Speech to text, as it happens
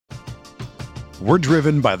We're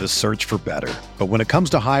driven by the search for better. But when it comes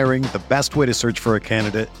to hiring, the best way to search for a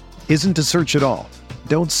candidate isn't to search at all.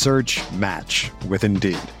 Don't search, match with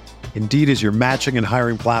Indeed. Indeed is your matching and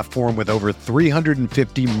hiring platform with over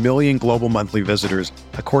 350 million global monthly visitors,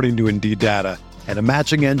 according to Indeed data, and a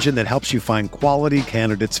matching engine that helps you find quality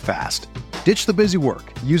candidates fast. Ditch the busy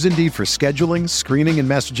work. Use Indeed for scheduling, screening, and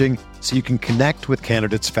messaging so you can connect with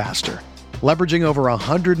candidates faster. Leveraging over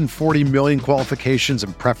 140 million qualifications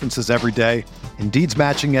and preferences every day, Indeed's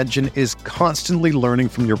matching engine is constantly learning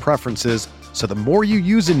from your preferences, so the more you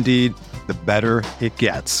use Indeed, the better it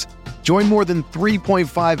gets. Join more than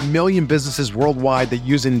 3.5 million businesses worldwide that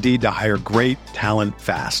use Indeed to hire great talent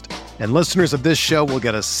fast. And listeners of this show will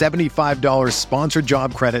get a $75 sponsored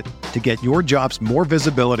job credit to get your jobs more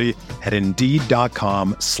visibility at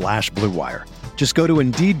Indeed.com/Blue Wire. Just go to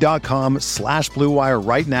Indeed.com/Blue Wire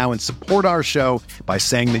right now and support our show by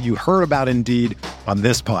saying that you heard about Indeed on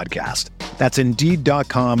this podcast. That's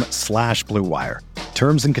Indeed.com/Blue Wire.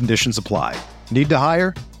 Terms and conditions apply. Need to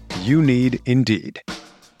hire? You need Indeed.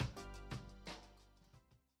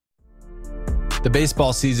 The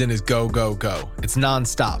baseball season is go, go, go. It's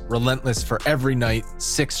nonstop, relentless for every night,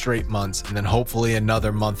 6 straight months, and then hopefully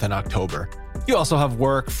another month in October. You also have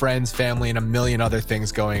work, friends, family, and a million other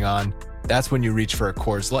things going on. That's when you reach for a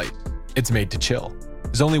Coors Light. It's made to chill.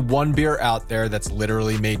 There's only one beer out there that's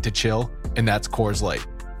literally made to chill, and that's Coors Light.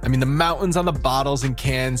 I mean, the mountains on the bottles and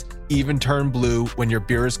cans even turn blue when your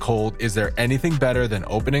beer is cold. Is there anything better than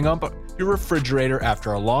opening up your refrigerator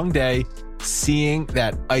after a long day, seeing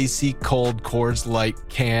that icy cold Coors Light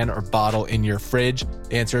can or bottle in your fridge?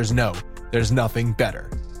 The answer is no. There's nothing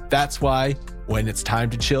better. That's why when it's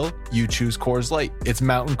time to chill, you choose Coors Light. It's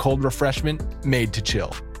mountain cold refreshment made to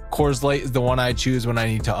chill. Coors Light is the one I choose when I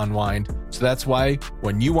need to unwind. So that's why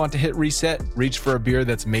when you want to hit reset, reach for a beer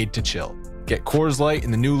that's made to chill. Get Coors Light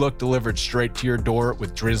in the new look delivered straight to your door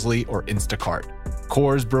with Drizzly or Instacart.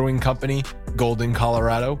 Coors Brewing Company, Golden,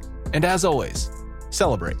 Colorado. And as always,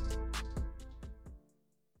 celebrate.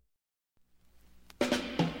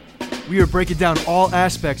 We are breaking down all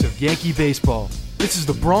aspects of Yankee baseball. This is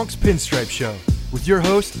the Bronx Pinstripe Show with your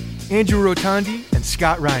hosts, Andrew Rotondi and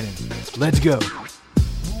Scott Reinen. Let's go.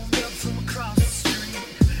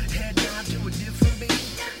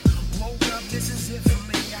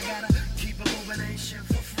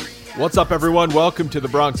 What's up, everyone? Welcome to the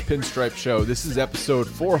Bronx Pinstripe Show. This is episode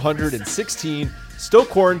 416. Still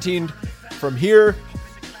quarantined from here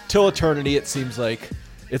till eternity, it seems like.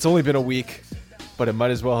 It's only been a week, but it might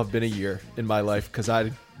as well have been a year in my life because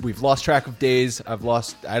we've lost track of days.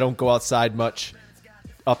 I don't go outside much.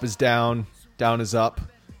 Up is down, down is up.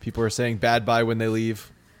 People are saying bad bye when they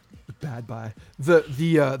leave. Bad bye.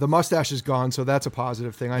 The mustache is gone, so that's a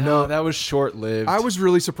positive thing. I know that was short-lived. I was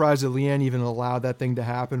really surprised that Leanne even allowed that thing to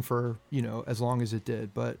happen for, as long as it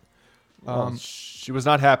did. But she was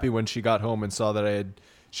not happy when she got home and saw that I had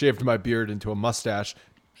shaved my beard into a mustache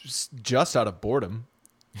just out of boredom.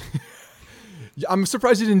 I'm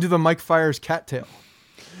surprised you didn't do the Mike Fiers cattail.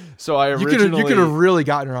 So I originally you could have really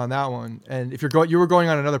gotten her on that one. And if you were going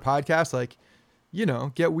on another podcast,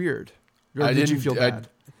 get weird. Or did you feel bad?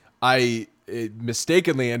 I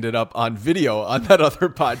mistakenly ended up on video on that other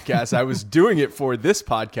podcast. I was doing it for this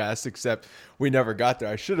podcast, except we never got there.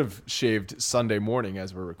 I should have shaved Sunday morning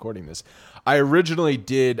as we're recording this. I originally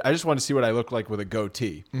did. I just wanted to see what I looked like with a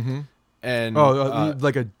goatee. Mm-hmm. And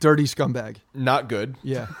like a dirty scumbag. Not good.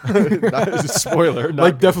 Yeah. Not as a spoiler. Not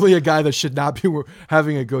like good. Definitely a guy that should not be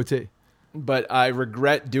having a goatee. But I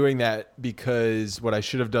regret doing that because what I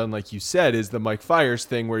should have done, like you said, is the Mike Fiers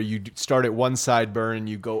thing where you start at one sideburn and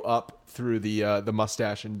you go up through the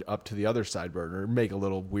mustache and up to the other sideburn, or make a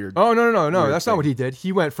little weird. Oh, no. That's not what he did.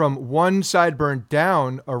 He went from one sideburn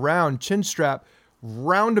down around chin strap,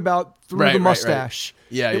 roundabout through the mustache.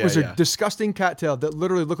 Right. Yeah, it was a disgusting cattail that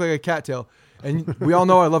literally looked like a cattail. And we all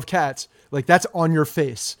know I love cats. Like, that's on your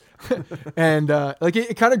face. And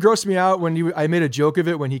it kind of grossed me out when I made a joke of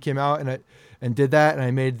it when he came out and did that, and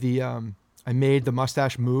I made the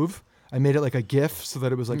mustache move. I made it like a GIF so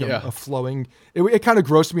that it was like a flowing. It kind of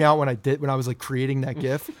grossed me out when I was like creating that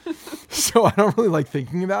GIF. So I don't really like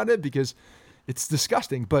thinking about it because it's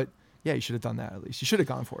disgusting. But yeah, you should have done that at least. You should have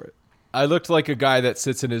gone for it. I looked like a guy that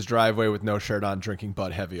sits in his driveway with no shirt on, drinking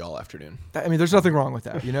Bud Heavy all afternoon. I mean, there's nothing wrong with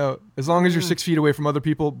that. As long as you're 6 feet away from other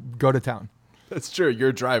people, go to town. That's true.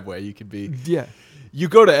 Your driveway, you could be. Yeah. You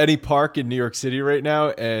go to any park in New York City right now,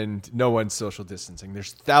 and no one's social distancing.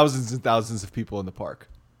 There's thousands and thousands of people in the park.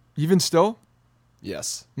 Even still?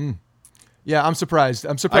 Yes. Mm. Yeah, I'm surprised.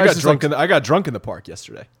 I got drunk in the park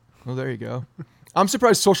yesterday. Well, there you go. I'm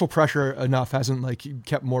surprised social pressure enough hasn't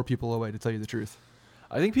kept more people away, to tell you the truth.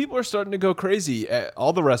 I think people are starting to go crazy.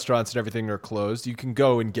 All the restaurants and everything are closed. You can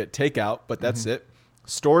go and get takeout, but that's it.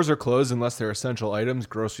 Stores are closed unless they're essential items,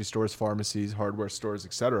 grocery stores, pharmacies, hardware stores,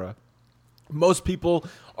 etc. Most people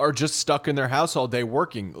are just stuck in their house all day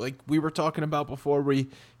working. Like we were talking about before we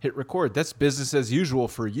hit record. That's business as usual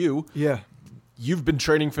for you. Yeah. You've been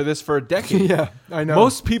training for this for a decade. Yeah, I know.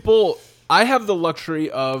 Most people, I have the luxury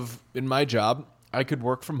of, in my job, I could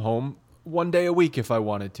work from home one day a week if I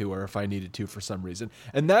wanted to or if I needed to for some reason.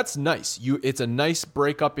 And that's nice. It's a nice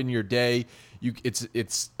breakup in your day.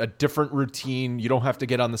 It's a different routine. You don't have to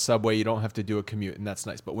get on the subway. You don't have to do a commute, and that's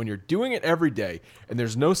nice. But when you're doing it every day and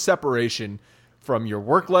there's no separation from your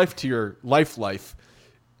work life to your life,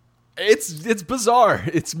 it's bizarre.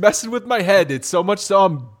 It's messing with my head. It's so much so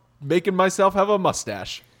I'm making myself have a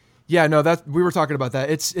mustache. Yeah, no, we were talking about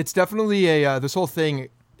that. It's definitely this whole thing.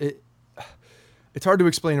 It's hard to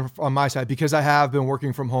explain on my side because I have been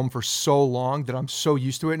working from home for so long that I'm so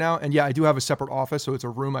used to it now. And yeah, I do have a separate office, so it's a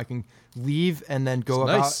room I can leave and then go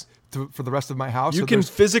about for the rest of my house. You can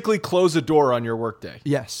physically close a door on your workday.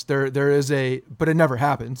 Yes, there is but it never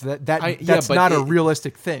happens. That's not a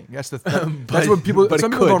realistic thing. That's that's what people.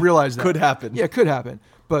 Some people don't realize that could happen. Yeah, it could happen.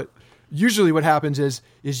 But usually, what happens is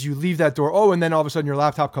you leave that door. Oh, and then all of a sudden your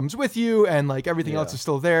laptop comes with you, and like everything else is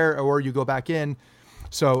still there, or you go back in.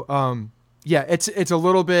 So. Yeah, it's a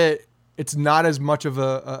little bit. It's not as much of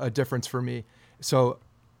a difference for me. So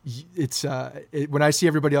it's when I see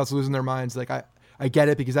everybody else losing their minds, like I get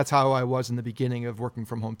it because that's how I was in the beginning of working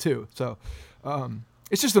from home too. So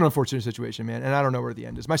it's just an unfortunate situation, man. And I don't know where the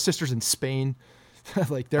end is. My sister's in Spain,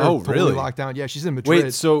 like they're fully locked down. Yeah, she's in Madrid.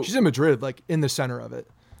 Wait, so she's in Madrid, like in the center of it.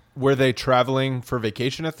 Were they traveling for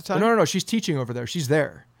vacation at the time? No. She's teaching over there. She's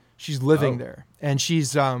there. She's living there, and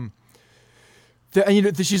she's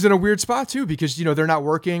she's in a weird spot too because they're not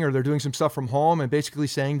working or they're doing some stuff from home and basically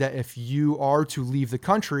saying that if you are to leave the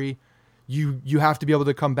country, you have to be able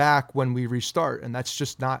to come back when we restart, and that's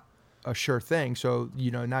just not a sure thing. So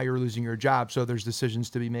now you're losing your job. So there's decisions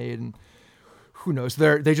to be made, and who knows?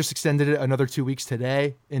 They just extended it another 2 weeks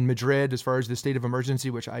today in Madrid as far as the state of emergency,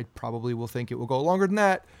 which I probably will think it will go longer than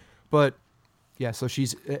that. But yeah, so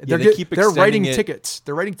they're writing tickets.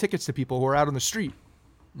 They're writing tickets to people who are out on the street.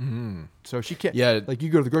 Mm-hmm. So she can't. Yeah, like you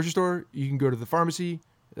go to the grocery store, you can go to the pharmacy.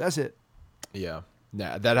 That's it. Yeah,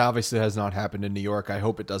 that obviously has not happened in New York. I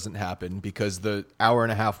hope it doesn't happen because the hour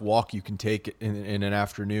and a half walk you can take in an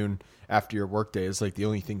afternoon after your workday is like the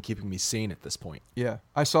only thing keeping me sane at this point. Yeah,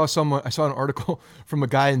 I saw an article from a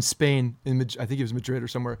guy in Spain, I think it was Madrid or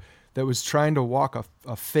somewhere, that was trying to walk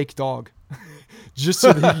a fake dog just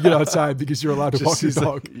so that he could get outside because you're allowed to walk your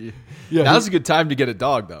dog. Yeah, now's a good time to get a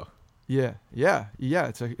dog though. Yeah.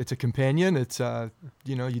 It's a companion. It's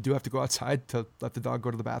you do have to go outside to let the dog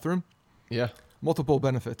go to the bathroom. Yeah, multiple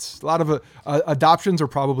benefits. A lot of adoptions are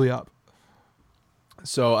probably up.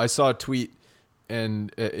 So I saw a tweet,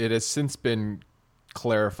 and it has since been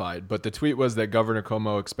clarified. But the tweet was that Governor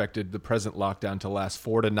Cuomo expected the present lockdown to last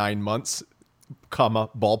 4 to 9 months,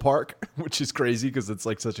 ballpark, which is crazy because it's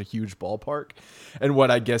like such a huge ballpark. And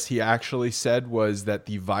what I guess he actually said was that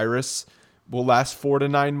the virus will last 4 to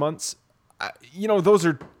 9 months. Those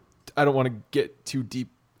are, I don't want to get too deep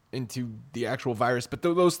into the actual virus, but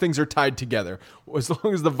those things are tied together. As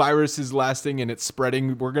long as the virus is lasting and it's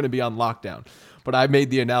spreading, we're going to be on lockdown. But I made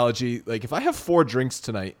the analogy, like if I have 4 drinks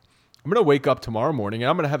tonight, I'm going to wake up tomorrow morning and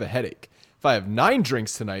I'm going to have a headache. If I have 9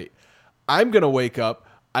 drinks tonight, I'm going to wake up,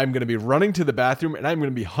 I'm going to be running to the bathroom, and I'm going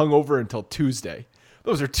to be hungover until Tuesday.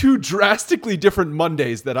 Those are 2 drastically different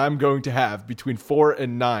Mondays that I'm going to have between 4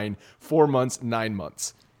 and 9, 4 months, 9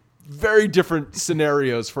 months. Very different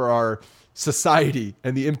scenarios for our society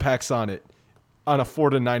and the impacts on it on a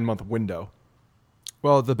 4 to 9 month window.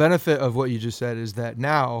 Well, the benefit of what you just said is that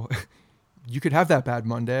now you could have that bad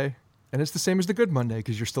Monday and it's the same as the good Monday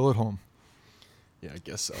because you're still at home. Yeah, I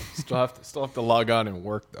guess so. Still have to log on and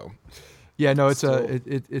work though. Yeah, no,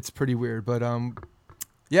 it's pretty weird, but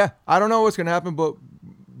yeah, I don't know what's going to happen, but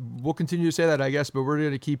we'll continue to say that, I guess, but we're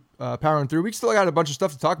going to keep powering through. We still got a bunch of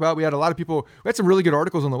stuff to talk about. We had a lot of people. We had some really good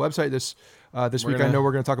articles on the website this week. I know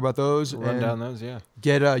we're going to talk about those. Run down those, yeah.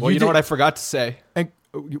 You know what I forgot to say? And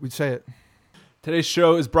we'd say it. Today's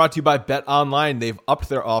show is brought to you by Bet Online. They've upped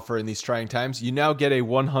their offer in these trying times. You now get a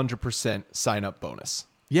 100% sign-up bonus.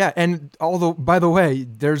 Yeah, and although, by the way,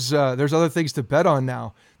 there's other things to bet on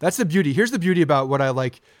now. That's the beauty. Here's the beauty about what I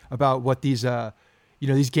like about what these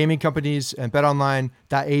these gaming companies and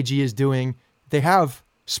BetOnline.ag is doing. They have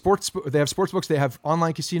sports books, they have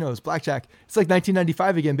online casinos, blackjack. It's like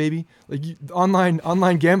 1995 again, baby. Like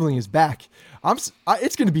online gambling is back.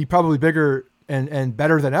 It's going to be probably bigger and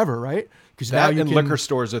better than ever, right? because That now you and can, liquor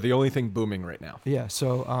stores are the only thing booming right now. Yeah,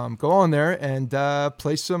 so go on there and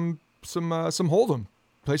play some hold'em,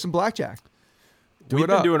 play some blackjack. Do We've it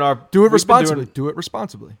been up. doing our Do it we've been responsibly. doing- Do it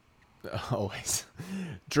responsibly. Always.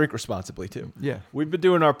 Drink responsibly too. Yeah. We've been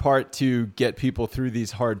doing our part to get people through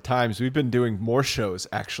these hard times. We've been doing more shows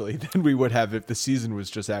actually than we would have if the season was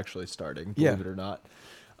just actually starting, believe it or not.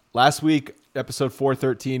 Last week, episode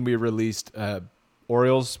 413, we released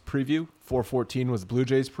Orioles preview. 414 was Blue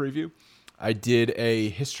Jays preview. I did a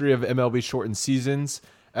history of MLB shortened seasons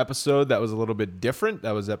episode that was a little bit different.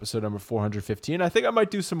 That was episode number 415. I think I might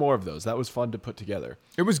do some more of those. That was fun to put together.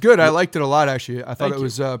 It was good. I liked it a lot, actually. I thought Thank it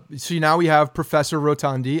was. See, now we have Professor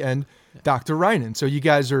Rotondi and Dr. Reinen. So you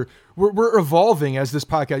guys we're evolving as this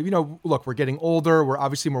podcast. You know, look, we're getting older. We're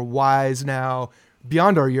obviously more wise now,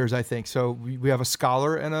 beyond our years, I think. So we have a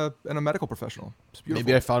scholar and a medical professional. It's beautiful.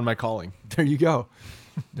 Maybe I found my calling. There you go.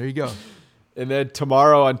 There you go. And then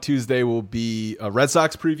tomorrow on Tuesday will be a Red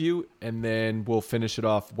Sox preview, and then we'll finish it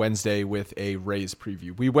off Wednesday with a Rays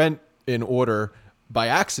preview. We went in order by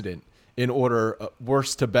accident, in order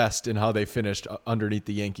worst to best in how they finished underneath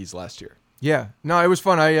the Yankees last year. Yeah, no, it was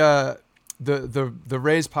fun. I the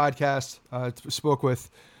Rays podcast spoke with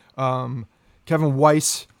Kevin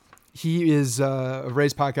Weiss. He is a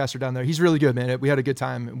Rays podcaster down there. He's really good, man. We had a good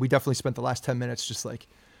time. We definitely spent the last 10 minutes just like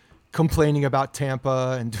complaining about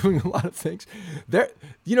Tampa and doing a lot of things.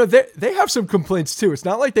 They have some complaints too. It's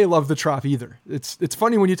not like they love the Trop either. It's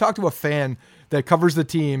funny when you talk to a fan that covers the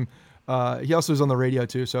team. He also is on the radio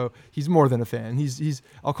too, so he's more than a fan. He's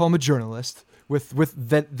I'll call him a journalist with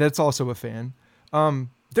that's also a fan.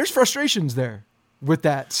 There's frustrations there with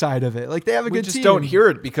that side of it. Like they have a good team. We just don't hear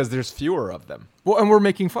it because there's fewer of them. Well, and we're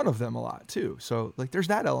making fun of them a lot too. So like there's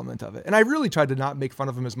that element of it. And I really tried to not make fun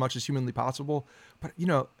of them as much as humanly possible, but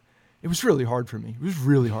it was really hard for me. It was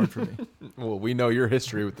really hard for me. Well, we know your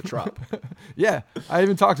history with the Trop. Yeah, I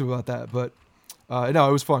even talked about that, but no,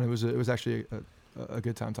 it was fun. It was actually a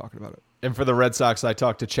good time talking about it. And for the Red Sox, I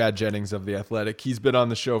talked to Chad Jennings of The Athletic. He's been on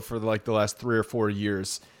the show for like the last 3 or 4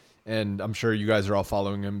 years, and I'm sure you guys are all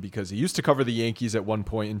following him because he used to cover the Yankees at one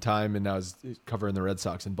point in time, and now is covering the Red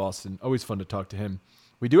Sox in Boston. Always fun to talk to him.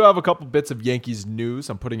 We do have a couple bits of Yankees news.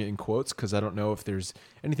 I'm putting it in quotes because I don't know if there's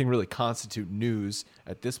anything really constitute news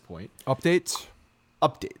at this point. Updates.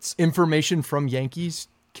 Information from Yankees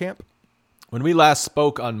camp. When we last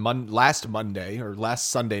spoke on last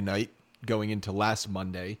Sunday night, going into last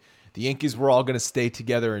Monday, the Yankees were all going to stay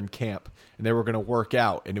together in camp, and they were going to work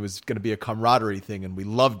out, and it was going to be a camaraderie thing, and we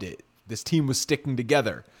loved it. This team was sticking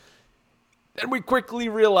together. Then we quickly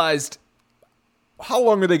realized, how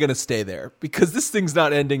long are they going to stay there? Because this thing's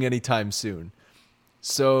not ending anytime soon.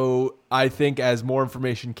 So I think as more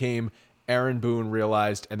information came, Aaron Boone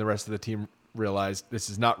realized and the rest of the team realized this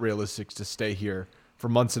is not realistic to stay here for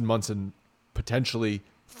months and months and potentially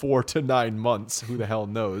 4 to 9 months. Who the hell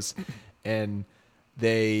knows? And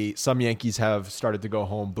some Yankees have started to go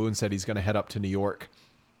home. Boone said he's going to head up to New York.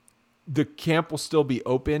 The camp will still be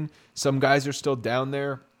open. Some guys are still down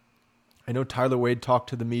there. I know Tyler Wade talked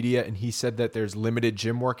to the media, and he said that there's limited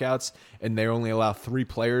gym workouts, and they only allow 3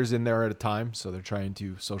 players in there at a time. So they're trying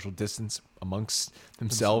to social distance amongst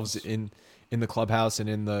themselves in the clubhouse and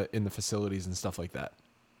in the facilities and stuff like that.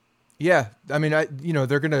 Yeah, I mean,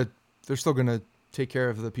 they're still gonna take care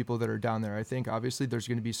of the people that are down there. I think obviously there's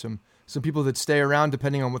going to be some people that stay around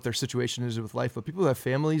depending on what their situation is with life, but people who have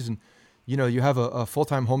families and you have a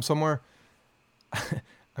full-time home somewhere.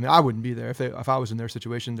 I mean, I wouldn't be there if I was in their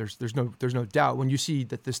situation. There's no doubt when you see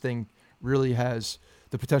that this thing really has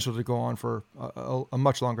the potential to go on for a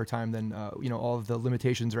much longer time than all of the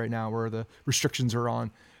limitations right now where the restrictions are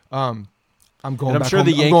on. I'm going back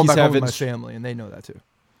home with my family, and they know that too.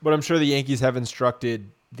 But I'm sure the Yankees have instructed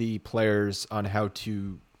the players on how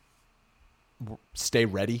to stay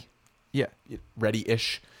ready. Yeah,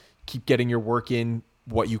 ready-ish. Keep getting your work in.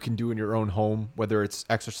 What you can do in your own home, whether it's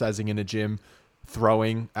exercising in a gym,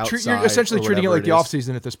 throwing outside. You're essentially treating it like the off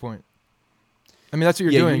season at this point. I mean, that's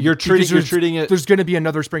what you're doing. You're treating it. There's going to be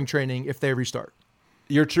another spring training if they restart.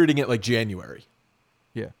 You're treating it like January.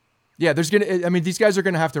 Yeah. These guys are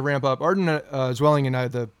going to have to ramp up. Arden Zwelling and I,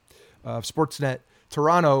 the Sportsnet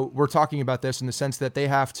Toronto, we're talking about this in the sense that they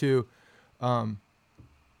have to, the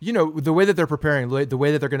way that they're preparing, the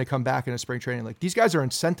way that they're going to come back in a spring training. Like these guys are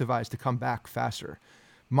incentivized to come back faster.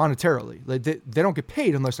 Monetarily, like they don't get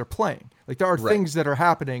paid unless they're playing. Like there are things that are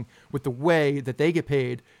happening with the way that they get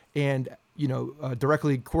paid, and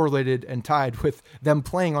directly correlated and tied with them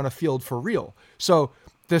playing on a field for real. So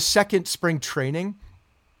the second spring training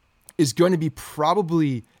is going to be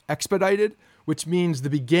probably expedited, which means the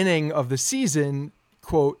beginning of the season,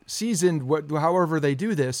 quote season, however they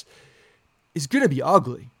do this, is going to be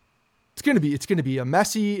ugly. It's going to be a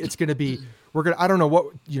messy. It's going to be, I don't know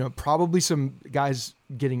what, probably some guys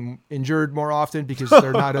getting injured more often because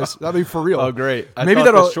they're not as, that'll be for real. Oh, great. Maybe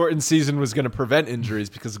thought the shortened season was going to prevent injuries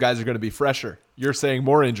because guys are going to be fresher. You're saying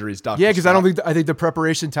more injuries, Dr. Yeah, because I think the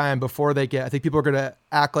preparation time before I think people are going to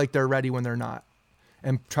act like they're ready when they're not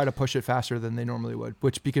and try to push it faster than they normally would,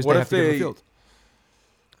 because they have to get in the field.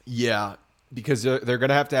 Yeah, because they're going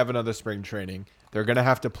to have another spring training. They're going to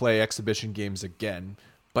have to play exhibition games again,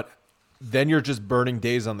 but then you're just burning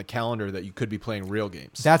days on the calendar that you could be playing real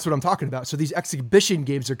games. That's what I'm talking about. So these exhibition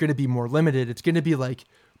games are going to be more limited. It's going to be like,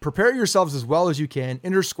 prepare yourselves as well as you can,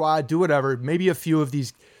 inter-squad, do whatever, maybe a few of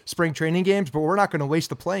these spring training games, but we're not going to waste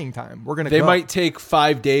the playing time. We're going to They might take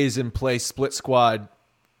 5 days and play split squad,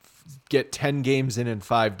 get 10 games in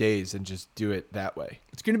 5 days and just do it that way.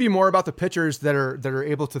 It's going to be more about the pitchers that are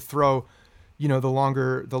able to throw, the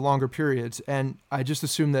longer periods. And I just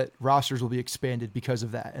assume that rosters will be expanded because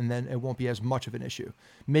of that. And then it won't be as much of an issue.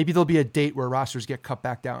 Maybe there'll be a date where rosters get cut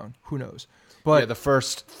back down. Who knows? But yeah, the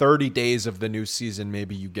first 30 days of the new season,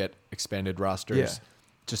 maybe you get expanded rosters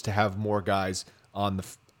just to have more guys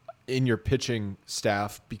in your pitching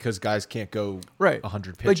staff because guys can't go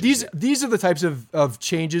 100 pitches. Like these are the types of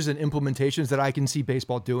changes and implementations that I can see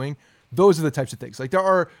baseball doing. Those are the types of things. Like there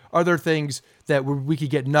are other things that we could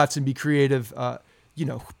get nuts and be creative.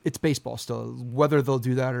 It's baseball still. Whether they'll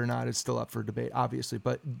do that or not is still up for debate, obviously.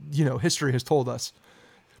 But history has told us,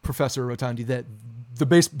 Professor Rotondi, that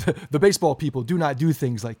the baseball people do not do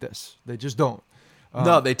things like this. They just don't.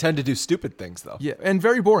 No, they tend to do stupid things though. Yeah, and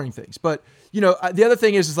very boring things. But the other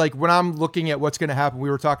thing is like when I'm looking at what's going to happen, we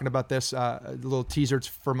were talking about this a little teasers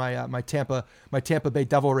for my Tampa Bay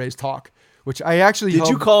Devil Rays talk, which I actually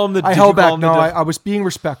you call them the? I held back. No, I was being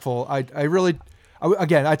respectful. I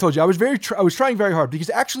told you I was trying very hard because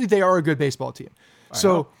actually they are a good baseball team.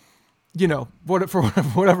 So. For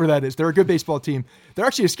whatever that is, they're a good baseball team. They're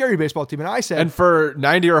actually a scary baseball team. And I said, and for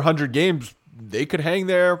 90 or 100 games, they could hang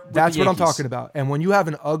there. That's what I'm talking about. And when you have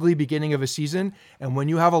an ugly beginning of a season, and when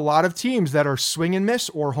you have a lot of teams that are swing and miss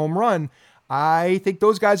or home run, I think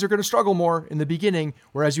those guys are going to struggle more in the beginning.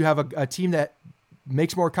 Whereas you have a team that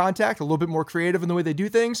makes more contact, a little bit more creative in the way they do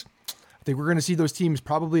things. I think we're going to see those teams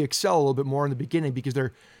probably excel a little bit more in the beginning because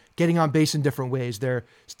they're getting on base in different ways. They're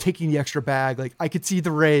taking the extra bag. Like I could see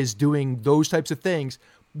the Rays doing those types of things,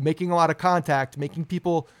 making a lot of contact, making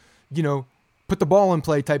people, put the ball in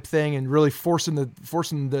play type thing and really forcing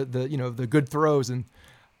the good throws. And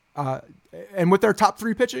with their top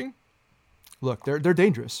 3 pitching, look, they're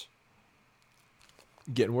dangerous.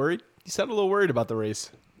 Getting worried? You sound a little worried about the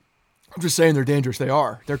Rays. I'm just saying they're dangerous. They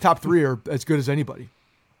are. Their top 3 are as good as anybody.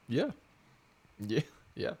 Yeah.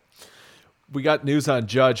 We got news on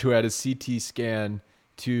Judge, who had his CT scan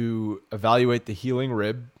to evaluate the healing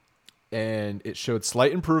rib, and it showed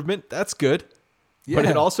slight improvement. That's good. Yeah. But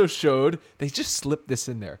it also showed, they just slipped this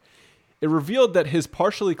in there. It revealed that his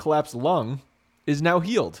partially collapsed lung is now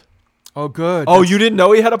healed. Oh, good. Oh, you didn't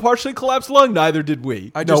know he had a partially collapsed lung? Neither did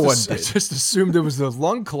we. I just assumed it was the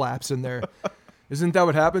lung collapse in there. Isn't that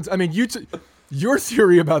what happens? I mean, your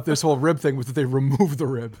theory about this whole rib thing was that they removed the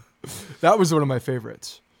rib. That was one of my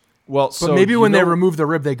favorites. Well, but maybe when they remove the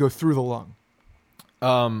rib, they go through the lung.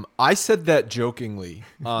 I said that jokingly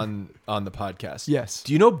on the podcast. Yes.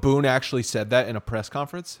 Do you know Boone actually said that in a press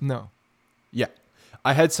conference? No. Yeah.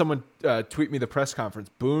 I had someone tweet me the press conference.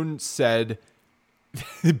 Boone said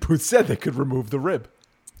they could remove the rib.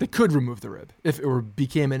 They could remove the rib if it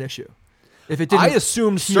became an issue. If it didn't, I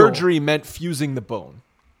assumed surgery meant fusing the bone.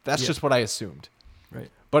 That's just what I assumed. Right.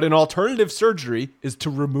 But an alternative surgery is to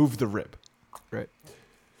remove the rib. Right.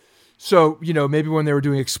 So, maybe when they were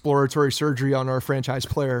doing exploratory surgery on our franchise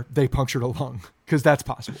player, they punctured a lung because that's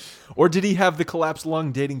possible. Or did he have the collapsed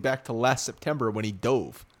lung dating back to last September when he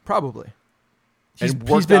dove? Probably. And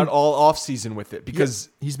worked out all off season with it because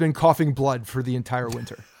he's been coughing blood for the entire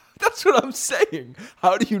winter. That's what I'm saying.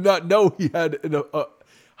 How do you not know he had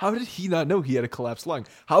how did he not know he had a collapsed lung?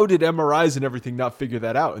 How did MRIs and everything not figure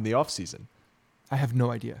that out in the off season? I have no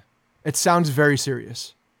idea. It sounds very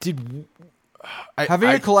serious. Having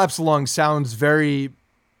a collapsed lung sounds very,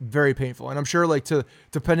 very painful. And I'm sure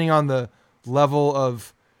depending on the level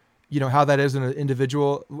of, how that is in an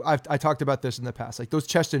individual, I talked about this in the past, like those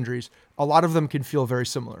chest injuries, a lot of them can feel very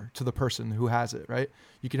similar to the person who has it, right?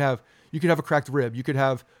 You could have a cracked rib. You could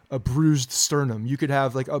have a bruised sternum. You could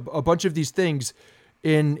have like a bunch of these things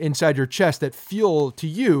inside your chest that feel to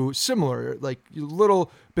you similar, like a little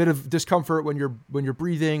bit of discomfort when you're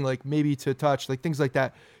breathing, like maybe to touch, like things like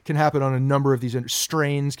that can happen on a number of these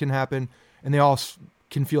strains can happen, and they all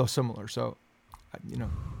can feel similar. So,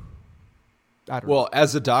 I don't know. Well,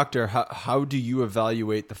 as a doctor, how do you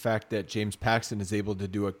evaluate the fact that James Paxton is able to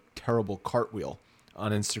do a terrible cartwheel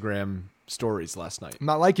on Instagram stories last night? I'm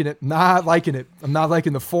not liking it. Not liking it. I'm not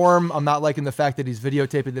liking the form. I'm not liking the fact that he's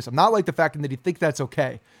videotaping this. I'm not like the fact that he thinks that's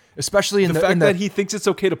okay, especially in the fact that he thinks it's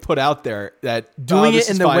okay to put out there that doing this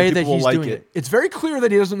it in is the fine, way that people he's will like doing it. It's very clear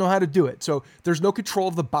that he doesn't know how to do it. So there's no control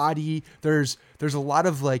of the body. There's a lot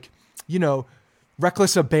of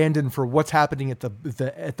reckless abandon for what's happening at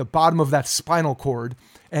the bottom of that spinal cord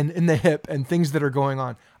and in the hip and things that are going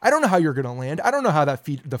on. I don't know how you're going to land. I don't know how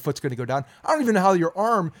the foot's going to go down. I don't even know how your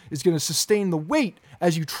arm is going to sustain the weight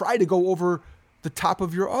as you try to go over the top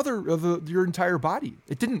of your entire body.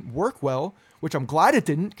 It didn't work well, which I'm glad it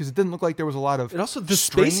didn't, because it didn't look like there was a lot of. And also, the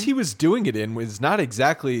strain. space he was doing it in was not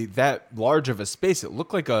exactly that large of a space. It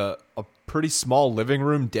looked like a pretty small living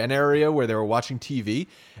room den area where they were watching TV.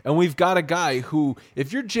 And we've got a guy who,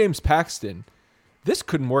 if you're James Paxton, this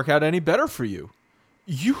couldn't work out any better for you.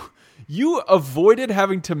 You avoided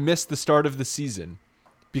having to miss the start of the season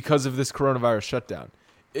because of this coronavirus shutdown.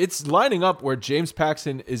 It's lining up where James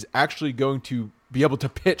Paxton is actually going to be able to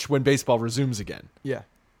pitch when baseball resumes again. Yeah.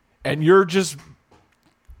 And you're just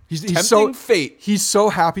he's tempting fate. He's so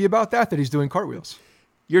happy about that he's doing cartwheels.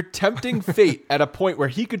 You're tempting fate at a point where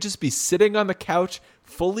he could just be sitting on the couch,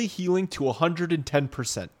 fully healing to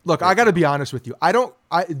 110%. Look, I got to be honest with you.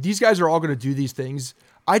 These guys are all going to do these things.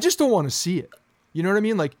 I just don't want to see it. You know what I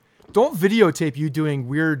mean? Like, don't videotape you doing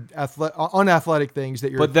weird, unathletic things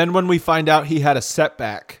that you're. But then when we find out he had a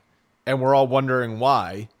setback, and we're all wondering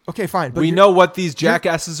why. Okay, fine. But we know what these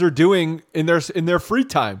jackasses are doing in their free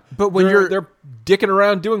time. But when they're dicking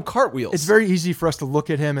around doing cartwheels. It's very easy for us to look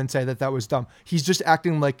at him and say that was dumb. He's just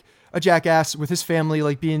acting like a jackass with his family,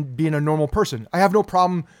 like being a normal person. I have no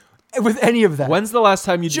problem with any of that. When's the last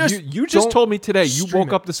time you just told me today you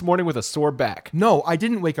woke up this morning with a sore back? No, I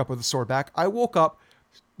didn't wake up with a sore back. I woke up,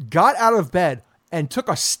 got out of bed, and took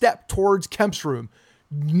a step towards Kemp's room.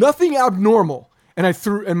 Nothing abnormal. And I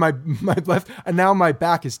threw, and my left, and now my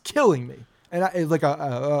back is killing me. And like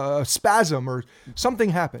a spasm or something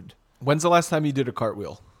happened. When's the last time you did a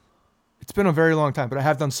cartwheel? It's been a very long time, but I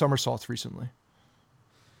have done somersaults recently.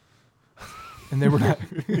 And they were not.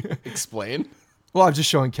 Explain. Well, I'm just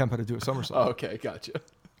showing Kemp how to do a somersault. Oh, okay, gotcha.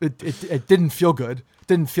 It didn't feel good. It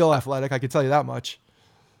didn't feel athletic. I can tell you that much.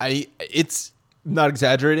 It's not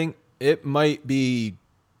exaggerating. It might be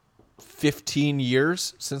 15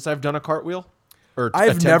 years since I've done a cartwheel.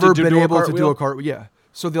 I've never been able to do a cartwheel. Yeah.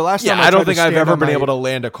 So the last time I don't think I've ever been able to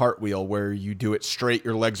land a cartwheel where you do it straight,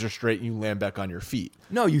 your legs are straight, and you land back on your feet.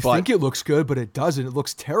 No, think it looks good, but it doesn't. It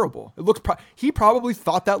looks terrible. He probably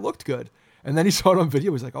thought that looked good, and then he saw it on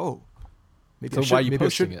video. He's like, "Oh, maybe I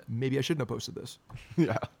shouldn't have posted this."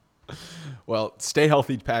 Yeah. Well, stay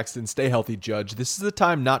healthy, Paxton. Stay healthy, Judge. This is the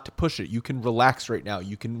time not to push it. You can relax right now.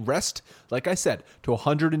 You can rest, like I said, to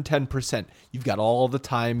 110%. You've got all the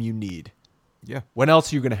time you need. Yeah. When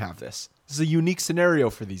else are you going to have this? This is a unique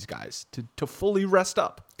scenario for these guys to fully rest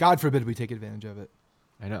up. God forbid we take advantage of it.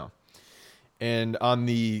 I know. And on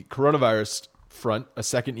the coronavirus front, a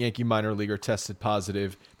second Yankee minor leaguer tested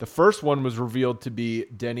positive. The first one was revealed to be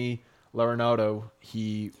Denny Laranado.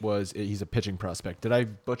 He's a pitching prospect. Did I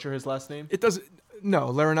butcher his last name? It doesn't. No,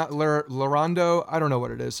 Larando. I don't know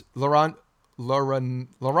what it is. Larando.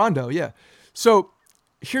 Yeah. So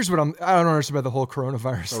here's what I don't understand about the whole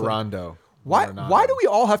coronavirus thing. Larando. Why do we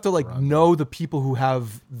all have to know the people who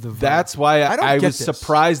have the virus? That's why I was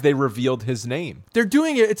surprised they revealed his name. They're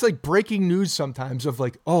doing it. It's like breaking news sometimes of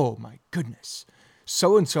like, oh my goodness,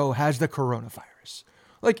 so-and-so has the coronavirus.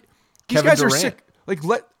 Like these Kevin guys Durant. are sick. Like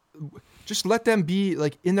let them be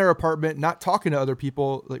like in their apartment, not talking to other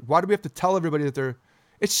people. Like why do we have to tell everybody that they're,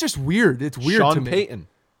 it's just weird. It's weird Sean to me. Payton.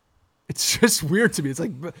 It's just weird to me.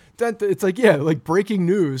 It's like breaking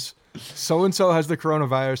news. So-and-so has the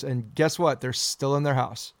coronavirus, and guess what? They're still in their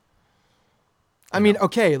house. I mean,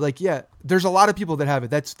 okay, there's a lot of people that have it.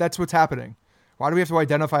 That's what's happening. Why do we have to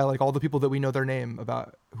identify like all the people that we know their name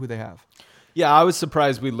about who they have? Yeah, I was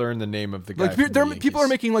surprised we learned the name of the guy. People are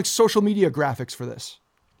making like social media graphics for this.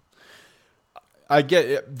 I get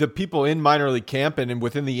it. The people in minor league camp and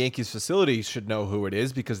within the Yankees facility should know who it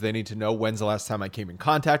is because they need to know when's the last time I came in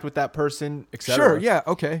contact with that person, etc. Sure, yeah,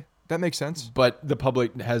 okay. That makes sense. But the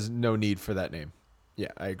public has no need for that name. Yeah,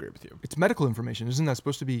 I agree with you. It's medical information. Isn't that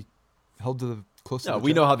supposed to be held to the close? No,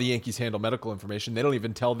 we know how the Yankees handle medical information. They don't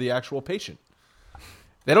even tell the actual patient.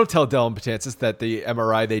 They don't tell Dylan Betances that the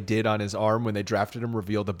MRI they did on his arm when they drafted him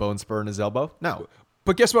revealed a bone spur in his elbow. No.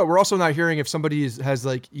 But guess what? We're also not hearing if somebody has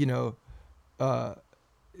like, if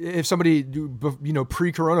somebody,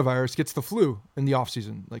 pre-coronavirus gets the flu in the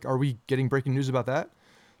offseason. Like, are we getting breaking news about that?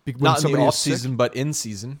 Not in the off season, but in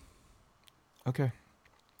season. Okay,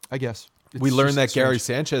 I guess. We learned that Gary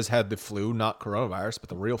Sanchez had the flu, not coronavirus, but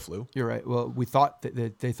the real flu. You're right. Well, we thought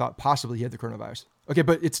that they thought possibly he had the coronavirus. Okay,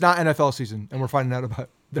 but it's not NFL season, and we're finding out about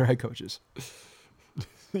their head coaches.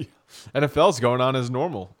 NFL's going on as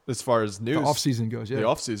normal as far as news. The off season goes, yeah. The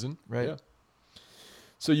off season, right? Yeah.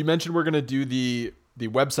 So you mentioned we're going to do the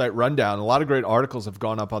website rundown. A lot of great articles have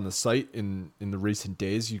gone up on the site in the recent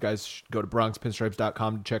days. You guys should go to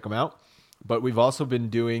BronxPinstripes.com to check them out. But you guys have been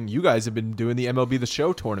doing the MLB The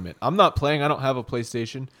Show tournament. I'm not playing. I don't have a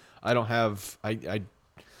PlayStation. I don't have.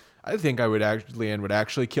 I think Leanne would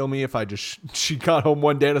actually kill me if she got home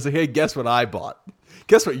one day and I was like, hey, guess what I bought?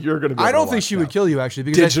 Guess what you're going to be. I don't think she would kill you actually,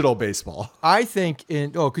 because digital baseball. I think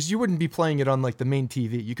because you wouldn't be playing it on like the main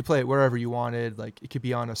TV. You could play it wherever you wanted. Like it could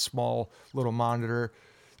be on a small little monitor.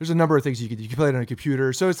 There's a number of things you could do. You could play it on a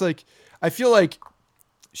computer. So it's like I feel like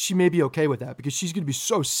she may be okay with that because she's going to be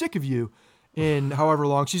so sick of you in however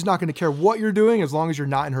long. She's not going to care what you're doing as long as you're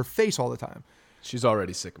not in her face all the time. She's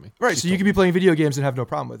already sick of me. Right, so you could be playing video games and have no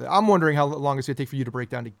problem with it. I'm wondering how long it's going to take for you to break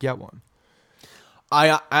down to get one.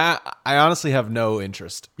 I honestly have no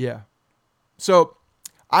interest. Yeah. So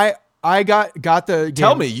I got the game.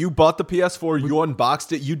 Tell me, you bought the PS4, you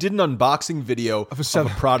unboxed it. You did an unboxing video of a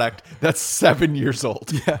product that's 7 years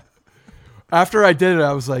old. Yeah. After I did it,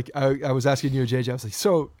 I was like, I was asking you and JJ, I was like,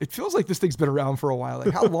 so it feels like this thing's been around for a while.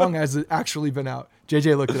 Like, how long has it actually been out?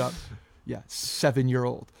 JJ looked it up. Yeah,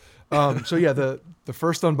 7-year-old. So yeah, the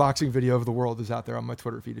first unboxing video of the world is out there on my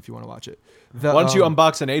Twitter feed if you want to watch it. Why don't you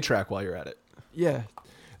unbox an A-Track while you're at it? Yeah.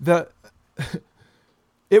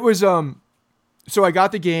 It was so I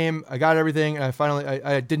got the game, I got everything, and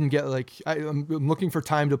I didn't get I'm looking for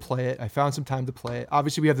time to play it. I found some time to play it.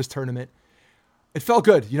 Obviously we have this tournament. It felt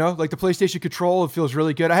good, like the PlayStation control, it feels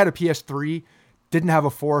really good. I had a PS3, didn't have a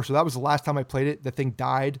 4, so that was the last time I played it. The thing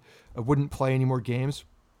died. I wouldn't play any more games.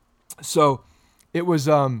 So it was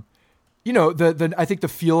I think the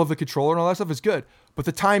feel of the controller and all that stuff is good, but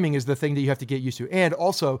the timing is the thing that you have to get used to. And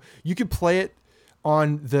also you could play it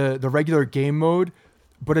on the regular game mode,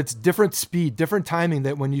 but it's different speed, different timing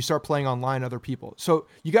than when you start playing online other people. So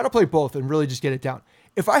you got to play both and really just get it down.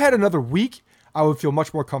 If I had another week, I would feel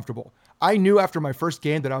much more comfortable. I knew after my first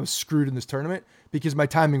game that I was screwed in this tournament because my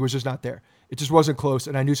timing was just not there. It just wasn't close.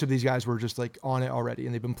 And I knew some of these guys were just like on it already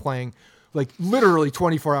and they've been playing like literally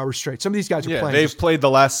 24 hours straight. Some of these guys are playing. They've played the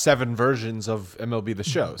last 7 versions of MLB The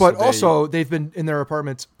Show. But also they've been in their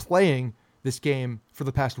apartments playing this game for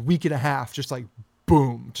the past week and a half, just like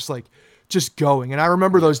boom, just going. And I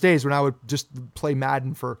remember those days when I would just play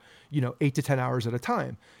Madden for, 8 to 10 hours at a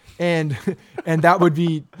time. And that would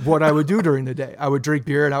be what I would do during the day. I would drink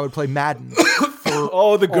beer and I would play Madden.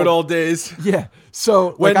 The good old days. Yeah.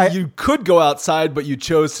 So when you could go outside, but you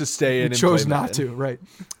chose to stay in and chose play not Madden. to, right.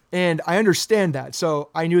 And I understand that. So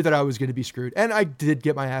I knew that I was going to be screwed. And I did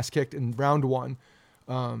get my ass kicked in round 1.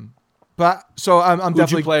 But so I'm Who'd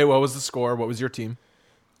definitely. You play? What was the score? What was your team?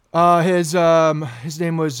 His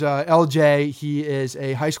name was LJ. He is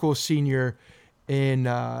a high school senior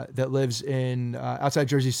that lives in outside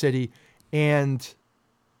Jersey City, and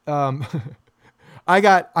I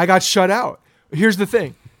got shut out. Here's the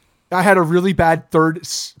thing: I had a really bad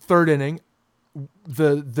third inning.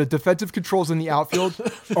 The defensive controls in the outfield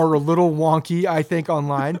are a little wonky, I think,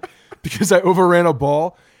 online because I overran a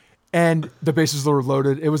ball. And the bases were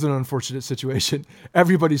loaded. It was an unfortunate situation.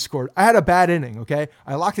 Everybody scored. I had a bad inning, okay?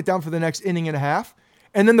 I locked it down for the next inning and a half.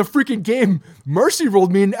 And then the freaking game mercy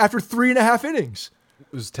rolled me in after 3.5 innings.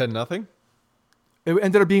 It was 10-0? It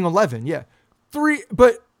ended up being 11, yeah. 3,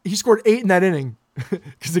 but he scored 8 in that inning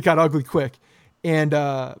because it got ugly quick. And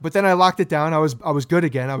but then I locked it down. I was good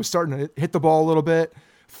again. I was starting to hit the ball a little bit,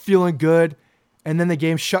 feeling good. And then the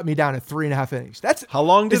game shut me down at 3.5 innings. How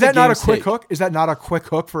long did is that not a quick hook? Is that not a quick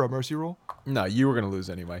hook for a mercy rule? No, you were going to lose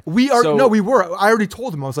anyway. We were. I already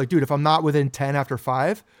told him. I was like, dude, if I'm not within 10 after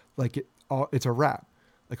 5, like it's a wrap.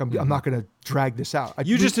 Like I'm not going to drag this out.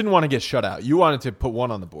 You just didn't want to get shut out. You wanted to put one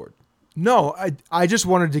on the board. No, I just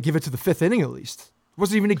wanted to give it to the 5th inning at least. It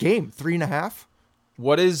wasn't even a game. 3.5.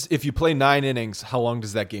 What is, if you play 9 innings, how long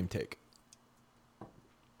does that game take?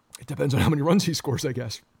 It depends on how many runs he scores, I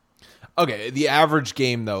guess. Okay, the average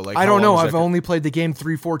game though, like I don't know. I've only played the game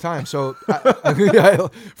 3-4 times, so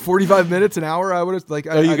 45 minutes, an hour. I would have like.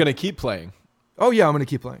 Are you going to keep playing? Oh yeah, I'm going to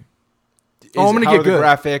keep playing. I'm going to get good. The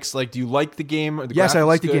graphics, like, do you like the game? Yes, I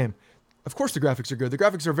like the game. Of course, the graphics are good. The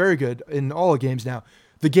graphics are very good in all the games now.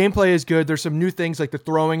 The gameplay is good. There's some new things like the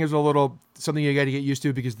throwing is a little something you got to get used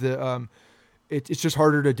to because it's just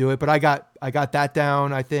harder to do it. But I got that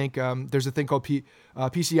down. I think there's a thing called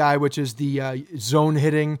PCI, which is the zone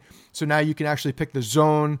hitting. So now you can actually pick the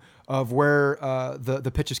zone of where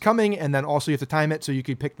the pitch is coming, and then also you have to time it. So you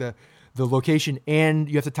can pick the location and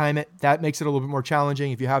you have to time it. That makes it a little bit more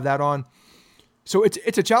challenging if you have that on. So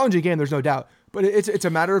it's a challenging game. There's no doubt. But it's a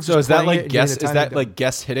matter of so is that like guess? Is that like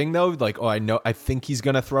guess hitting though? Like, oh, I think he's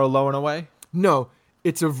gonna throw low and away. No,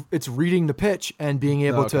 it's reading the pitch and being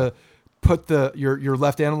able to put your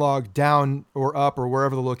left analog down or up or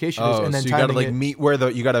wherever the location is, and then so you gotta like it. meet where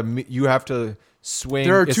you have to swing.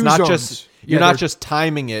 There are it's two not zones. Just you're not just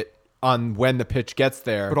timing it on when the pitch gets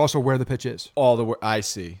there, but also where the pitch is. All the way. I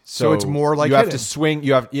see. So it's more like you have hitting. to swing.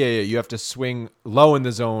 You have to swing low in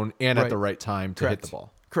the zone and at the right time to hit the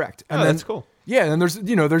ball. Correct. And that's cool. Yeah, and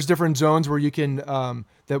there's different zones where you can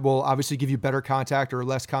that will obviously give you better contact or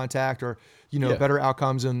less contact or better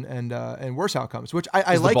outcomes and worse outcomes. Which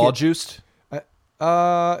I is like. The ball it. Juiced?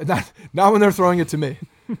 Not when they're throwing it to me.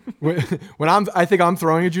 when I think I'm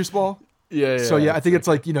throwing a juice ball. Yeah. So I think it's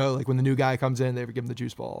like like when the new guy comes in, they give him the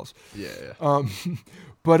juice balls. Yeah. So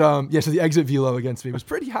the exit velo against me was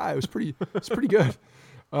pretty high. It was pretty good.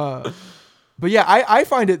 But yeah, I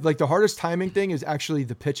find it like the hardest timing thing is actually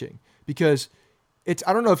the pitching because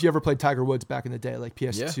I don't know if you ever played Tiger Woods back in the day, like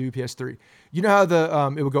PS2, PS3. You know how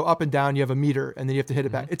it would go up and down. You have a meter and then you have to hit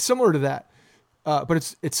it back. It's similar to that,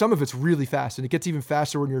 but it's some of it's really fast and it gets even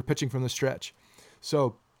faster when you're pitching from the stretch.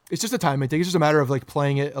 So it's just a timing thing. It's just a matter of like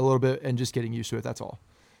playing it a little bit and just getting used to it. That's all.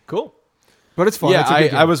 Cool. But it's fun. Yeah,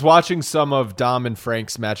 I was watching some of Dom and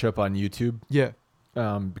Frank's matchup on YouTube. Yeah.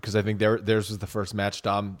 Because I think theirs was the first match.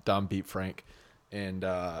 Dom beat Frank, and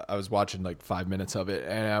I was watching like 5 minutes of it,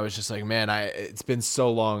 and I was just like, man, it's been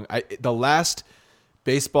so long. The last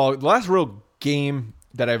real game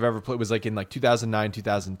that I've ever played was like in like 2009,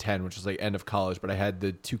 2010, which was like end of college. But I had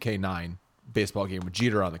the 2K9 baseball game with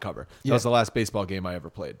Jeter on the cover. That was the last baseball game I ever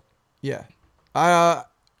played. Yeah, I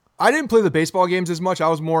didn't play the baseball games as much. I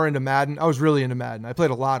was more into Madden. I was really into Madden. I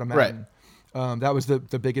played a lot of Madden. Right. That was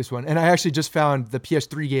the biggest one. And I actually just found the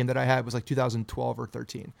PS3 game that I had was like 2012 or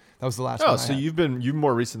 13. That was the last one. Oh, so you're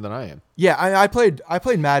more recent than I am. Yeah, I played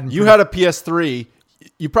Madden. You had a PS3.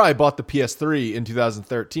 You probably bought the PS3 in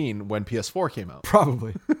 2013 when PS4 came out.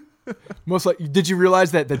 Probably. Most likely. Did you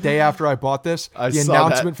realize that the day after I bought this, the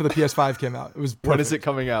announcement for the PS5 came out? It was perfect. When is it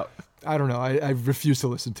coming out? I don't know. I refuse to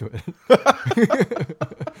listen to it.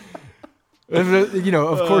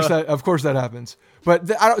 Of course that happens.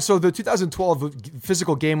 But so the 2012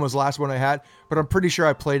 physical game was the last one I had, but I'm pretty sure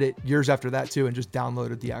I played it years after that too and just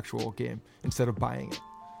downloaded the actual game instead of buying it.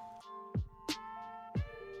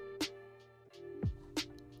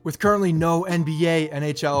 With currently no NBA,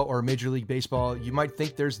 NHL, or Major League Baseball, you might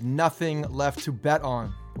think there's nothing left to bet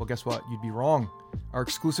on. Well, guess what? You'd be wrong. Our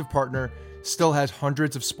exclusive partner still has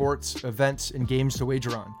hundreds of sports, events, and games to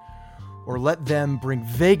wager on. Or let them bring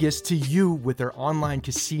Vegas to you with their online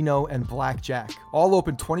casino and blackjack. All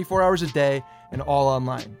open 24 hours a day and all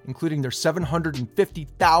online, including their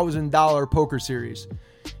 $750,000 poker series.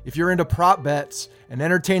 If you're into prop bets and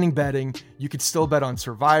entertaining betting, you could still bet on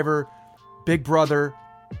Survivor, Big Brother,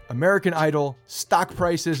 American Idol, stock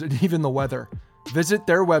prices, and even the weather. Visit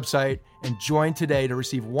their website and join today to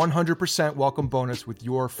receive 100% welcome bonus with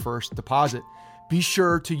your first deposit. Be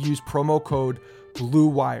sure to use promo code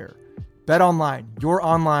BLUEWIRE. Bet Online, your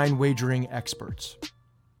online wagering experts.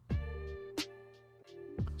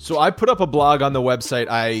 So I put up a blog on the website.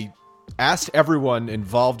 I asked everyone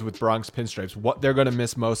involved with Bronx Pinstripes what they're going to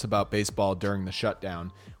miss most about baseball during the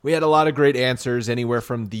shutdown. We had a lot of great answers, anywhere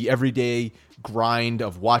from the everyday grind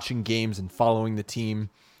of watching games and following the team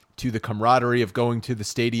to the camaraderie of going to the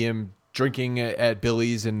stadium, drinking at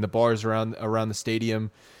Billy's and the bars around the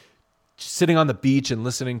stadium, sitting on the beach and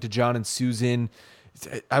listening to John and Susan.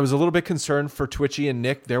 I was a little bit concerned for Twitchy and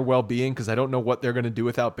Nick, their well-being, because I don't know what they're going to do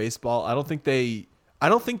without baseball. I don't think they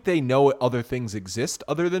know other things exist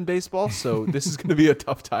other than baseball, so this is going to be a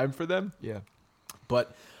tough time for them. Yeah.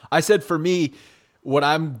 But I said for me, what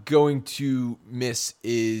I'm going to miss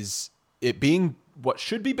is it being what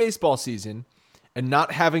should be baseball season and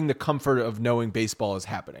not having the comfort of knowing baseball is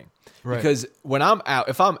happening. Right. Because when I'm out,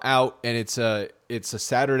 if I'm out and it's a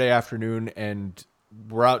Saturday afternoon and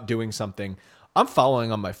we're out doing something, I'm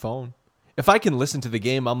following on my phone. If I can listen to the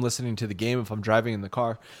game, I'm listening to the game if I'm driving in the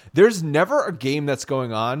car. There's never a game that's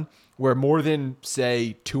going on where more than,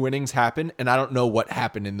 say, 2 innings happen, and I don't know what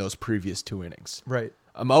happened in those previous 2 innings. Right.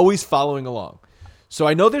 I'm always following along. So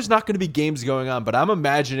I know there's not going to be games going on, but I'm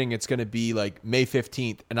imagining it's going to be like May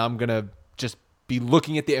 15th, and I'm going to just be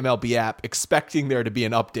looking at the MLB app, expecting there to be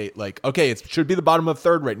an update like, okay, it should be the bottom of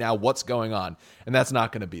third right now. What's going on? And that's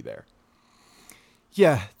not going to be there.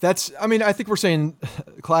 Yeah, I think we're saying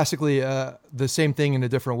classically the same thing in a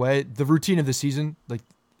different way. The routine of the season, like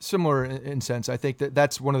similar in sense. I think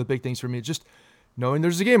that's one of the big things for me. Just knowing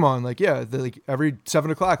there's a game on, every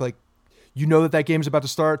 7:00, you know that game is about to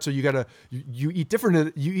start. So you eat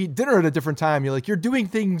dinner at a different time. You're doing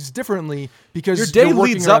things differently because your day you're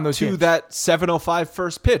leads up those to games. that 7:05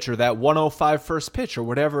 first pitch or that 1:05 first pitch or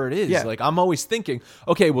whatever it is. Yeah. I'm always thinking,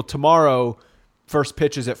 okay, well, tomorrow first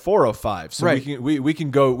pitch is at 4:05, so right. we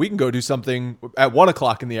can go do something at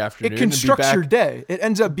 1:00 in the afternoon. It constructs your day. It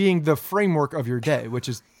ends up being the framework of your day, which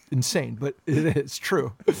is insane, but it is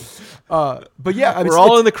true. But yeah, we're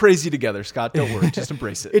all in the crazy together, Scott. Don't worry, just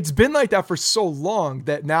embrace it. It's been like that for so long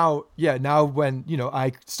that now when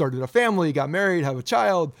I started a family, got married, have a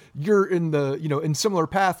child, you're in the in similar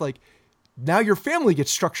path. Now your family gets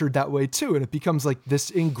structured that way too, and it becomes like this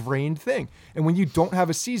ingrained thing. And when you don't have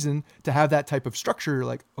a season to have that type of structure, you're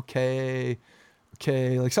like, okay,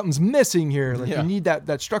 like something's missing here. You need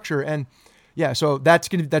that structure. And yeah, so that's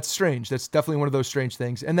strange. That's definitely one of those strange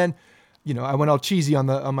things. And then, I went all cheesy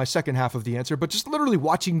on my second half of the answer, but just literally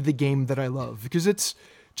watching the game that I love, because it's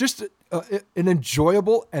just an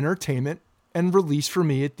enjoyable entertainment and release for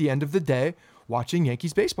me at the end of the day, watching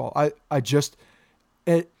Yankees baseball. I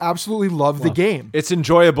absolutely love the game. It's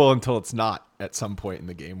enjoyable until it's not at some point in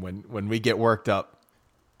the game when we get worked up.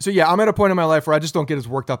 So yeah, I'm at a point in my life where I just don't get as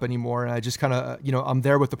worked up anymore. And I just kind of, I'm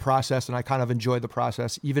there with the process, and I kind of enjoy the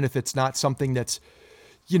process, even if it's not something that's,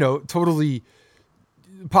 totally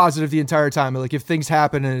positive the entire time. Like if things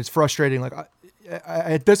happen and it's frustrating, I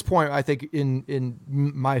at this point, I think in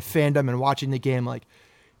my fandom and watching the game,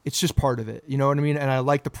 it's just part of it. You know what I mean? And I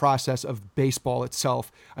like the process of baseball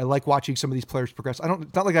itself. I like watching some of these players progress.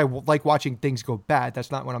 It's not like I like watching things go bad. That's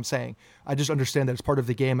not what I'm saying. I just understand that it's part of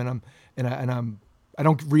the game, and I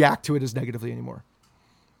don't react to it as negatively anymore.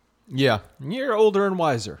 Yeah. You're older and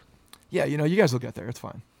wiser. Yeah. You guys will get there. It's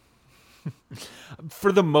fine.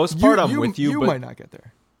 For the most part, I'm with you. You might not get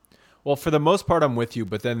there. Well, for the most part, I'm with you,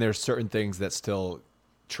 but then there's certain things that still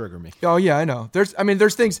trigger me. Oh yeah, I know. There's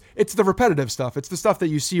things, it's the repetitive stuff. It's the stuff that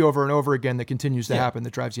you see over and over again that continues to happen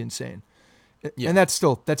that drives you insane. Yeah. And that's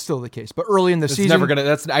still the case. But early in the season,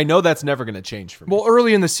 I know that's never gonna change for me. Well,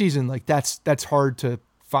 early in the season, that's hard to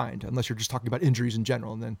find unless you're just talking about injuries in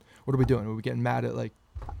general. And then what are we doing? Are we getting mad at I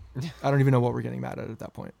don't even know what we're getting mad at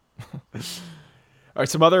that point. All right,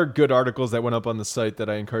 some other good articles that went up on the site that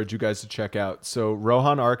I encourage you guys to check out. So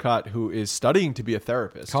Rohan Arcot, who is studying to be a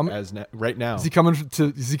therapist right now. Is he coming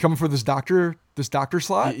for this doctor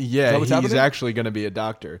slot? Yeah, he's actually going to be a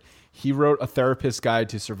doctor. He wrote a therapist guide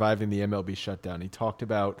to surviving the MLB shutdown. He talked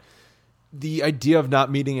about the idea of not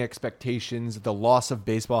meeting expectations, the loss of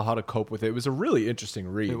baseball, how to cope with it. It was a really interesting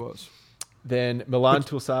read. It was. Then Milan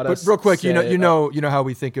Tulsadas. But real quick, said, you know how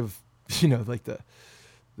we think of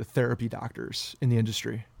the therapy doctors in the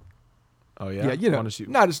industry. Oh yeah, not as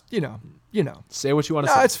Say what you want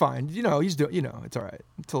to say. No, it's fine. He's doing. It's all right.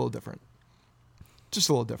 It's a little different. Just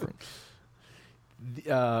a little different.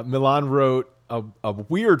 Milan wrote a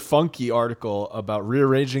weird, funky article about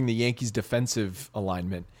rearranging the Yankees' defensive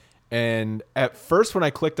alignment. And at first, when I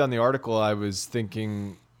clicked on the article, I was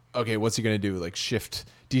thinking, okay, what's he going to do? Shift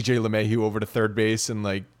DJ LeMahieu over to third base,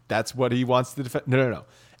 and that's what he wants to defend? No.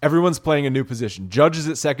 Everyone's playing a new position. Judge is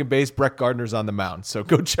at second base. Brett Gardner's on the mound. So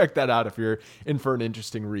go check that out if you're in for an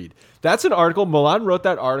interesting read. That's an article. Milan wrote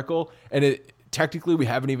that article, and technically we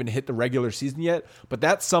haven't even hit the regular season yet, but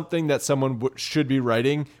that's something that someone should be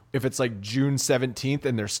writing if it's June 17th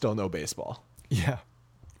and there's still no baseball. Yeah.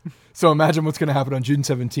 So imagine what's going to happen on June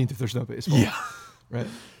 17th if there's no baseball. Yeah. Right.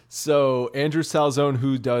 So Andrew Salzone,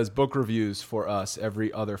 who does book reviews for us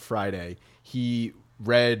every other Friday, he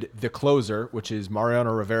read The Closer, which is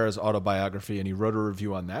Mariano Rivera's autobiography, and he wrote a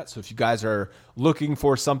review on that. So if you guys are looking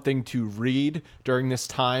for something to read during this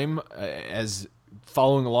time, as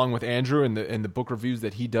following along with Andrew and the book reviews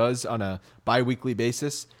that he does on a bi-weekly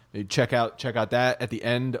basis, check out that. At the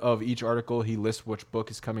end of each article, he lists which book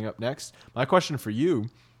is coming up next. My question for you,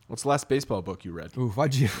 what's the last baseball book you read? Ooh,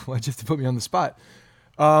 why'd you have to put me on the spot?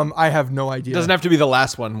 I have no idea. It doesn't have to be the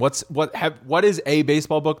last one. What is a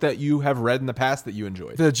baseball book that you have read in the past that you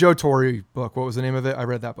enjoyed? The Joe Torre book. What was the name of it? I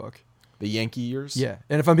read that book. The Yankee Years? Yeah.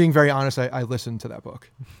 And if I'm being very honest, I listened to that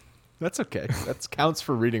book. That's okay. That counts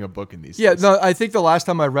for reading a book in these days. days. No, I think the last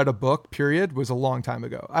time I read a book, period, was a long time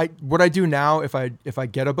ago. What I do now, if I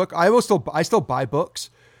get a book, I still buy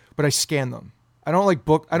books, but I scan them. I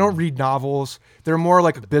don't read novels. They're more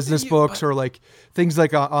like business books or things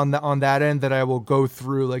on that end that I will go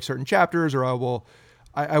through certain chapters, or I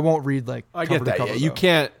won't read I get that. cover,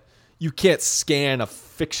 Yeah, you can't scan a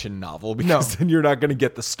fiction novel because then you're not going to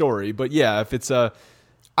get the story. But yeah, if it's a,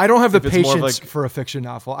 I don't have the if it's more of patience for a fiction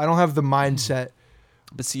novel. I don't have the mindset.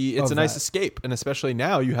 But see, it's a nice escape, and especially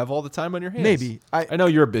now you have all the time on your hands. Maybe I know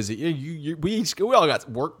you're busy. We all got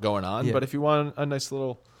work going on, but if you want a nice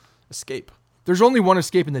little escape, there's only one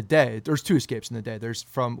escape in the day. There's 2 escapes in the day. There's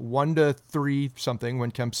from 1 to 3 something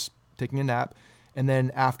when Kemp's taking a nap, and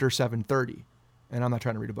then after 7:30. And I'm not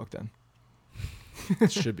trying to read a book then.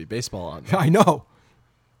 It should be baseball on. I know,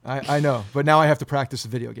 I know, but now I have to practice the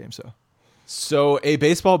video game. So a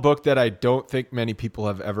baseball book that I don't think many people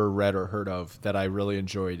have ever read or heard of that I really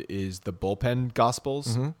enjoyed is The Bullpen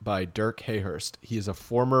Gospels by Dirk Hayhurst. He is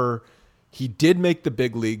he did make the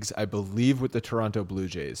big leagues, I believe, with the Toronto Blue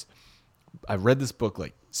Jays. I read this book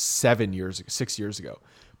like 6 years ago,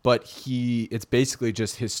 but it's basically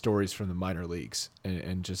just his stories from the minor leagues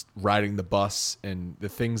and just riding the bus and the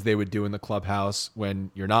things they would do in the clubhouse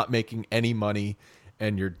when you're not making any money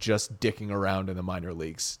and you're just dicking around in the minor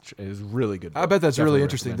leagues. It is really good book. I bet that's Definitely really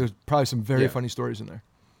interesting. recommend. There's probably some very funny stories in there.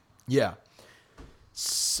 Yeah.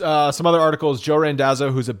 Some other articles, Joe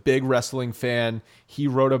Randazzo, who's a big wrestling fan, he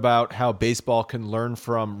wrote about how baseball can learn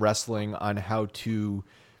from wrestling on how to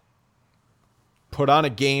put on a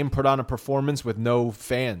game, put on a performance with no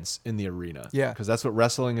fans in the arena. Yeah. Because that's what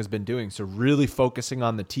wrestling has been doing. So really focusing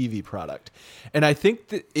on the TV product. And I think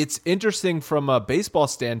that it's interesting from a baseball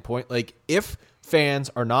standpoint, like if fans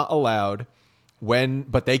are not allowed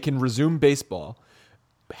but they can resume baseball,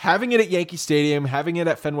 having it at Yankee Stadium, having it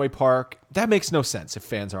at Fenway Park, that makes no sense if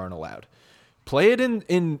fans aren't allowed. Play it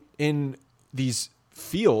in these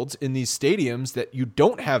fields, in these stadiums that you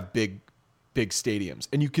don't have big stadiums,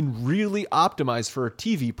 and you can really optimize for a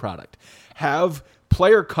TV product. Have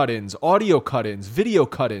player cut-ins, audio cut-ins, video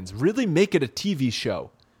cut-ins, really make it a TV show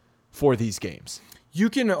for these games. You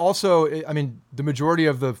can also, I mean, the majority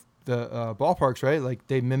of the ballparks, right? Like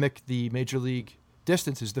they mimic the major league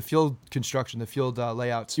distances, the field construction, the field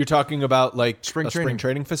layouts. You're talking about like spring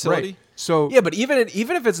training facility, right? So yeah, but even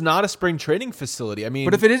if it's not a spring training facility, I mean,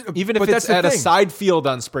 but if it is, even if it's at a side field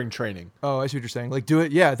on spring training. Oh, I see what you're saying. Like do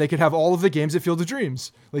it, yeah. They could have all of the games at Field of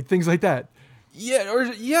Dreams, like things like that.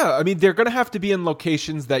 Yeah, I mean, they're going to have to be in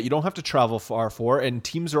locations that you don't have to travel far for, and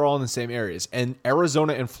teams are all in the same areas. And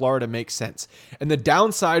Arizona and Florida make sense. And the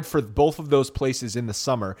downside for both of those places in the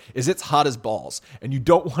summer is it's hot as balls, and you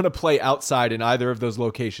don't want to play outside in either of those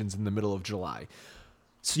locations in the middle of July.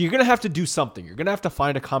 So you're going to have to do something. You're going to have to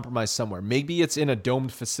find a compromise somewhere. Maybe it's in a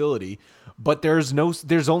domed facility, but there's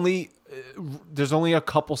only a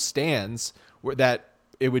couple stands that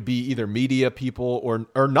it would be either media people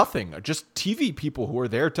or nothing, just TV people who are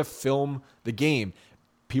there to film the game.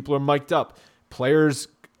 People are mic'd up. Players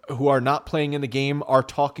who are not playing in the game are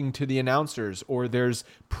talking to the announcers, or there's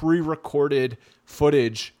pre-recorded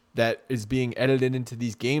footage that is being edited into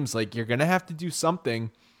these games. Like, you're going to have to do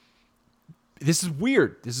something. This is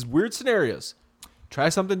weird. This is weird scenarios. Try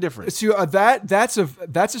something different. So that's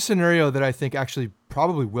a scenario that I think actually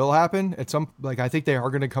probably will happen at some. Like I think they are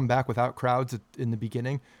going to come back without crowds in the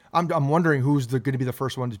beginning. I'm wondering who's going to be the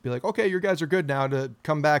first one to be like, okay, your guys are good now to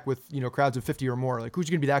come back with crowds of 50 or more. Like who's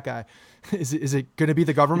going to be that guy? Is it going to be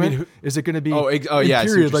the government? Is it going to be? Yeah.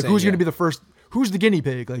 Period. Like who's going to be the first? Who's the guinea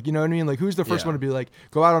pig? Like you know what I mean? Like who's the first one to be like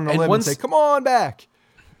go out on a limb and say, come on back.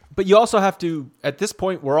 But you also have to, at this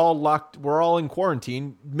point, we're all locked, we're all in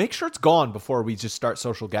quarantine. Make sure it's gone before we just start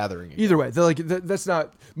social gathering again. Either way, that's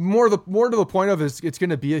not more to the point of is it's going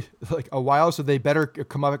to be like a while, so they better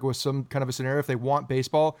come up with some kind of a scenario if they want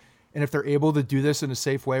baseball, and if they're able to do this in a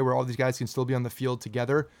safe way where all these guys can still be on the field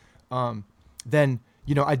together, then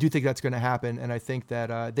I do think that's going to happen, and I think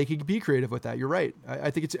that they could be creative with that. You're right.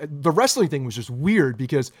 I think the wrestling thing was just weird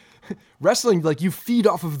because wrestling, like you feed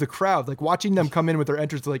off of the crowd, like watching them come in with their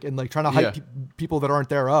entrance, like and like trying to hype people that aren't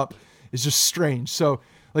there up is just strange. So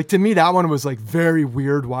like to me, that one was like very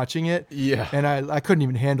weird watching it. Yeah. And I couldn't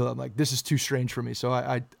even handle it. I'm like, this is too strange for me. So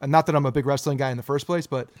I not that I'm a big wrestling guy in the first place,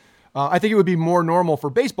 but I think it would be more normal for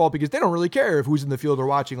baseball because they don't really care if who's in the field or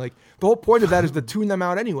watching. Like the whole point of that is to tune them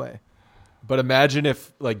out anyway. But imagine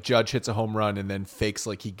if like Judge hits a home run and then fakes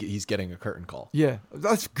like he's getting a curtain call. Yeah,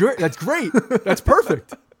 that's great. That's great. That's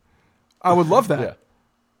perfect. I would love that.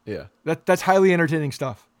 Yeah. That's highly entertaining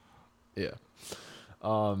stuff. Yeah.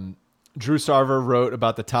 Drew Sarver wrote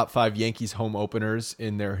about the top 5 Yankees home openers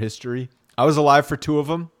in their history. I was alive for 2 of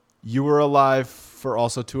them. You were alive for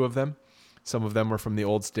also 2 of them. Some of them were from the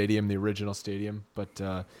old stadium, the original stadium. But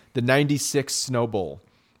the 96 Snow Bowl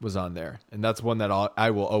was on there, and that's one that I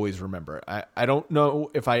will always remember. I don't know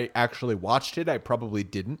if I actually watched it. I probably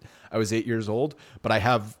didn't. I was 8 years old, but I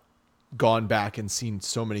have gone back and seen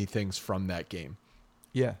so many things from that game.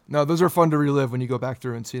 Yeah. No, those are fun to relive when you go back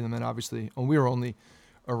through and see them. And obviously, we were only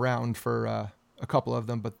around for a couple of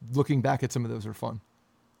them, but looking back at some of those are fun.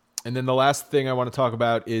 And then the last thing I want to talk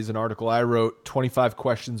about is an article I wrote, 25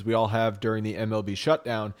 questions we all have during the MLB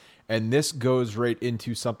shutdown. And this goes right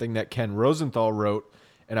into something that Ken Rosenthal wrote.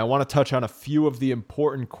 And I want to touch on a few of the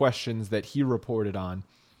important questions that he reported on.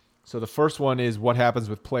 So the first one is what happens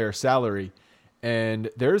with player salary. And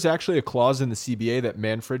there's actually a clause in the CBA that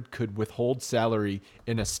Manfred could withhold salary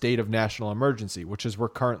in a state of national emergency, which is we're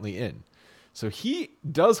currently in. So he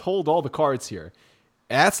does hold all the cards here.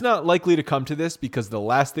 That's not likely to come to this because the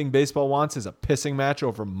last thing baseball wants is a pissing match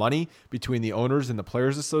over money between the owners and the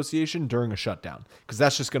Players Association during a shutdown, because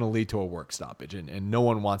that's just going to lead to a work stoppage, and no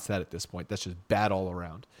one wants that at this point. That's just bad all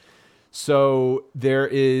around. So there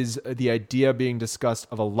is the idea being discussed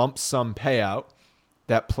of a lump sum payout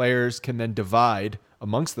that players can then divide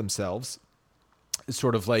amongst themselves. It's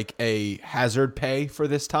sort of like a hazard pay for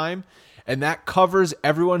this time, and that covers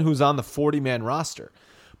everyone who's on the 40-man roster.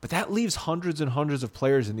 But that leaves hundreds and hundreds of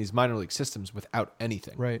players in these minor league systems without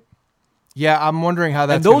anything. Right. Yeah, I'm wondering how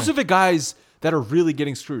that's And those are the guys that are really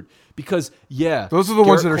getting screwed. Because, yeah. Those are the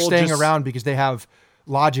ones that are staying around because they have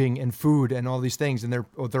lodging and food and all these things. And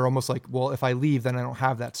they're almost like, well, if I leave, then I don't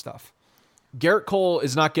have that stuff. Garrett Cole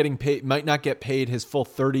is not getting paid, might not get paid his full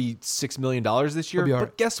 $36 million this year.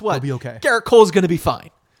 But guess what? He'll be okay. Garrett Cole is going to be fine.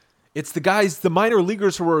 It's the guys, the minor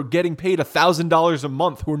leaguers who are getting paid $1,000 a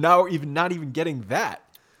month who are now not even getting that.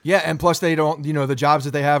 Yeah, and plus they don't, the jobs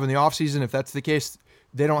that they have in the offseason, if that's the case,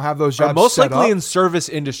 they don't have those jobs are most set likely up. in service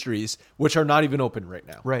industries, which are not even open right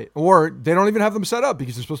now. Right. Or they don't even have them set up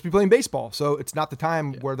because they're supposed to be playing baseball. So it's not the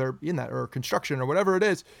time where they're in that, or construction or whatever it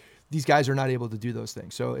is. These guys are not able to do those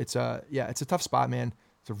things. So it's a tough spot, man.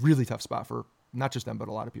 It's a really tough spot for not just them, but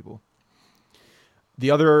a lot of people. The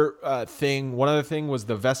other one other thing was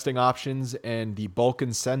the vesting options and the bulk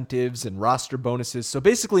incentives and roster bonuses. So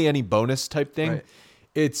basically any bonus type thing. Right.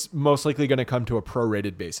 It's most likely going to come to a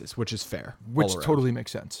prorated basis, which is fair. Which totally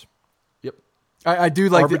makes sense. Yep. I do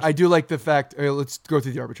like the fact. Let's go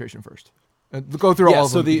through the arbitration first. Go through all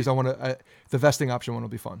of them because I want to. The vesting option one will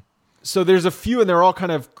be fun. So there's a few, and they're all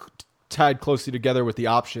kind of tied closely together with the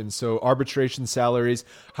options. So arbitration salaries,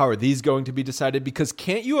 how are these going to be decided? Because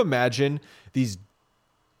can't you imagine these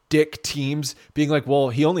dick teams being like, well,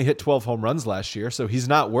 he only hit 12 home runs last year, so he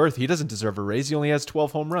doesn't deserve a raise. He only has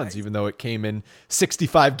 12 home runs, even though it came in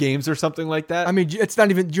 65 games or something like that. I mean,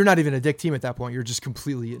 you're not even a dick team at that point. You're just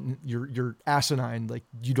completely, you're asinine. Like,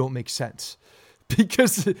 you don't make sense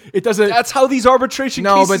because it doesn't. That's how these arbitration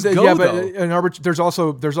cases go. But there's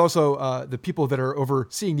also the people that are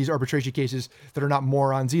overseeing these arbitration cases that are not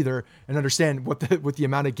morons either and understand what the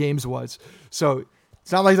amount of games was. So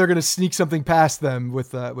it's not like they're going to sneak something past them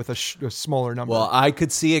with a smaller number. Well, I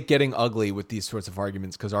could see it getting ugly with these sorts of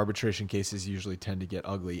arguments because arbitration cases usually tend to get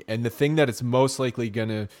ugly. And the thing that it's most likely going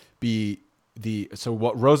to be so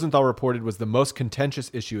what Rosenthal reported was the most contentious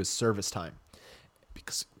issue is service time,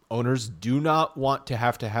 because owners do not want to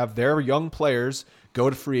have their young players go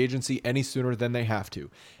to free agency any sooner than they have to.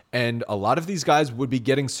 And a lot of these guys would be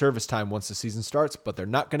getting service time once the season starts, but they're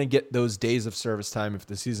not going to get those days of service time if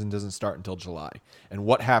the season doesn't start until July. And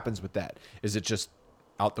what happens with that? Is it just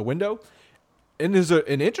out the window? And there's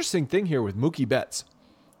an interesting thing here with Mookie Betts.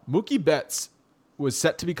 Mookie Betts was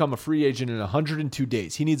set to become a free agent in 102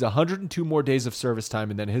 days. He needs 102 more days of service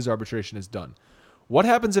time, and then his arbitration is done. What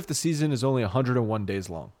happens if the season is only 101 days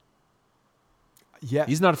long? Yeah.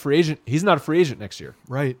 He's not a free agent. He's not a free agent next year.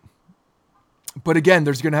 Right. But again,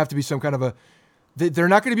 there's going to have to be some kind of they're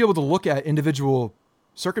not going to be able to look at individual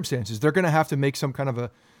circumstances. They're going to have to make some kind of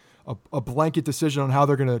a blanket decision on how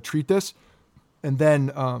they're going to treat this, and then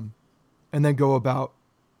go about,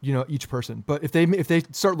 each person. But if they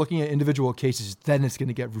start looking at individual cases, then it's going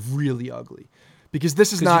to get really ugly, because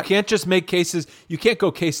this is not. You can't just make cases. You can't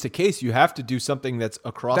go case to case. You have to do something that's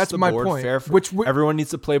across the board, point. fair. Everyone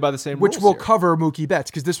needs to play by the same rules. Which will cover Mookie Betts,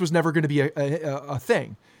 because this was never going to be a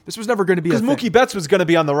thing. This was never going to be a thing. Because Mookie Betts was going to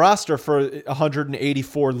be on the roster for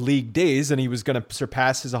 184 league days, and he was going to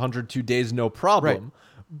surpass his 102 days, no problem.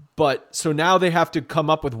 Right. But so now they have to come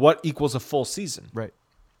up with what equals a full season. Right.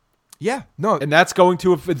 Yeah. No. And that's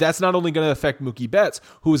not only going to affect Mookie Betts,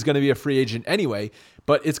 who is going to be a free agent anyway,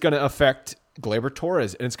 but it's going to affect Gleyber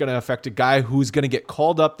Torres, and it's going to affect a guy who's going to get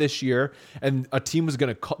called up this year, and a team was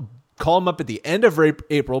going to call him up at the end of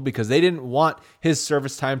April because they didn't want his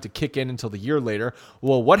service time to kick in until the year later.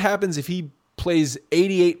 Well, what happens if he plays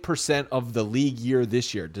 88% of the league year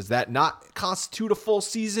this year? Does that not constitute a full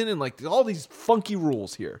season? And all these funky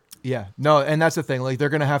rules here. Yeah, no. And that's the thing. They're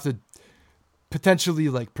going to have to, potentially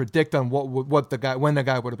like predict on when the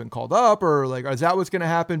guy would have been called up, or like, is that what's going to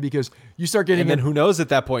happen? Because you start getting, and then who knows at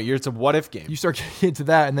that point? It's a what if game. You start getting into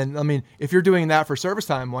that, and then I mean, if you're doing that for service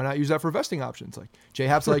time, why not use that for vesting options? Like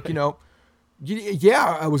J-Hap's like,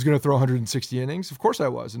 yeah, I was going to throw 160 innings, of course I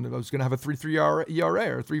was, and I was going to have a 3.3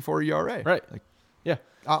 ERA or 3.4 ERA. Right. Like, yeah,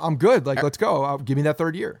 I'm good. Like, let's go. Give me that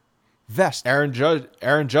third year. Vest. Aaron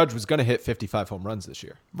Judge was going to hit 55 home runs this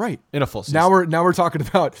year. Right. In a full season. Now we're talking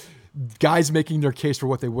about guys making their case for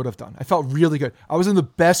what they would have done. I felt really good. I was in the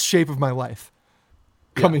best shape of my life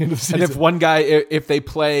coming into the season. And if one guy, if they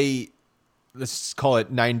play, let's call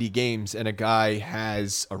it 90 games, and a guy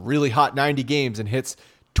has a really hot 90 games and hits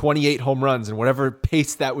 28 home runs and whatever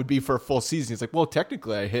pace that would be for a full season, he's like, well,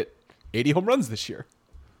 technically I hit 80 home runs this year.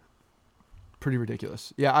 Pretty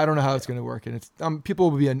ridiculous. Yeah, I don't know how it's going to work, and it's people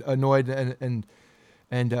will be annoyed and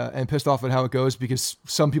pissed off at how it goes, because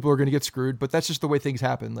some people are going to get screwed, but that's just the way things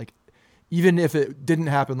happen. Like, even if it didn't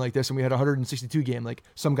happen like this and we had a 162 game, like,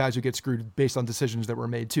 some guys would get screwed based on decisions that were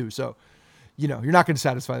made too. So, you're not going to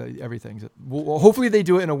satisfy everything. Well, hopefully they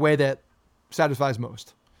do it in a way that satisfies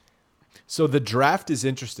most. So the draft is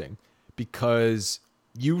interesting because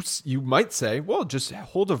you might say, well, just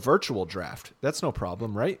hold a virtual draft. That's no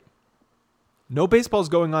problem, right? No baseball's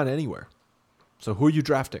going on anywhere. So who are you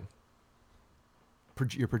drafting?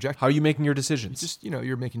 You're projecting. How are you making your decisions? Just,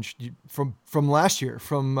 you're making from last year,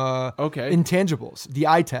 from okay, intangibles, the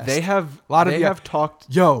eye test. They have talked.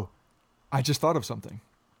 Yo, I just thought of something.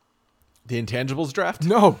 The intangibles draft?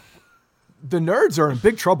 No, the nerds are in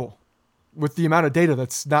big trouble with the amount of data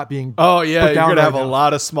that's not being. Oh yeah, put down you're gonna have now. a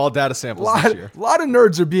lot of small data samples this year. A lot of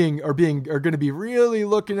nerds are going to be really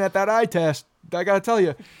looking at that eye test. I gotta tell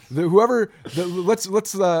you,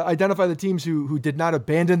 let's identify the teams who did not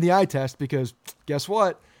abandon the eye test, because guess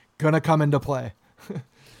what, gonna come into play.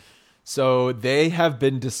 So they have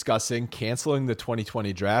been discussing canceling the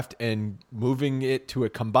 2020 draft and moving it to a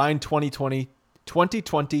combined 2020,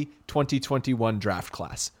 2021 draft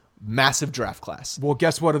class. Massive draft class. Well,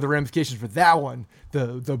 guess what are the ramifications for that one?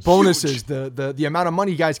 The bonuses, the amount of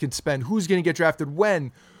money guys can spend, who's going to get drafted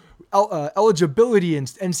when, eligibility in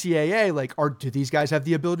NCAA. Like, do these guys have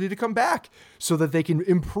the ability to come back so that they can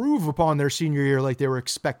improve upon their senior year like they were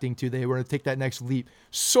expecting to? They were going to take that next leap.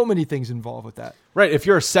 So many things involved with that. Right. If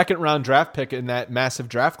you're a second round draft pick in that massive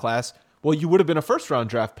draft class, well, you would have been a first round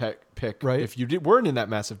draft pick right, if you weren't in that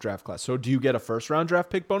massive draft class. So do you get a first round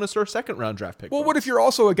draft pick bonus or a second round draft pick bonus? What if you're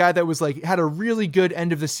also a guy that was like, had a really good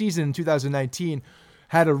end of the season in 2019,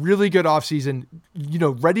 had a really good offseason,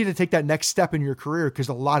 ready to take that next step in your career, because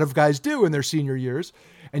a lot of guys do in their senior years,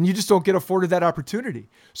 and you just don't get afforded that opportunity.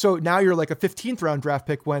 So now you're like a 15th round draft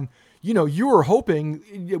pick when, you were hoping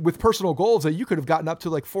with personal goals that you could have gotten up to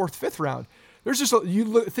like 4th, 5th round. There's just,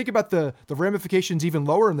 think about the ramifications even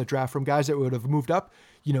lower in the draft from guys that would have moved up,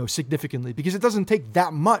 significantly, because it doesn't take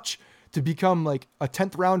that much to become like a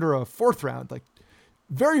 10th round or a 4th round. Like,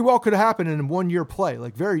 very well could have happened in 1 year play,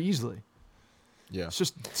 like very easily. Yeah. It's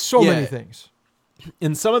just so many things.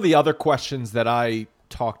 And some of the other questions that I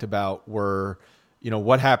talked about were,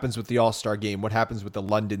 what happens with the All-Star game? What happens with the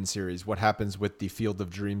London series? What happens with the Field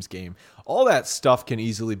of Dreams game? All that stuff can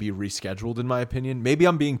easily be rescheduled, in my opinion. Maybe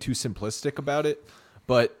I'm being too simplistic about it,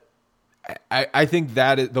 but I think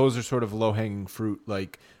that those are sort of low-hanging fruit.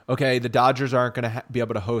 Like, okay, the Dodgers aren't going to be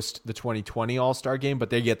able to host the 2020 All-Star game,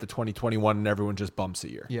 but they get the 2021 and everyone just bumps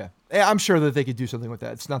a year. Yeah. I'm sure that they could do something with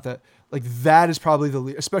that. It's not that, like, that is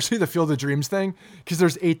probably especially the Field of Dreams thing, because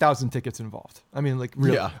there's 8,000 tickets involved. I mean, like,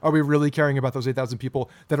 really, Are we really caring about those 8,000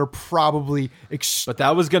 people that are probably... But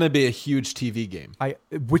that was going to be a huge TV game.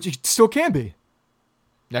 Which it still can be.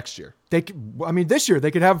 Next year. This year they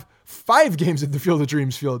could have 5 games at the Field of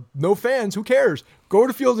Dreams field. No fans. Who cares? Go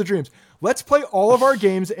to Field of Dreams. Let's play all of our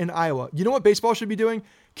games in Iowa. You know what baseball should be doing?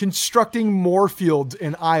 Constructing more fields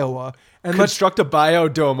in Iowa. And construct a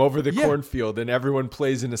biodome over the cornfield, and everyone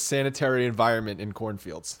plays in a sanitary environment in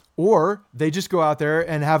cornfields. Or they just go out there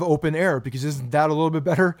and have open air, because isn't that a little bit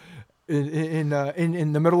better in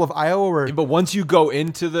the middle of Iowa? But once you go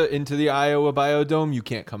into the Iowa biodome, you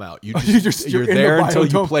can't come out. You're in there the until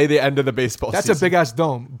biodome. you play the end of the baseball season. That's a big ass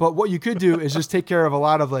dome. But what you could do is just take care of a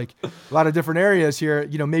lot of different areas here.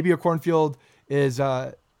 Maybe a cornfield is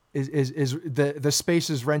the space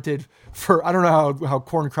is rented for, I don't know how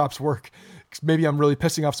corn crops work. Maybe I'm really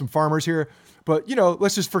pissing off some farmers here, but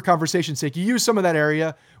let's just, for conversation's sake, you use some of that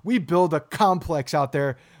area. We build a complex out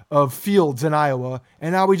there of fields in Iowa,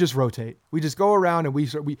 and now we just rotate. We just go around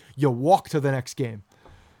and you walk to the next game.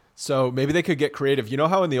 So maybe they could get creative. You know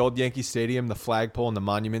how in the old Yankee Stadium, the flagpole and the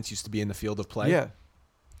monuments used to be in the field of play? Yeah.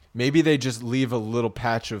 Maybe they just leave a little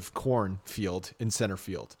patch of corn field in center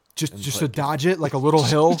field. Just to dodge it like a little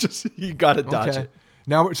hill. You got to dodge it.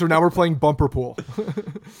 Now we're playing bumper pool.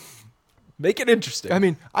 Make it interesting. I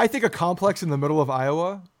mean, I think a complex in the middle of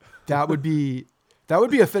Iowa, that would be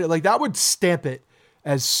a fit. Like that would stamp it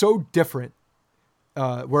as so different.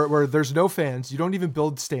 Where there's no fans, you don't even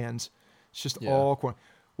build stands. It's just all corn.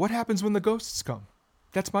 What happens when the ghosts come?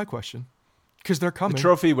 That's my question. Because they're coming. The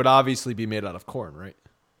trophy would obviously be made out of corn, right?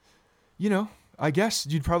 I guess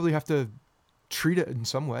you'd probably have to treat it in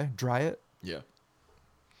some way, dry it. Yeah.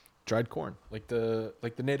 Dried corn, like the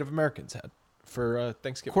Native Americans had for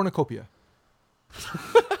Thanksgiving. Cornucopia.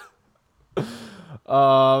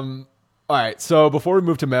 All right. So before we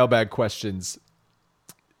move to mailbag questions,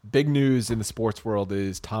 big news in the sports world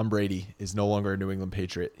is Tom Brady is no longer a New England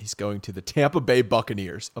Patriot. He's going to the Tampa Bay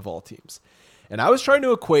Buccaneers of all teams. And I was trying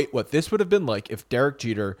to equate what this would have been like if Derek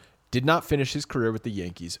Jeter did not finish his career with the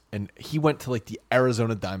Yankees and he went to like the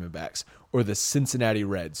Arizona Diamondbacks or the Cincinnati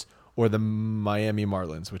Reds or the Miami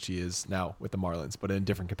Marlins, which he is now with the Marlins, but in a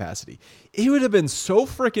different capacity. It would have been so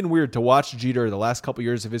freaking weird to watch Jeter the last couple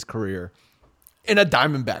years of his career in a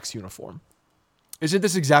Diamondbacks uniform. Isn't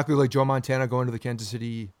this exactly like Joe Montana going to the Kansas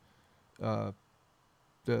City, the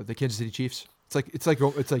Kansas City Chiefs? It's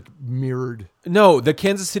like mirrored. No, the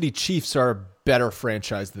Kansas City Chiefs are a better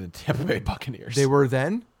franchise than the Tampa Bay Buccaneers. They were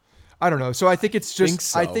then? I don't know. So I think it's just,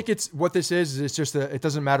 so. I think it's what this is it's just it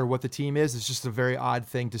doesn't matter what the team is. It's just a very odd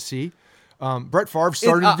thing to see. Brett Favre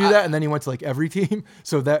started to do that and then he went to like every team.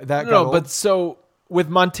 So that got old. But so with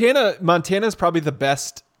Montana's probably the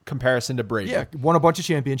best comparison to Brady. Yeah. Won a bunch of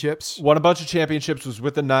championships. Was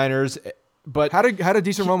with the Niners, but had a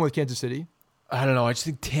decent run with Kansas City. I don't know. I just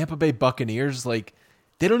think Tampa Bay Buccaneers, like,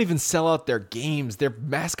 they don't even sell out their games. Their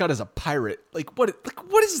mascot is a pirate.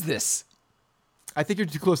 What is this? I think you're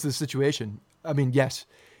too close to the situation. I mean, yes,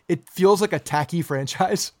 it feels like a tacky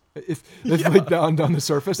franchise if like down the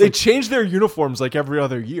surface. They change their uniforms like every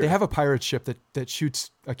other year. They have a pirate ship that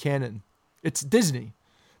shoots a cannon. It's Disney.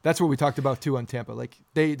 That's what we talked about too on Tampa. Like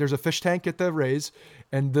there's a fish tank at the Rays,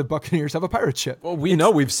 and the Buccaneers have a pirate ship. Well,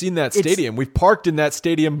 we've seen that stadium. We've parked in that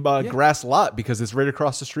stadium grass lot because it's right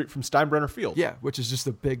across the street from Steinbrenner Field. Yeah, which is just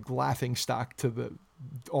a big laughing stock to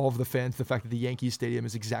all of the fans. The fact that the Yankees Stadium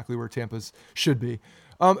is exactly where Tampa's should be.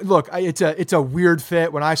 Look, it's a weird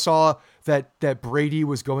fit. When I saw that Brady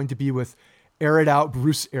was going to be with aired out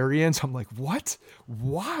Bruce Arians, I'm like, what?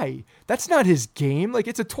 Why? That's not his game. Like,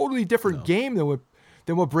 it's a totally different game than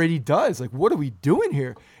what Brady does. Like, what are we doing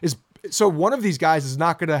here? So one of these guys is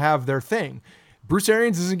not going to have their thing. Bruce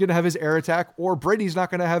Arians isn't going to have his air attack, or Brady's not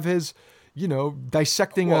going to have his,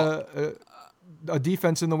 dissecting a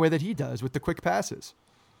defense in the way that he does with the quick passes.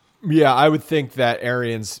 Yeah, I would think that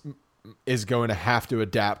Arians is going to have to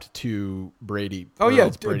adapt to Brady. Oh yeah,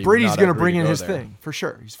 Brady's going to bring in his thing for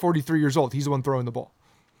sure. He's 43 years old. He's the one throwing the ball.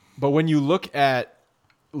 But when you look at,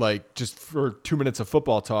 like, just for 2 minutes of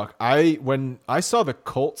football talk, when I saw the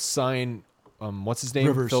Colts sign, what's his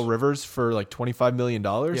name? Phil Rivers for like $25 million,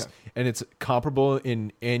 and it's comparable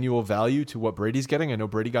in annual value to what Brady's getting. I know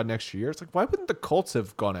Brady got an extra year. It's like, why wouldn't the Colts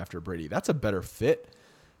have gone after Brady? That's a better fit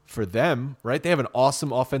for them, right? They have an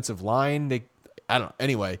awesome offensive line. I don't know.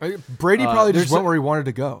 Anyway, Brady probably just went where he wanted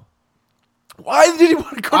to go. Why did he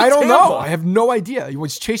want to go? I don't know. I have no idea. He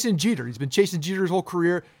was chasing Jeter. He's been chasing Jeter his whole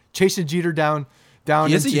career, chasing Jeter down.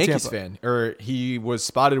 He is a Yankees fan, or he was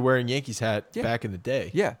spotted wearing Yankees hat back in the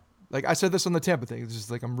day. Yeah. Like I said this on the Tampa thing. It's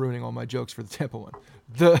just like I'm ruining all my jokes for the Tampa one.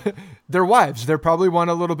 Their wives, they're probably want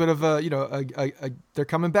a little bit of they're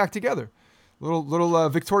coming back together. Little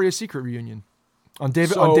Victoria's Secret reunion on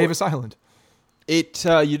Davis Island. You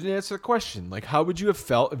didn't answer the question. Like, how would you have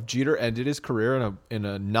felt if Jeter ended his career in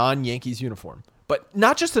a non-Yankees uniform? But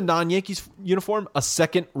not just a non-Yankees uniform, a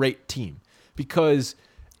second-rate team. Because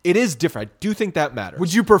it is different. I do think that matters.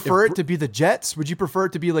 Would you prefer it to be the Jets? Would you prefer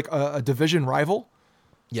it to be like a division rival?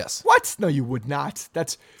 Yes. What? No, you would not.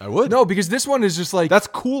 I would. No, because this one is just like... That's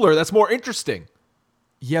cooler. That's more interesting.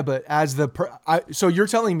 Yeah, but so you're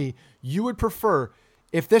telling me you would prefer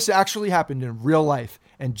if this actually happened in real life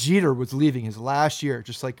and Jeter was leaving his last year,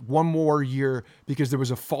 just like one more year because there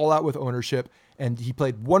was a fallout with ownership and he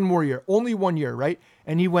played one more year, only 1 year, right?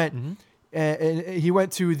 And he went... Mm-hmm. And he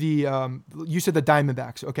went to you said the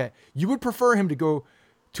Diamondbacks. Okay. You would prefer him to go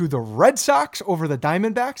to the Red Sox over the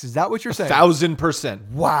Diamondbacks? Is that what you're saying?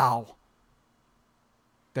 1,000%. Wow.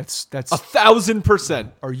 That's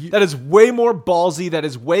 1,000%. That is way more ballsy. That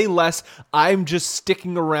is way less. I'm just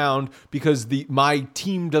sticking around because my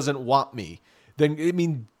team doesn't want me. Then, I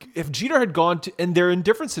mean, if Jeter had gone to, and they're in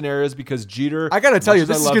different scenarios because Jeter, I got to tell you,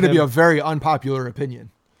 this is going to be a very unpopular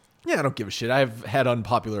opinion. Yeah, I don't give a shit. I've had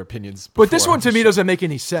unpopular opinions before. But this one to me doesn't make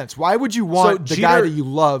any sense. Why would you want the guy that you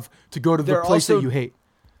love to go to the place that you hate?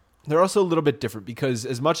 They're also a little bit different because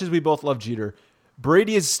as much as we both love Jeter,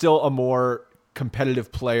 Brady is still a more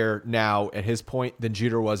competitive player now at his point than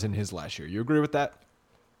Jeter was in his last year. You agree with that?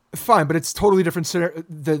 Fine, but it's totally different.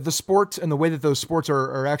 The sports and the way that those sports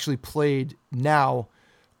are actually played now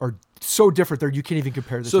are so different there you can't even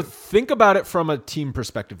compare the two. So think about it from a team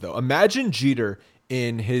perspective, though. Imagine Jeter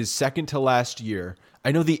in his second to last year.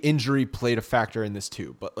 I know the injury played a factor in this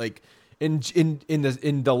too, but like in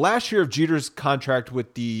the last year of Jeter's contract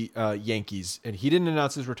with the Yankees, and he didn't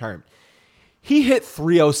announce his retirement, he hit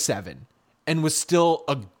 307 and was still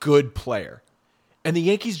a good player. And the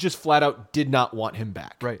Yankees just flat out did not want him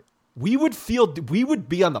back. Right. We would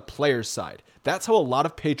be on the player's side. That's how a lot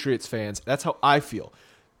of Patriots fans, that's how I feel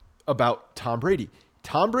about Tom Brady.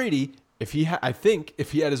 Tom Brady, I think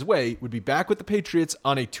if he had his way, would be back with the Patriots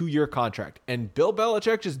on a 2-year contract. And Bill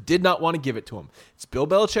Belichick just did not want to give it to him. It's Bill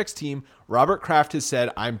Belichick's team. Robert Kraft has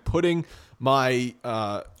said, I'm putting my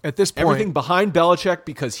at this point everything behind Belichick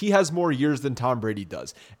because he has more years than Tom Brady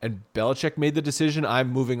does. And Belichick made the decision.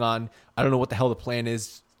 I'm moving on. I don't know what the hell the plan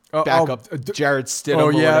is. Back up Jared Stidham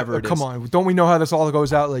or whatever it is. Come on. Don't we know how this all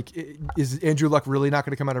goes out? Like, is Andrew Luck really not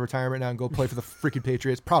going to come out of retirement now and go play for the freaking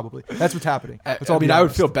Patriots? Probably. That's what's happening. I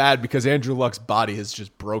would feel bad because Andrew Luck's body is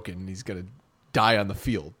just broken and he's going to die on the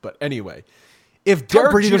field. But anyway, if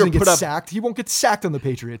Derek Brady Jeter doesn't get sacked, he won't get sacked on the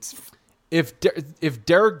Patriots. If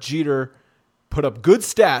Derek Jeter put up good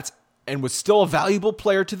stats and was still a valuable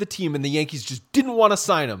player to the team and the Yankees just didn't want to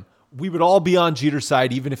sign him, we would all be on Jeter's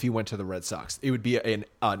side even if he went to the Red Sox. It would be an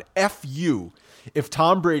FU if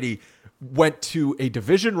Tom Brady went to a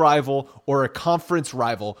division rival or a conference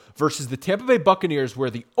rival versus the Tampa Bay Buccaneers, where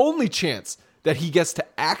the only chance that he gets to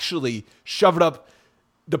actually shove it up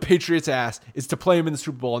the Patriots' ass is to play him in the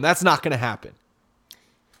Super Bowl, and that's not going to happen.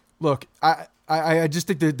 Look, I just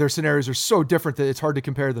think that their scenarios are so different that it's hard to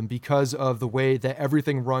compare them because of the way that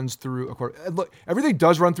everything runs through a quarterback. Look, everything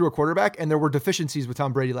does run through a quarterback, and there were deficiencies with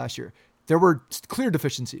Tom Brady last year. There were clear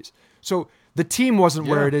deficiencies. So the team wasn't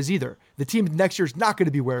where it is either. The team next year is not going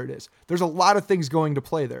to be where it is. There's a lot of things going to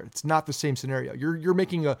play there. It's not the same scenario. You're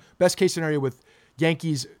making a best case scenario with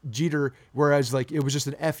Yankees Jeter, whereas like it was just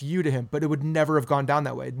an FU to him, but it would never have gone down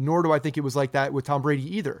that way. Nor do I think it was like that with Tom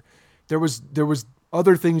Brady either. There was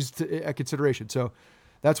other things at consideration. So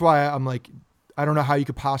that's why I'm like, I don't know how you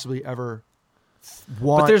could possibly ever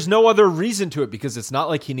want. But there's no other reason to it because it's not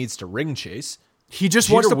like he needs to ring chase. He just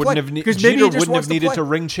wants to play. Because Jeter wouldn't have needed to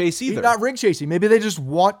ring chase either. He's not ring chasing. Maybe they just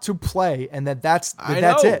want to play, and that's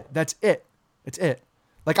it. That's it. It's it.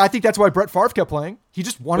 Like, I think that's why Brett Favre kept playing. He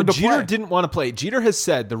just wanted to play. Jeter didn't want to play. Jeter has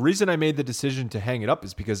said, the reason I made the decision to hang it up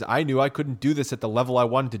is because I knew I couldn't do this at the level I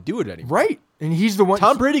wanted to do it anymore. Right. And he's the one.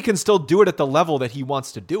 Tom Brady can still do it at the level that he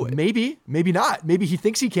wants to do it. Maybe not. Maybe he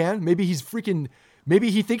thinks he can. Maybe he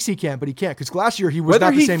thinks he can, but he can't. Because last year he was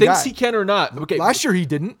not the same guy. Whether he thinks he can or not. Okay. Last year he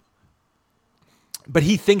didn't. But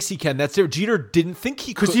he thinks he can. That's it. Jeter didn't think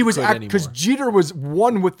he could anymore. Because Jeter was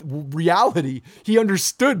one with reality. He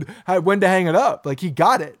understood when to hang it up. Like, he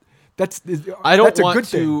got it. I don't that's a want good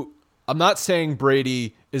to. Thing. I'm not saying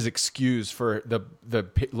Brady is excused for the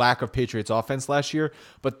lack of Patriots offense last year,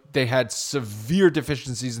 but they had severe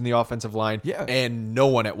deficiencies in the offensive line and no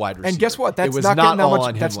one at wide receiver. And guess what? That's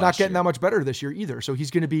not getting that much better this year either. So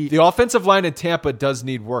he's going to be the offensive line in Tampa does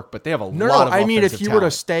need work, but they have a lot of. I mean, if he talent. were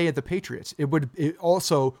to stay at the Patriots, it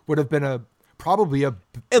also would have been probably a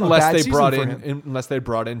unless bad they brought season in for him. unless they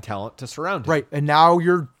brought in talent to surround him. Right. And now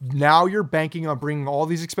you're banking on bringing all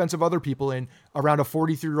these expensive other people in around a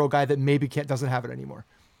 43-year-old guy that maybe doesn't have it anymore.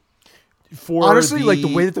 Honestly, like the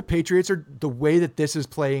way that the Patriots are, the way that this is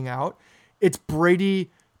playing out, it's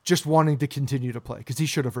Brady just wanting to continue to play because he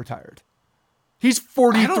should have retired. He's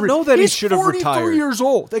 43. I don't know that he should have retired. 43 years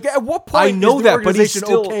old. Like, at what point I know is the that, but he's organization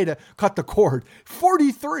still okay to cut the cord?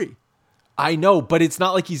 43. I know, but it's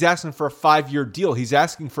not like he's asking for a 5-year deal. He's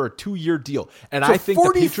asking for a 2-year deal. And I think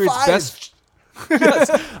 45. The Patriots' best... Yes.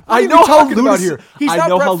 I know how ludicrous here. He's I not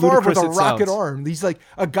know Brett how Favre with ludicrous a it rocket sounds. arm. He's like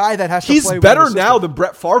a guy that has to play. He's better now than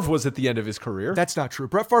Brett Favre was at the end of his career. That's not true.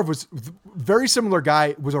 Brett Favre was very similar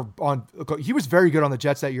guy. He was very good on the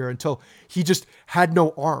Jets that year until he just had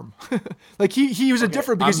no arm. Like he was a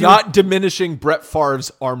different because I'm not diminishing Brett Favre's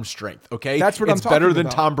arm strength. Okay, that's what I'm talking about. It's better than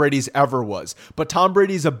Tom Brady's ever was. But Tom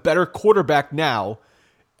Brady's a better quarterback now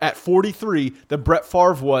at 43 than Brett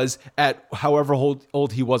Favre was at however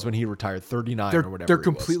old he was when he retired, 39 or whatever. They're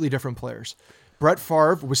completely different players. Brett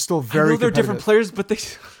Favre was still very. I know they're different players, but they.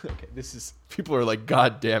 Okay, this is people are like,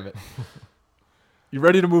 God damn it. You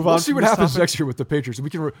ready to move on? We'll see what happens next year with the Patriots.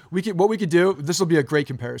 What we could do. This will be a great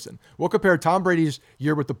comparison. We'll compare Tom Brady's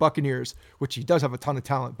year with the Buccaneers, which he does have a ton of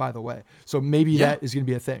talent, by the way. So maybe that is going to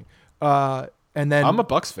be a thing. And then I'm a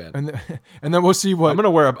Bucs fan, and then we'll see what I'm gonna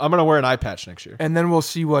wear an eye patch next year. And then we'll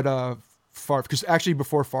see what Favre, because actually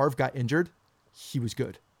before Favre got injured, he was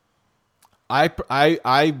good. I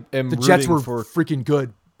am. The Jets were freaking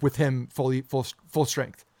good with him full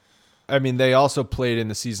strength. I mean, they also played in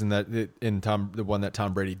the season the one that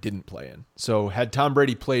Tom Brady didn't play in. So had Tom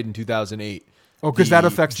Brady played in 2008. Oh, because that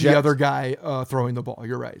affects the other guy throwing the ball.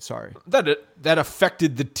 You're right. Sorry. That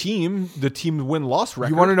affected the team win-loss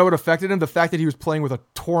record. You want to know what affected him? The fact that he was playing with a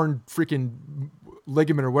torn freaking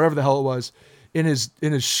ligament or whatever the hell it was in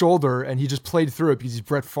his shoulder, and he just played through it because he's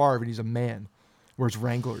Brett Favre and he's a man. Whereas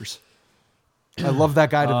Wranglers. I love that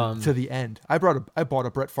guy to the end. I bought a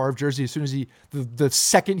Brett Favre jersey as soon as the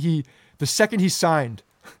second he signed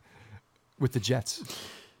with the Jets.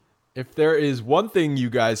 If there is one thing you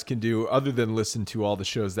guys can do other than listen to all the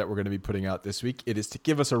shows that we're going to be putting out this week, it is to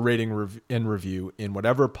give us a rating and review in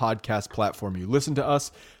whatever podcast platform you listen to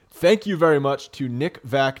us. Thank you very much to Nick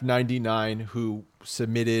Vac99 who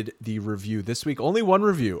submitted the review this week. Only one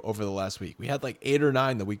review over the last week. We had like 8 or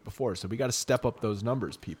 9 the week before, so we got to step up those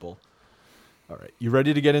numbers, people. All right, you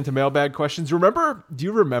ready to get into mailbag questions? Do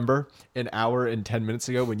you remember an hour and 10 minutes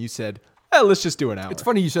ago when you said, let's just do an hour? It's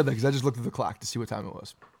funny you said that because I just looked at the clock to see what time it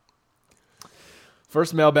was.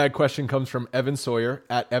 First mailbag question comes from Evan Sawyer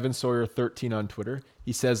at Evan Sawyer 13 on Twitter.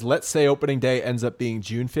 He says, let's say opening day ends up being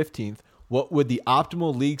June 15th. What would the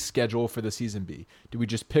optimal league schedule for the season be? Do we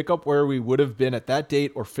just pick up where we would have been at that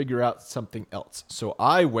date or figure out something else? So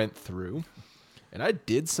I went through and I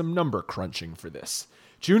did some number crunching for this.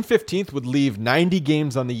 June 15th would leave 90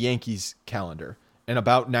 games on the Yankees calendar and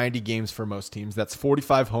about 90 games for most teams. That's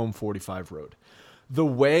 45 home, 45 road. The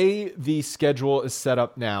way the schedule is set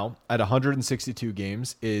up now at 162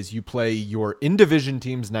 games is you play your in-division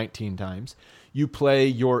teams 19 times. You play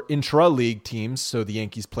your intra-league teams, so the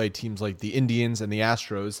Yankees play teams like the Indians and the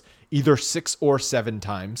Astros, either 6 or 7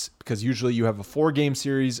 times, because usually you have a 4-game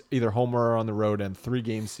series, either home or on the road, and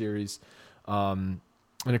 3-game series, and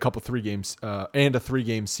a couple 3 games, and a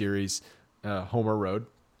 3-game series, home or road.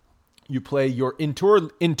 You play your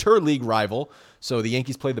inter-league rival. So the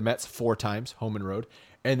Yankees play the Mets 4 times, home and road.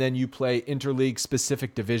 And then you play interleague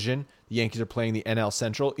specific division. The Yankees are playing the NL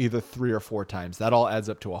Central either 3 or 4 times. That all adds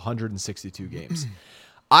up to 162 games.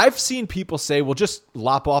 I've seen people say, well, just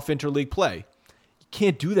lop off interleague play. You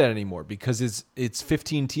can't do that anymore because it's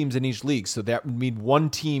 15 teams in each league. So that would mean one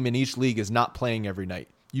team in each league is not playing every night.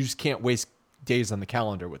 You just can't waste days on the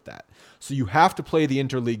calendar with that. So you have to play the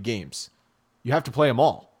interleague games. You have to play them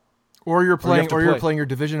all. Or you're playing your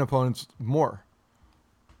division opponents more.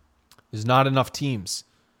 There's not enough teams.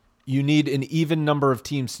 You need an even number of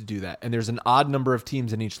teams to do that, and there's an odd number of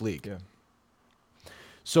teams in each league. Yeah.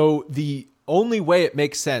 So the only way it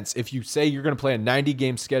makes sense if you say you're going to play a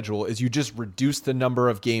 90-game schedule is you just reduce the number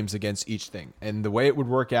of games against each thing. And the way it would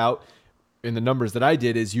work out in the numbers that I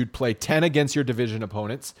did is you'd play 10 against your division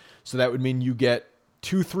opponents. So that would mean you get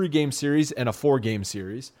 2 3-game series and a 4-game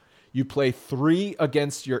series. You play 3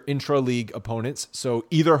 against your intra-league opponents, so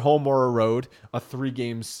either home or a road, a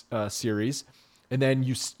 3-games series, and then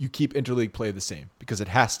you keep interleague play the same because it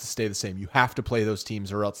has to stay the same. You have to play those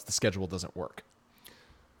teams or else the schedule doesn't work.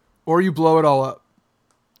 Or you blow it all up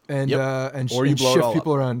and shift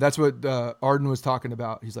people around. That's what Arden was talking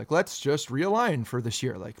about. He's like, let's just realign for this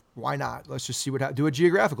year. Like, why not? Let's just see do it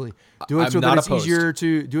geographically. Do it so that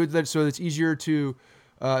it's easier to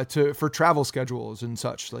for travel schedules and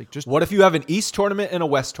such. Like, just what if you have an East tournament and a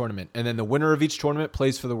West tournament, and then the winner of each tournament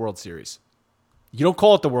plays for the World Series? You don't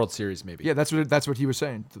call it the World Series, maybe. Yeah, that's what he was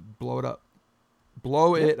saying. To blow it up,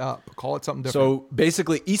 it up. Call it something different. So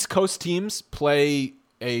basically, East Coast teams play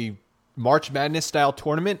a March Madness style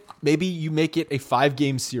tournament. Maybe you make it a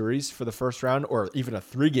 5-game series for the first round, or even a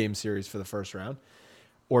 3-game series for the first round.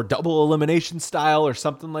 Or double elimination style or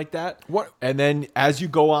something like that. What? And then as you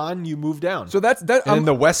go on, you move down. So that's that. And then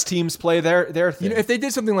the West teams play their thing. You know, if they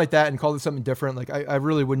did something like that and called it something different, like I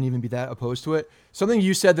really wouldn't even be that opposed to it. Something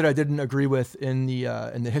you said that I didn't agree with in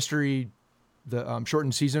the history, the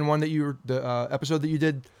shortened season one the episode that you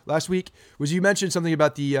did last week was you mentioned something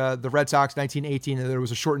about the Red Sox 1918 and there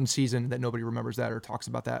was a shortened season that nobody remembers that or talks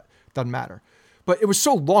about that. Doesn't matter. But it was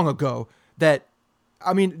so long ago that.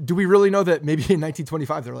 I mean, do we really know that maybe in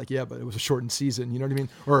 1925 they're like, yeah, but it was a shortened season. You know what I mean?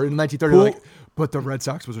 Or in 1930, but the Red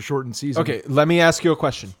Sox was a shortened season. Okay, let me ask you a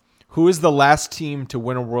question. Who is the last team to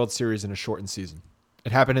win a World Series in a shortened season?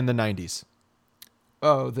 It happened in the 90s.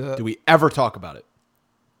 Oh, do we ever talk about it?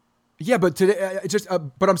 Yeah, but today,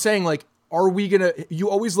 but I'm saying like you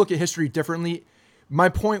always look at history differently. My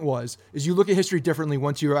point is you look at history differently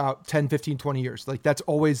once you're out 10, 15, 20 years. Like that's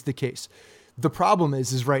always the case. The problem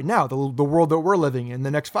is right now, the world that we're living in,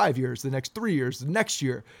 the next 5 years, the next 3 years, the next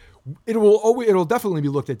year, it'll definitely be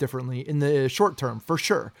looked at differently in the short term, for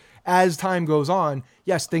sure. As time goes on,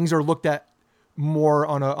 yes, things are looked at more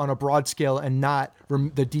on a broad scale and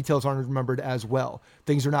the details aren't remembered as well.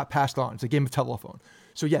 Things are not passed on. It's a game of telephone.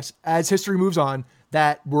 So yes, as history moves on,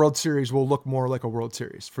 that World Series will look more like a World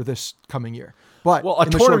Series for this coming year. But a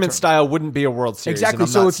tournament style wouldn't be a World Series. Exactly.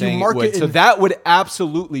 So if you mark it, so that would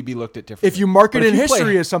absolutely be looked at differently. If you mark it in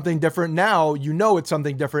history as something different now, it's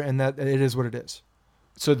something different, and that it is what it is.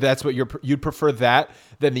 So that's what you'd prefer that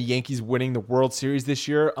than the Yankees winning the World Series this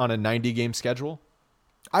year on a 90-game schedule?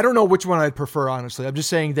 I don't know which one I'd prefer, honestly. I'm just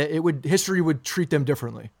saying that history would treat them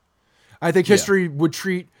differently. I think history would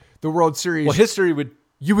treat the World Series. Well, history would.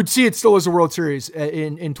 You would see it still as a World Series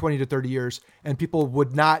in 20 to 30 years, and people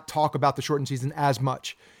would not talk about the shortened season as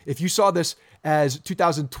much. If you saw this as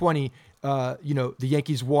 2020, the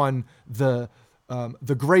Yankees won the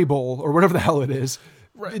Gray Bowl or whatever the hell it is.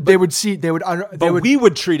 Right. We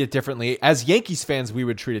would treat it differently. As Yankees fans, we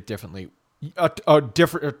would treat it differently. A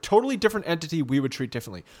totally different entity we would treat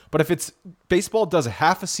differently. But if baseball does a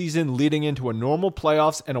half a season leading into a normal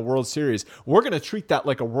playoffs and a World Series, we're going to treat that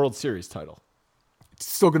like a World Series title.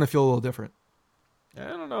 It's still going to feel a little different. I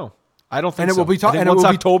don't know. I don't think so. It will be talked about.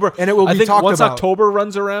 Once October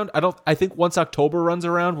runs around, I think once October runs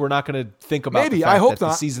around, we're not going to think about the fact that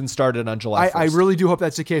the season started on July 1st. I really do hope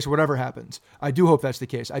that's the case. Whatever happens, I do hope that's the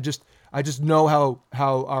case. I just know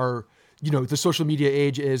how our the social media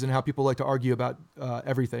age is and how people like to argue about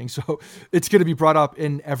everything. So it's going to be brought up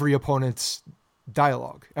in every opponent's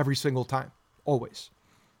dialogue every single time, always.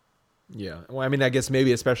 Yeah. Well, I mean, I guess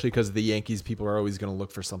maybe especially because the Yankees, people are always going to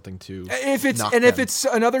look for something to if it's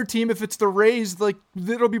another team, if it's the Rays, like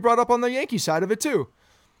it'll be brought up on the Yankee side of it too.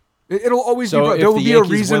 It'll always be. There will be a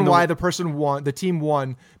reason why the team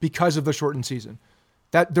won because of the shortened season.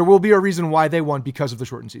 That there will be a reason why they won because of the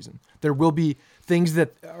shortened season. There will be things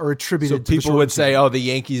that are attributed. So people would say, "Oh, the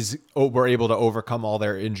Yankees were able to overcome all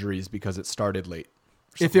their injuries because it started late."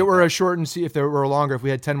 If it were a shortened season, if there were longer, if we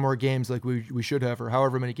had 10 more games like we should have, or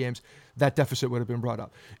however many games, that deficit would have been brought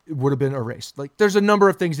up. It would have been erased. Like there's a number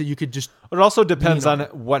of things that you could just. It also depends on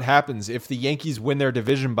what happens. If the Yankees win their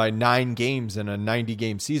division by 9 games in a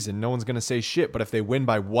 90-game season, no one's going to say shit. But if they win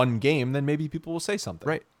by 1 game, then maybe people will say something.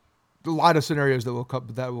 Right. A lot of scenarios that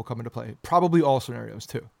will come into play. Probably all scenarios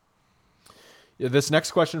too. Yeah, this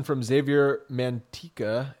next question from Xavier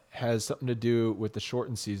Mantica has something to do with the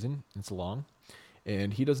shortened season. It's long.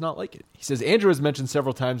 And he does not like it. He says, Andrew has mentioned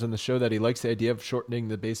several times on the show that he likes the idea of shortening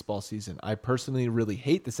the baseball season. I personally really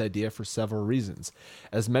hate this idea for several reasons.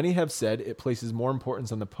 As many have said, it places more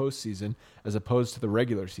importance on the postseason as opposed to the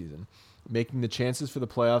regular season, making the chances for the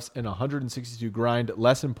playoffs in a 162 grind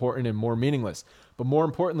less important and more meaningless. But more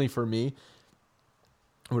importantly for me,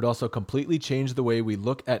 it would also completely change the way we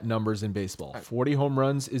look at numbers in baseball. 40 home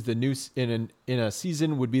runs is the new in a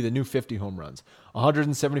season would be the new 50 home runs.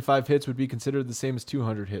 175 hits would be considered the same as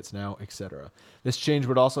 200 hits now, etc. This change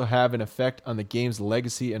would also have an effect on the game's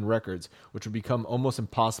legacy and records, which would become almost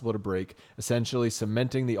impossible to break, essentially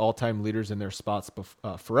cementing the all-time leaders in their spots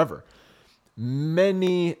forever.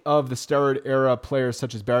 Many of the steroid era players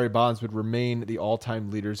such as Barry Bonds would remain the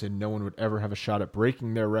all-time leaders and no one would ever have a shot at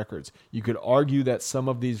breaking their records. You could argue that some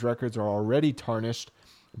of these records are already tarnished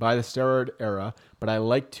by the steroid era, but I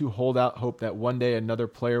like to hold out hope that one day another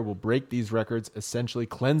player will break these records, essentially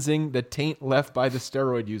cleansing the taint left by the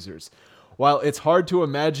steroid users. While it's hard to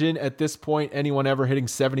imagine at this point anyone ever hitting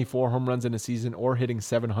 74 home runs in a season or hitting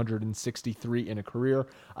 763 in a career,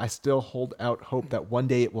 I still hold out hope that one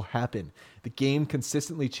day it will happen. The game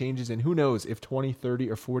consistently changes, and who knows if 20, 30,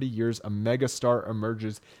 or 40 years a megastar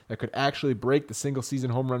emerges that could actually break the single-season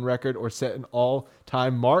home run record or set an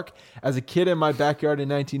all-time mark. As a kid in my backyard in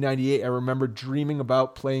 1998, I remember dreaming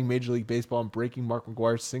about playing Major League Baseball and breaking Mark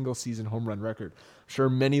McGwire's single-season home run record. I'm sure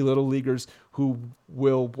many little leaguers who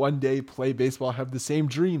will one day play baseball have the same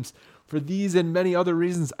dreams. For these and many other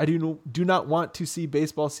reasons, I do not want to see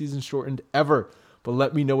baseball season shortened ever. But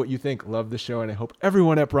let me know what you think. Love the show, and I hope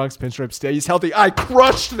everyone at Bronx Pinstripe stays healthy. I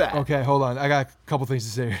crushed that. Okay, hold on. I got a couple things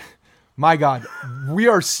to say. My God, we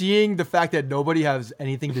are seeing the fact that nobody has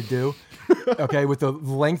anything to do. Okay, with the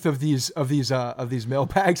length of these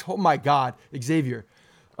mailbags. Oh my God, Xavier.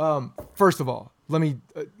 First of all, let me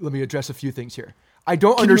address a few things here. I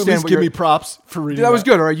don't understand. Give me props for reading. That was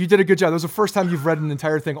good. All right, you did a good job. That was the first time you've read an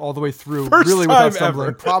entire thing all the way through, really without stumbling.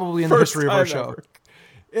 Ever. Probably in the history of our show.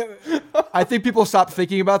 I think people stopped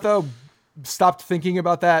thinking about that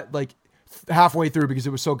like halfway through because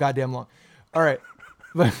it was so goddamn long. All right.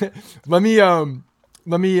 Let me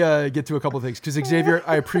get to a couple of things because Xavier,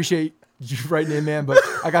 I appreciate you writing in, man, but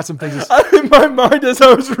I got some things. In my mind, as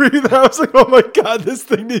I was reading that, I was like, "Oh my god, this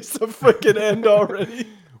thing needs to freaking end already."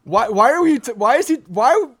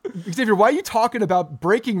 Xavier, why are you talking about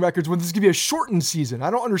breaking records when this is going to be a shortened season?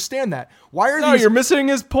 I don't understand that. Why are No, you're missing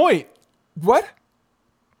his point. What?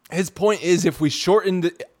 His point is if we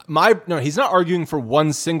shorten he's not arguing for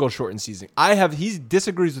one single shortened season. He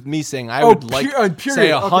disagrees with me saying I would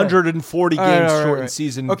say 140 games shortened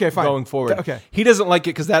season going forward. Okay. He doesn't like it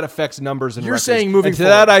because that affects numbers and you're records. saying moving and to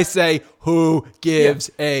forward. that I say, who gives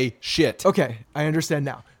a shit? Okay, I understand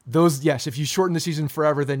now. Yes, if you shorten the season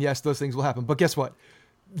forever, then yes, those things will happen. But guess what?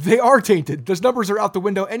 They are tainted. Those numbers are out the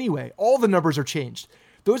window anyway. All the numbers are changed.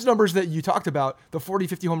 Those numbers that you talked about, the 40,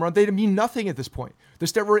 50 home run, they mean nothing at this point. The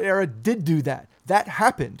steroid era did do that. That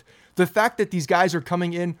happened. The fact that these guys are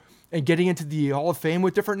coming in and getting into the Hall of Fame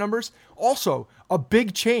with different numbers, also a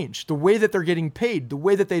big change. The way that they're getting paid, the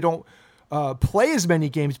way that they don't play as many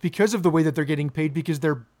games because of the way that they're getting paid because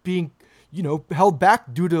they're being, held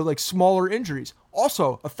back due to like smaller injuries,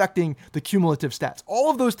 also affecting the cumulative stats.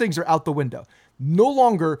 All of those things are out the window. No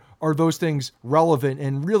longer are those things relevant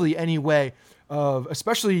in really any way.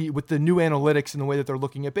 Especially with the new analytics and the way that they're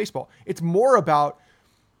looking at baseball, it's not about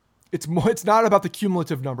the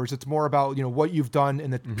cumulative numbers. It's more about, what you've done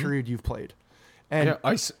in the period you've played. And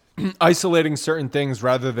isolating certain things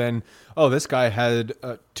rather than, this guy had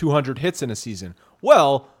 200 hits in a season.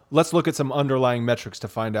 Well, let's look at some underlying metrics to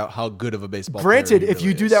find out how good of a baseball player he if you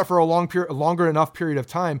really do is. that for a longer enough period of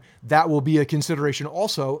time, that will be a consideration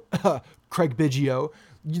also. Craig Biggio.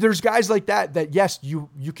 There's guys like that yes, you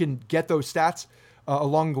can get those stats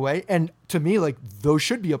along the way. And to me, like, those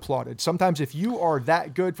should be applauded. Sometimes if you are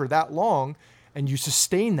that good for that long and you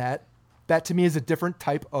sustain that to me is a different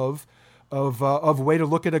type of way to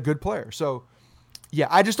look at a good player. So yeah,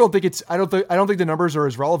 I just don't think I don't think the numbers are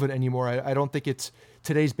as relevant anymore. I don't think it's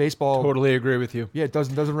today's baseball. Totally agree with you. Yeah, it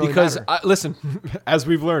doesn't really because matter. Listen, as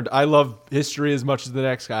we've learned, I love history as much as the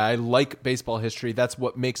next guy. I like baseball history. That's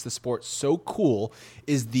what makes the sport so cool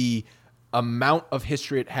is the amount of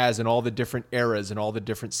history it has and all the different eras and all the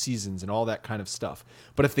different seasons and all that kind of stuff.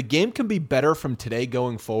 But if the game can be better from today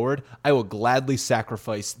going forward, I will gladly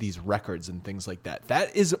sacrifice these records and things like that.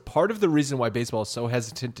 That is part of the reason why baseball is so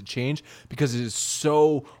hesitant to change, because it is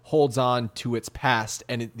so holds on to its past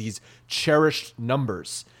and these cherished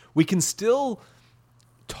numbers. We can still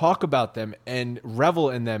talk about them and revel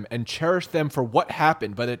in them and cherish them for what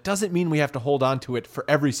happened, but it doesn't mean we have to hold on to it for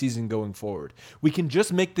every season going forward. We can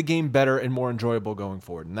just make the game better and more enjoyable going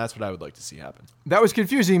forward, and that's what I would like to see happen. That was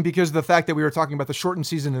confusing because of the fact that we were talking about the shortened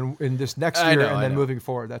season in this next year and then moving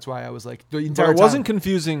forward. That's why I was like, the entire time. It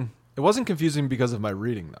wasn't confusing because of my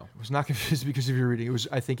reading, though. It was not confusing because of your reading.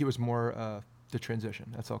 I think it was more the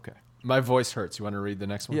transition. That's okay. My voice hurts. You want to read the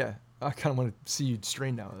next one? Yeah. I kind of want to see you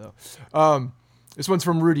strain now, though. This one's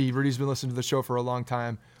from Rudy. Rudy's been listening to the show for a long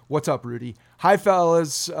time. What's up, Rudy? Hi,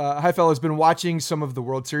 fellas. Been watching some of the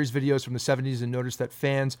World Series videos from the 70s and noticed that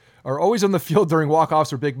fans are always on the field during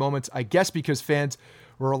walk-offs or big moments. I guess because fans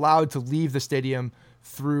were allowed to leave the stadium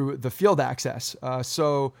through the field access.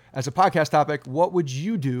 So as a podcast topic, what would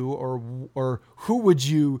you do or who would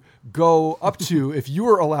you go up to if you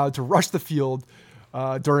were allowed to rush the field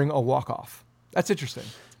during a walk-off? That's interesting.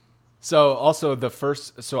 So also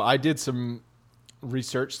I did some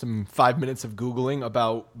research, some 5 minutes of Googling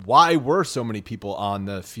about why were so many people on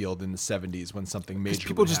the field in the 70s when something major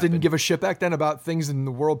people just happened. didn't give a shit back then about things in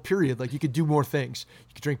the world, period. Like, you could do more things.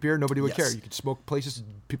 You could drink beer, nobody would care. You could smoke places,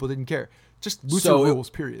 people didn't care. Just looser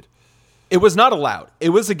rules, period. It was not allowed. It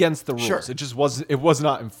was against the rules. Sure. It was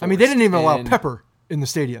not enforced. I mean, they didn't even allow pepper in the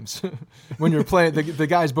stadiums when you're playing the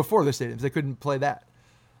guys before the stadiums. They couldn't play that.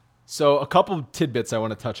 So a couple of tidbits I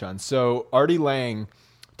want to touch on. So Artie Lang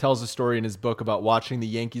tells a story in his book about watching the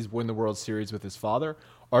Yankees win the World Series with his father.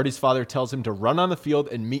 Artie's father tells him to run on the field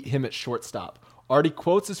and meet him at shortstop. Artie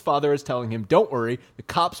quotes his father as telling him, "Don't worry, the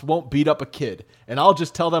cops won't beat up a kid, and I'll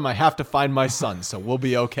just tell them I have to find my son, so we'll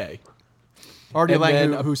be okay." Artie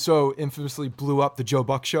Lang, who so infamously blew up the Joe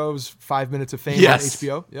Buck show's 5 Minutes of Fame on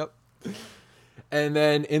HBO. Yep. And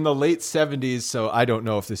then in the late 70s, so I don't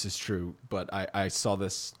know if this is true, but I saw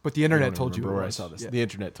this. But the internet told you where I saw this. Yeah. The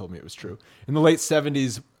internet told me it was true. In the late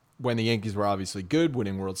 70s, when the Yankees were obviously good,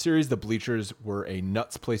 winning World Series, the bleachers were a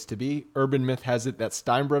nuts place to be. Urban myth has it that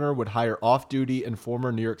Steinbrenner would hire off-duty and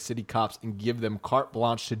former New York City cops and give them carte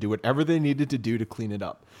blanche to do whatever they needed to do to clean it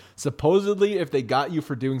up. Supposedly, if they got you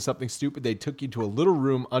for doing something stupid, they took you to a little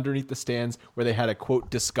room underneath the stands where they had a,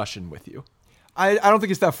 quote, discussion with you. I don't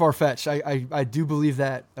think it's that far-fetched. I do believe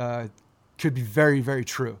that could be very, very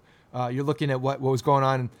true. You're looking at what was going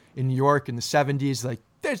on in New York in the 70s. Like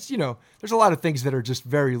there's a lot of things that are just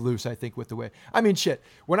very loose, I think, with the way. I mean, shit.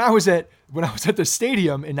 When I was at the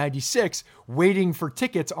stadium in '96, waiting for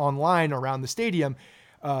tickets online around the stadium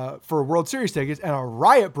for World Series tickets, and a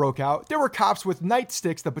riot broke out, there were cops with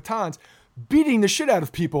nightsticks, the batons, beating the shit out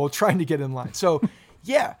of people trying to get in line. So,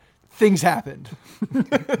 yeah, things happened.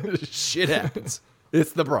 Shit happens.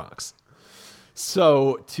 It's the Bronx.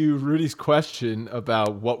 So, to Rudy's question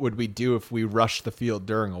about what would we do if we rushed the field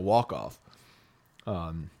during a walk-off,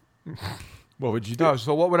 what would you do? Oh,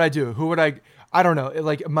 so what would I do? Who would I don't know.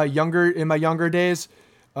 Like in my younger days,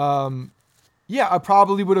 I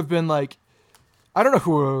probably would have been like, I don't know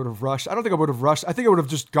who I would have rushed. I don't think I would have rushed. I think I would have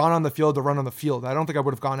just gone on the field to run on the field. I don't think I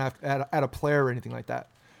would have gone at a player or anything like that.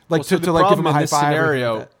 Like to like give him a high five.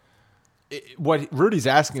 Scenario, what Rudy's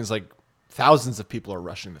asking is like thousands of people are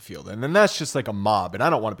rushing the field, and then that's just like a mob, and I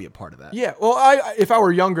don't want to be a part of that. Yeah, well, if I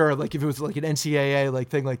were younger, like if it was like an NCAA like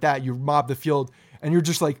thing like that, you mob the field and you're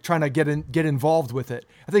just like trying to get involved with it.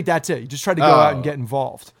 I think that's it. You just try to go out and get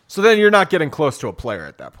involved. So then you're not getting close to a player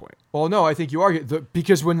at that point. Well, no, I think you are,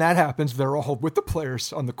 because when that happens, they're all with the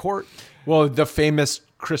players on the court. Well, the famous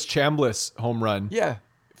Chris Chambliss home run. Yeah.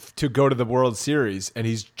 To go to the World Series, and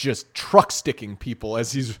he's just truck sticking people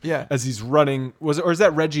as he's running. Or is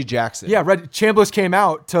that Reggie Jackson? Yeah, Chambliss came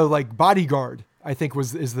out to like bodyguard, I think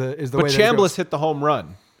is the way. But Chambliss hit the home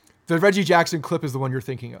run. The Reggie Jackson clip is the one you're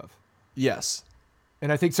thinking of. Yes.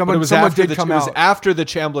 And I think someone did come out. It was after the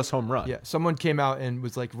Chambliss home run. Yeah, someone came out and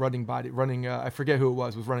was like running. I forget who it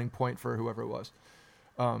was running point for whoever it was.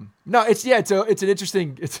 No, it's an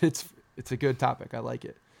interesting. It's a good topic. I like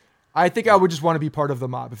it. I think I would just want to be part of the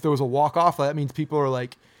mob. If there was a walk-off, that means people are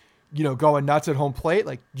like, going nuts at home plate.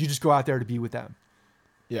 Like you just go out there to be with them.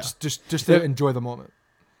 Yeah. Just to enjoy the moment.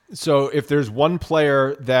 So if there's one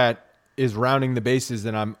player that is rounding the bases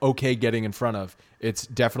that I'm okay getting in front of, it's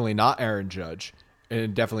definitely not Aaron Judge, and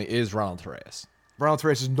it definitely is Ronald Reyes. Ronald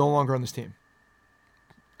Reyes is no longer on this team.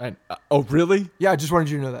 And oh, really? Yeah, I just wanted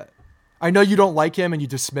you to know that. I know you don't like him and you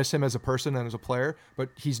dismiss him as a person and as a player, but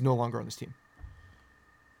he's no longer on this team.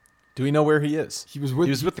 Do we know where he is? He was with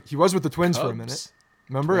the Twins Cubs. For a minute.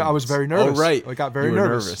 Remember? Twins. I was very nervous. Oh, right. I got very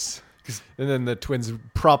nervous. And then the Twins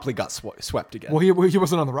promptly got swept again. Well, he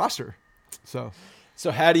wasn't on the roster. So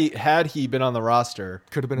had he been on the roster,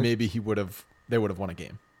 could have been maybe they would have won a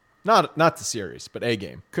game. Not the series, but a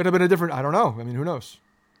game. Could have been a different, I don't know. I mean, who knows?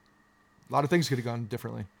 A lot of things could have gone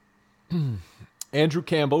differently. Andrew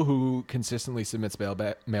Campbell, who consistently submits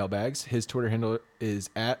mailbags, his Twitter handle is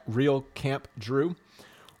 @RealCampDrew.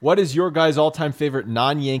 What is your guys' all-time favorite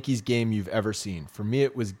non-Yankees game you've ever seen? For me,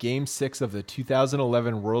 it was Game 6 of the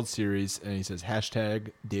 2011 World Series, and he says,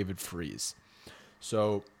 #David Freese.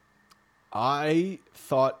 So I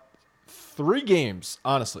thought 3 games,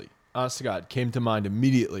 honest to God, came to mind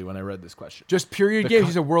immediately when I read this question. Just period games?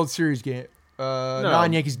 He's a World Series game.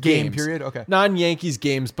 Non-Yankees game, period? Okay. Non-Yankees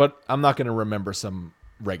games, but I'm not going to remember some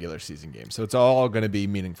regular season games. So it's all going to be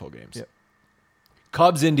meaningful games. Yep.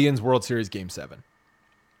 Cubs-Indians World Series Game 7.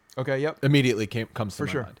 Okay, yep. Immediately comes to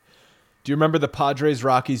my mind. Do you remember the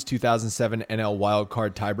Padres-Rockies 2007 NL Wild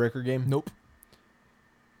Card tiebreaker game? Nope.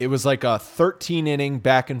 It was like a 13-inning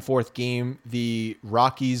back-and-forth game. The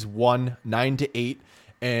Rockies won 9-8,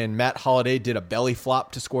 and Matt Holliday did a belly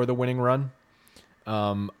flop to score the winning run.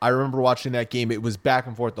 I remember watching that game. It was back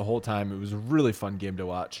and forth the whole time. It was a really fun game to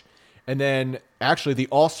watch. And then, actually, the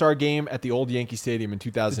All-Star game at the old Yankee Stadium in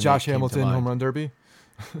 2008. The Josh Hamilton home run derby?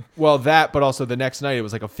 Well, that, but also the next night, it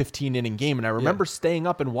was like a 15-inning game. And I remember staying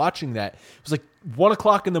up and watching that. It was like 1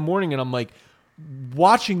 o'clock in the morning, and I'm like,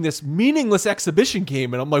 watching this meaningless exhibition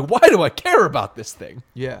game. And I'm like, why do I care about this thing?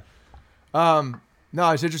 Yeah.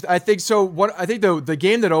 No, it's interesting. I think so. I think the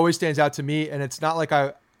game that always stands out to me, and it's not like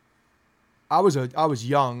I was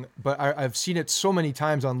young, but I've seen it so many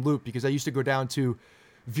times on loop because I used to go down to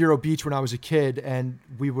Vero Beach when I was a kid, and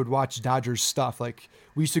we would watch Dodgers stuff. Like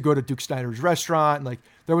we used to go to Duke Snyder's restaurant, and like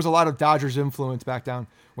there was a lot of Dodgers influence back down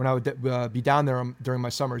when I would be down there during my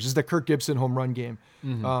summers. This is the Kirk Gibson home run game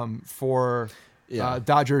for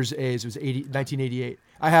Dodgers A's. It was 1988.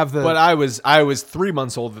 I have the. But I was 3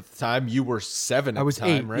 months old at the time. You were 7 at the time,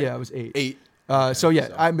 8, right? Yeah, I was 8. 8.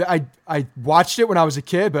 I watched it when I was a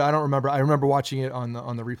kid, but I don't remember. I remember watching it on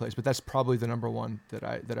the replays. But that's probably the number one that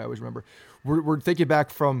I always remember. We're thinking back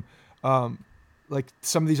from like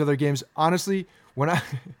some of these other games. Honestly, when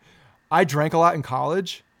I drank a lot in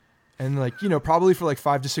college, and like probably for like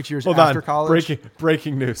 5 to 6 years after college.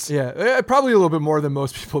 Breaking news. Yeah, probably a little bit more than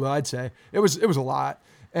most people. I'd say it was a lot,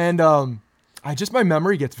 and my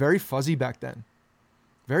memory gets very fuzzy back then,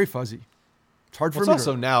 very fuzzy. It's hard for It's me.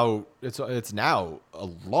 also now it's now a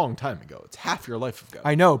long time ago. It's half your life ago.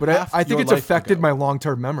 I know, but I think your it's life affected ago. my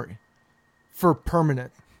long-term memory for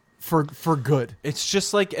permanent, for good. It's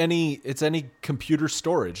just like any computer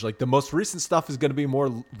storage. Like the most recent stuff is going to be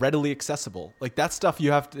more readily accessible. Like that stuff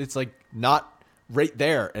you have to, it's like not right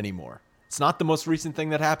there anymore. It's not the most recent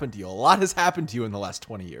thing that happened to you. A lot has happened to you in the last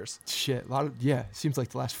 20 years. Shit, it seems like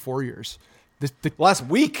the last 4 years. Last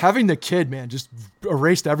week. Having the kid, man, just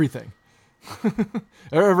erased everything.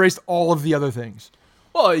 Erased all of the other things.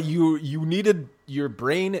 Well, you needed, your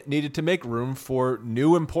brain needed to make room for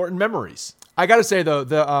new important memories. I gotta say though,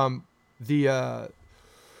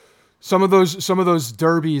 some of those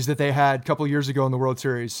derbies that they had a couple years ago in the World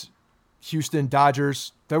Series, Houston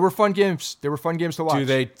Dodgers, they were fun games. They were fun games to watch.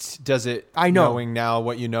 Does it, I know. knowing now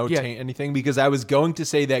what you know, Yeah. taint anything? Because I was going to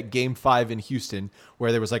say that Game 5 in Houston,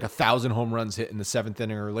 where there was like 1,000 home runs hit in the 7th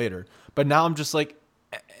inning or later. But now I'm just like,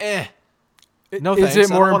 no thanks. Is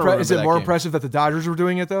it more game. impressive that the Dodgers were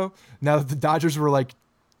doing it though? Now that the Dodgers were like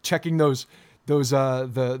checking those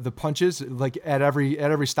the punches like at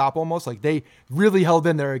every stop almost, like they really held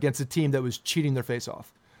in there against a team that was cheating their face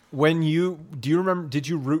off. Do you remember, did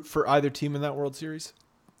you root for either team in that World Series?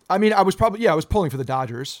 I mean, I was pulling for the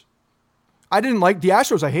Dodgers. I didn't like the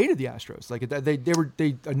Astros. I hated the Astros. Like they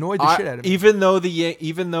annoyed the shit out of me. Even though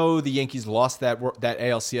the Yankees lost that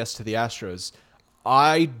ALCS to the Astros,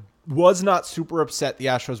 I was not super upset the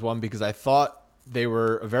Astros won because I thought they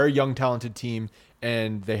were a very young, talented team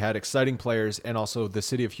and they had exciting players. And also the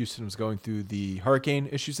city of Houston was going through the hurricane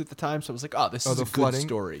issues at the time. So I was like, this is a flooding. good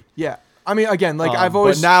story. Yeah. I mean, again, like I've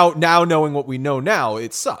always... But now knowing what we know now,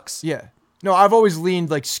 it sucks. Yeah. No, I've always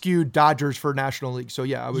leaned like skewed Dodgers for National League. So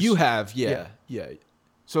yeah, I was... You have, yeah.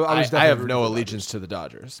 So I was I have definitely no rooting for allegiance Dodgers. to the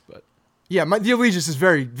Dodgers, but... Yeah, the allegiance is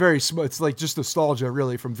very, very small. It's like just nostalgia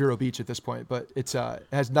really from Vero Beach at this point, but it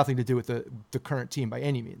has nothing to do with the current team by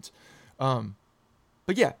any means.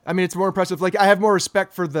 But yeah, I mean, it's more impressive. Like I have more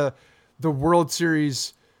respect for the World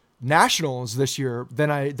Series Nationals this year than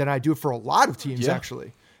I do for a lot of teams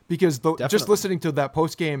actually, because just listening to that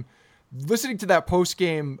post game,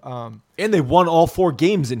 and they won all 4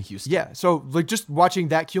 games in Houston. yeah. So like just watching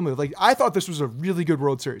that cumulative, like I thought this was a really good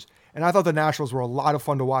World Series, and I thought the Nationals were a lot of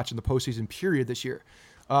fun to watch in the postseason period this year.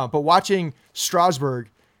 But watching Strasburg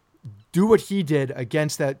do what he did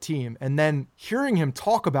against that team, and then hearing him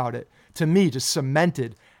talk about it, to me just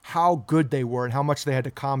cemented how good they were and how much they had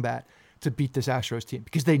to combat to beat this Astros team,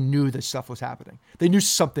 because they knew this stuff was happening. They knew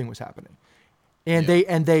something was happening, and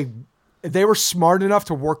they were smart enough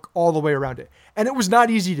to work all the way around it. And it was not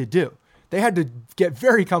easy to do. They had to get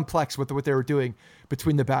very complex with what they were doing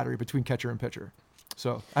between catcher and pitcher.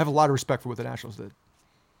 So I have a lot of respect for what the Nationals did.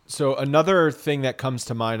 So another thing that comes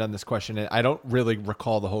to mind on this question, and I don't really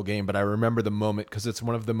recall the whole game, but I remember the moment because it's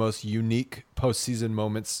one of the most unique postseason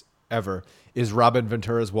moments ever, is Robin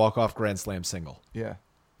Ventura's walk-off grand slam single. Yeah.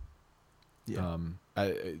 Yeah.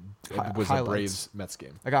 It was highlights. a Braves-Mets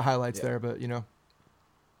game. I got highlights there, but you know.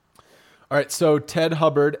 All right, so Ted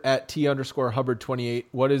Hubbard at T_Hubbard28.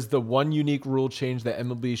 What is the one unique rule change that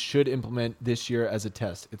MLB should implement this year as a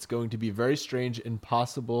test? It's going to be very strange,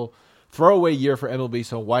 impossible throwaway year for MLB,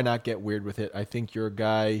 so why not get weird with it? I think your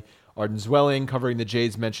guy, Arden Zwelling, covering the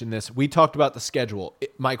Jays, mentioned this. We talked about the schedule.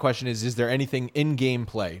 My question is there anything in game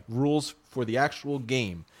play, rules for the actual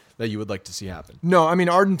game, that you would like to see happen? No, I mean,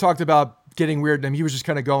 Arden talked about getting weird. I mean, he was just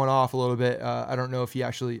kind of going off a little bit. I don't know if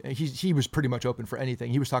he was pretty much open for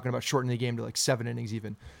anything. He was talking about shortening the game to like 7 innings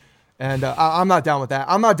even. And I'm not down with that.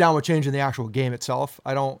 I'm not down with changing the actual game itself.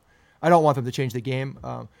 I don't want them to change the game.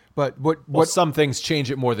 But what some things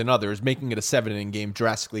change it more than others. Making it a 7-inning game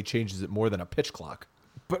drastically changes it more than a pitch clock.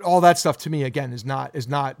 But all that stuff to me, again, is not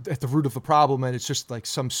at the root of the problem, and it's just like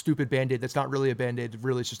some stupid Band-Aid that's not really a Band-Aid.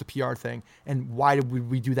 Really, it's just a PR thing. And why did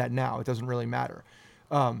we do that now? It doesn't really matter.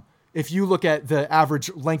 If you look at the average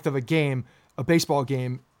length of a baseball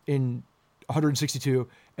game in 162,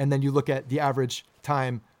 and then you look at the average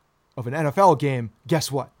time of an NFL game, guess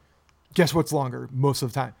what? Guess what's longer most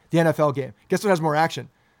of the time? The NFL game. Guess what has more action?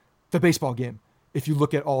 The baseball game. If you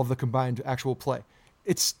look at all of the combined actual play.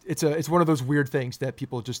 It's one of those weird things that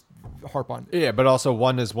people just harp on. Yeah, but also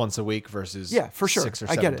one is once a week versus for sure. 6 or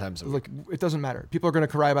I 7 get it. times a week. Look, it doesn't matter. People are going to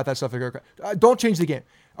cry about that stuff. Don't change the game.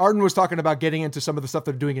 Arden was talking about getting into some of the stuff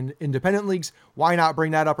they're doing in independent leagues. Why not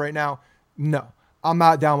bring that up right now? No, I'm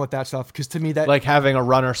not down with that stuff, because to me that, like having a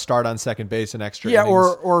runner start on second base in extra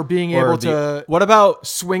innings, or being able to what about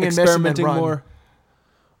swing and miss and then run. more?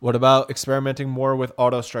 What about experimenting more with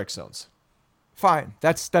auto strike zones? Fine.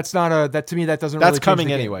 That's not that to me that doesn't. That's really change coming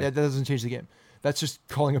the game. anyway. That doesn't change the game. That's just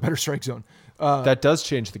calling a better strike zone. That does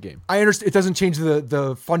change the game. I understand it doesn't change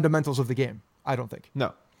the fundamentals of the game. I don't think.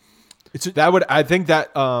 No. I think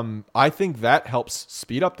that helps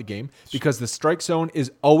speed up the game because the strike zone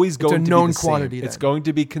is always going to be known the same. quantity. It's going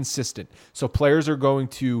to be consistent. So players are going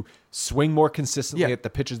to swing more consistently at the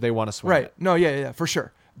pitches they want to swing at. No, yeah, for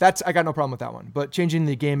sure. I got no problem with that one. But changing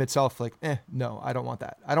the game itself, no, I don't want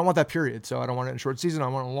that. I don't want that, period. So I don't want it in a short season. I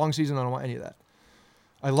want it in a long season. I don't want any of that.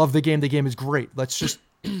 I love the game. The game is great. Let's just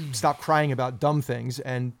stop crying about dumb things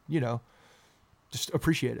and, just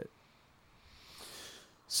appreciate it.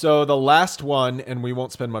 So the last one, and we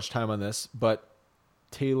won't spend much time on this, but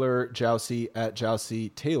Taylor Jousey at Jousey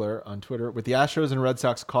Taylor on Twitter. With the Astros and Red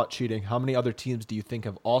Sox caught cheating, how many other teams do you think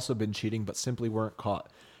have also been cheating but simply weren't caught?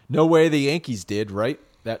 No way the Yankees did, right?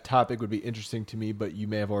 That topic would be interesting to me, but you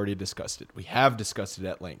may have already discussed it. We have discussed it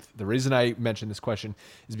at length. The reason I mentioned this question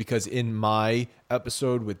is because in my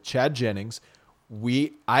episode with Chad Jennings,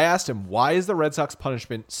 I asked him, why is the Red Sox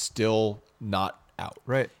punishment still not out?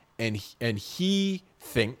 Right. And he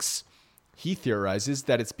theorizes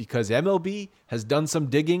that it's because MLB has done some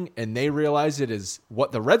digging and they realize it is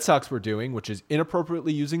what the Red Sox were doing, which is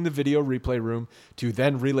inappropriately using the video replay room to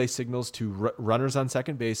then relay signals to runners on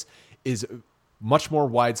second base, is much more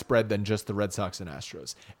widespread than just the Red Sox and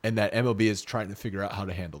Astros, and that MLB is trying to figure out how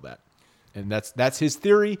to handle that. And that's his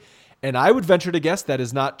theory. And I would venture to guess that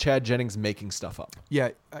is not Chad Jennings making stuff up. Yeah,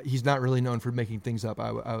 he's not really known for making things up.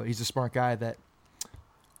 He's a smart guy that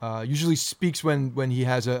usually speaks when he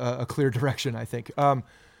has a clear direction, I think.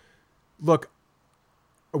 Look,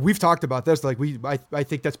 we've talked about this. I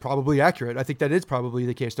think that's probably accurate. I think that is probably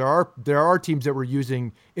the case. There are teams that were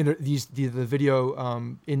using the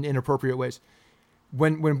video in inappropriate ways.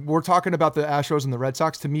 When we're talking about the Astros and the Red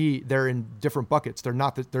Sox, to me, they're in different buckets. They're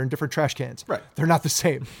in different trash cans. Right. They're not the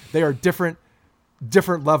same. They are different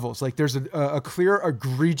levels. Like there's a clear,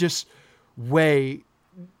 egregious way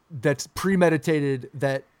that's premeditated,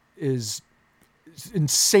 that is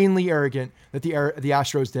insanely arrogant, that the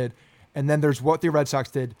Astros did. And then there's what the Red Sox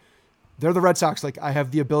did. They're the Red Sox. Like, I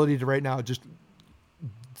have the ability to right now just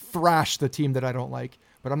thrash the team that I don't like,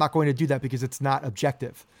 but I'm not going to do that because it's not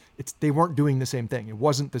objective. They weren't doing the same thing. It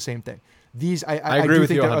wasn't the same thing. I agree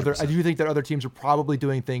with you 100%. I do think that other teams are probably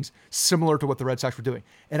doing things similar to what the Red Sox were doing.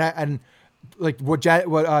 And what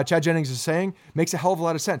Chad Jennings is saying makes a hell of a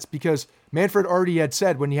lot of sense, because Manfred already had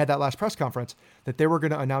said when he had that last press conference that they were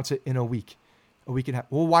going to announce it in a week and a half.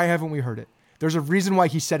 Well, why haven't we heard it? There's a reason why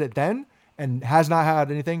he said it then and has not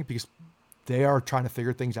had anything, because they are trying to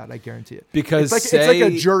figure things out. I guarantee it. Because it's like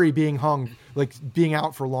a jury being hung, like being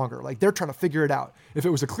out for longer. Like they're trying to figure it out. If it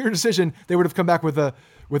was a clear decision, they would have come back with a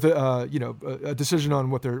decision on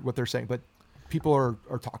what they're saying. But people are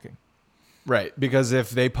talking. Right. Because if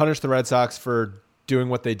they punish the Red Sox for doing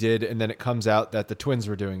what they did, and then it comes out that the Twins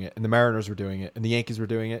were doing it, and the Mariners were doing it, and the Yankees were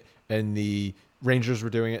doing it, and the Rangers were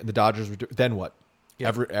doing it, and the Dodgers were doing it, then what?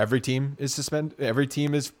 Yeah. Every team is suspended. Every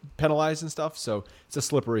team is penalized and stuff. So it's a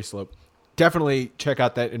slippery slope. Definitely check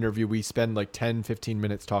out that interview. We spend like 10, 15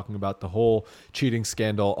 minutes talking about the whole cheating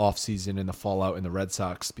scandal offseason and the fallout in the Red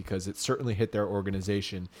Sox, because it certainly hit their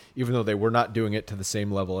organization, even though they were not doing it to the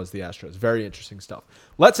same level as the Astros. Very interesting stuff.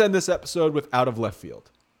 Let's end this episode with Out of Left Field.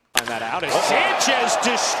 And that out as Sanchez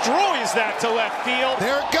destroys that to left field.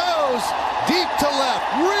 There it goes. Deep to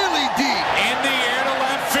left. Really deep. In the air to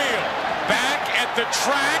left field. Back at the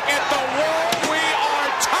track at the wall. We are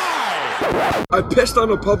tied. I pissed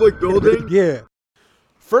on a public building. Yeah.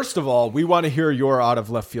 First of all, we want to hear your out of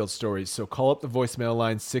left field stories. So call up the voicemail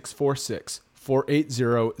line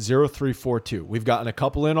 646-480-0342. We've gotten a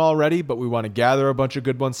couple in already, but we want to gather a bunch of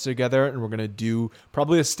good ones together, and we're going to do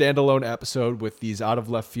probably a standalone episode with these out of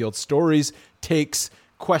left field stories, takes,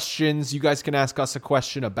 questions. You guys can ask us a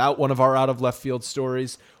question about one of our out of left field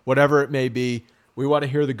stories, whatever it may be. We want to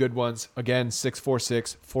hear the good ones. Again,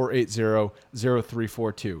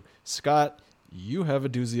 646-480-0342. Scott, you have a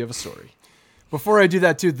doozy of a story. Before I do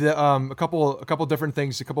that too, a couple different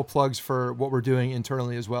things, a couple plugs for what we're doing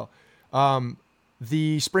internally as well.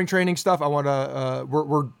 The spring training stuff, I want to,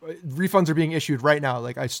 refunds are being issued right now.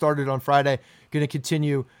 Like I started on Friday, going to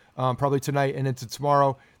continue probably tonight and into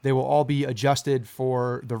tomorrow. They will all be adjusted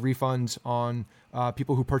for the refunds on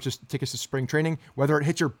people who purchased tickets to spring training. Whether it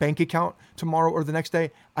hits your bank account tomorrow or the next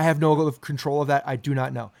day, I have no control of that. I do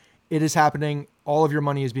not know. It is happening. All of your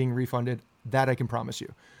money is being refunded. That I can promise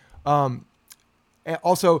you.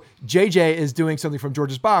 Also, JJ is doing something from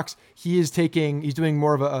George's Box. He's doing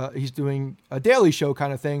a daily show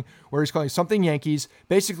kind of thing where he's calling Something Yankees.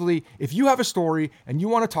 Basically, if you have a story and you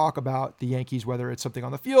want to talk about the Yankees, whether it's something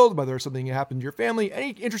on the field, whether it's something that happened to your family, any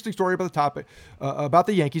interesting story about the topic, about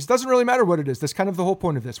the Yankees, doesn't really matter what it is. That's kind of the whole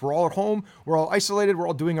point of this. We're all at home. We're all isolated. We're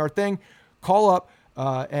all doing our thing. Call up.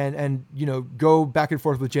 and go back and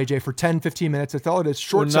forth with JJ for 10, 15 minutes. That's all it is.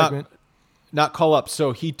 Short segment. Not call up.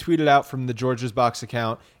 So he tweeted out from the George's Box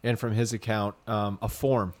account and from his account a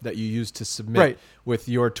form that you use to submit with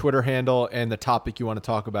your Twitter handle and the topic you want to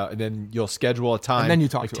talk about. And then you'll schedule a time. And then you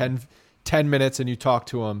talk to him. 10 minutes and you talk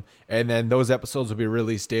to him. And then those episodes will be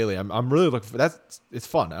released daily. I'm really looking for that. It's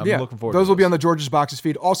fun. I'm looking forward to those. Will be on the George's Boxes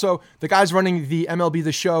feed. Also, the guys running the MLB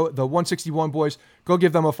The Show, the 161 boys, go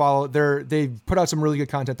give them a follow. They put out some really good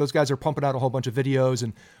content. Those guys are pumping out a whole bunch of videos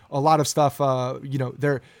and a lot of stuff.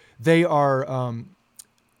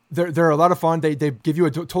 They're a lot of fun. They give you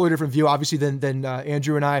a totally different view, obviously, than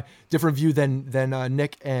Andrew and I. Different view than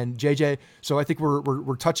Nick and JJ. So I think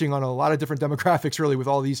we're touching on a lot of different demographics, really, with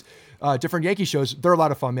all these different Yankee shows. They're a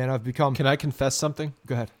lot of fun, man. Can I confess something?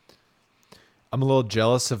 Go ahead. I'm a little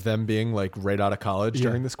jealous of them being like right out of college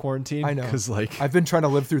during this quarantine. I know, because I've been trying to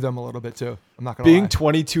live through them a little bit too. I'm not gonna being lie.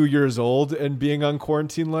 22 years old and being on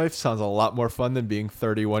quarantine life sounds a lot more fun than being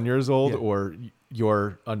 31 years old or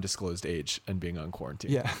your undisclosed age and being on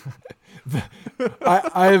quarantine. Yeah.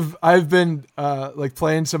 I've been like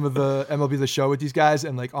playing some of the MLB The Show with these guys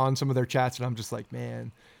and like on some of their chats, and I'm just like,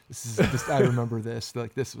 man, this I remember this.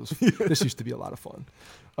 Like this used to be a lot of fun.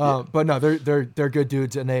 But no, they're good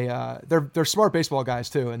dudes, and they're smart baseball guys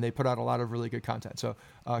too, and they put out a lot of really good content. So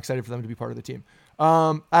excited for them to be part of the team.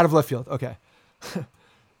 Out of left field. Okay.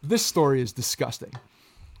 This story is disgusting.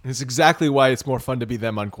 It's exactly why it's more fun to be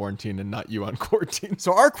them on quarantine and not you on quarantine.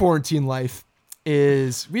 So our quarantine life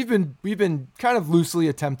is we've been kind of loosely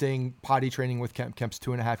attempting potty training with Kemp. Kemp's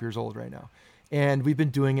 2.5 years old right now, and we've been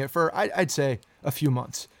doing it for I'd say a few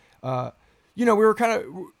months. We're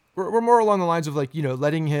more along the lines of like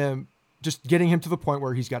letting him, just getting him to the point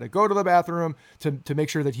where he's got to go to the bathroom to make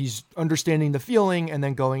sure that he's understanding the feeling, and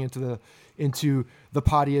then going into the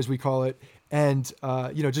potty, as we call it. And,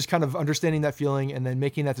 just kind of understanding that feeling and then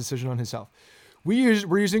making that decision on himself. We're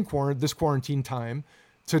using this quarantine time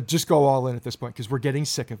to just go all in at this point, because we're getting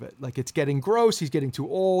sick of it. Like, it's getting gross. He's getting too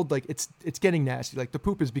old. Like, it's getting nasty. Like, the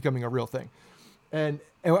poop is becoming a real thing. And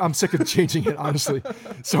I'm sick of changing it, honestly.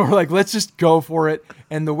 So we're like, let's just go for it.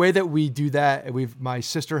 And the way that we do that, my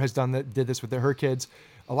sister has did this with her kids.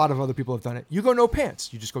 A lot of other people have done it. You go no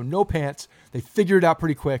pants. You just go no pants. They figure it out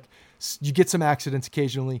pretty quick. You get some accidents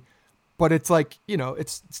occasionally. But it's like,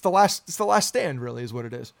 it's the last stand, really, is what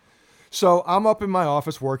it is. So I'm up in my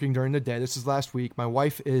office working during the day. This is last week. My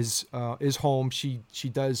wife is home. She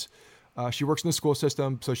works in the school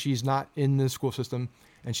system, so she's not in the school system,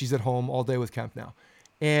 and she's at home all day with Kemp now.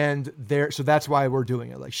 And so that's why we're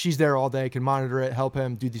doing it. Like, she's there all day, can monitor it, help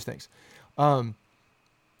him do these things.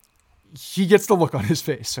 He gets the look on his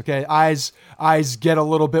face. Okay, eyes get a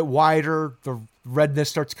little bit wider. The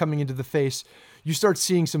redness starts coming into the face. You start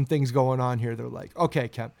seeing some things going on here. They're like, okay,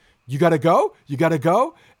 Kemp, you got to go.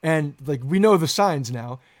 And like, we know the signs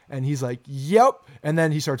now. And he's like, yep. And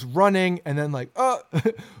then he starts running, and then like,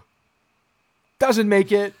 doesn't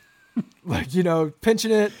make it. Like,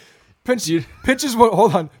 pinching it. Pitches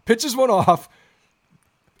one off.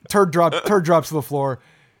 Turd drops to the floor.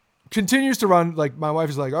 Continues to run. Like, my wife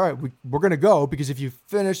is like, all right, we're going to go, because if you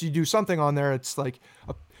finish, you do something on there. It's like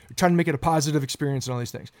trying to make it a positive experience and all these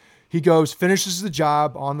things. He goes, finishes the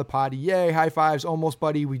job on the potty. Yay, high fives, almost,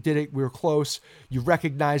 buddy. We did it. We were close. You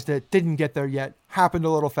recognized it. Didn't get there yet. Happened a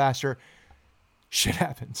little faster. Shit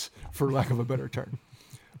happens, for lack of a better term.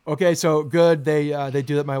 Okay, so good. They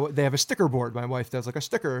do that. They have a sticker board. My wife does like a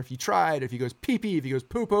sticker. If he tried, if he goes pee-pee, if he goes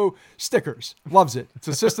poo-poo, stickers. Loves it. It's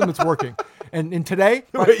a system that's working. And today...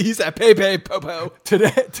 he's at pay-pay, po-po.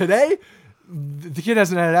 Today, the kid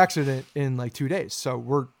hasn't had an accident in like 2 days.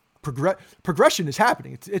 So progression is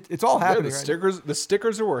happening. It's all happening. The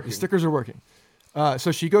stickers are working. The stickers are working.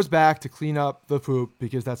 So she goes back to clean up the poop,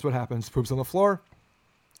 because that's what happens. Poop's on the floor.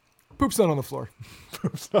 Poop's not on the floor.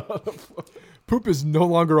 Poop is no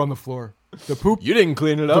longer on the floor. The poop. You didn't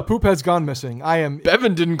clean it up. The poop has gone missing.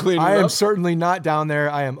 Bevan didn't clean it up. I am certainly not down there.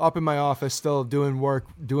 I am up in my office still doing work,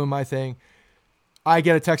 doing my thing. I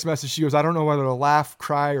get a text message. She goes, I don't know whether to laugh,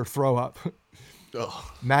 cry, or throw up.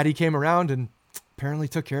 Maddie came around and apparently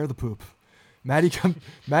took care of the poop. Maddie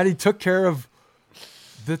took care of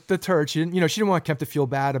the turd. She didn't want Kemp to feel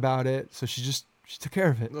bad about it, so she took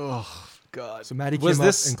care of it. Oh God! So Maddie came up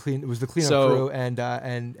and cleaned. It was the cleanup crew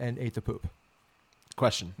and ate the poop.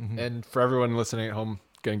 Question, and for everyone listening at home,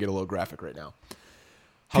 gonna get a little graphic right now.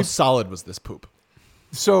 How solid was this poop?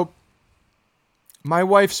 So, my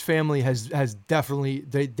wife's family has definitely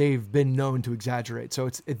they've been known to exaggerate. So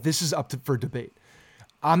this is for debate.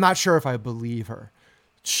 I'm not sure if I believe her.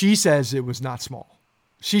 She says it was not small.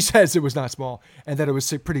 She says it was not small and that it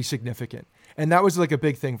was pretty significant. And that was like a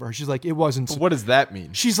big thing for her. She's like, it wasn't. But what does that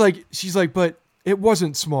mean? She's like, but it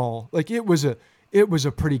wasn't small. Like it was a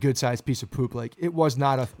pretty good sized piece of poop. Like it was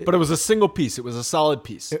not a. But it was a single piece. It was a solid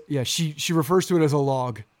piece. Yeah, she refers to it as a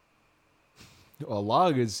log. A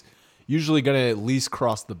log is usually going to at least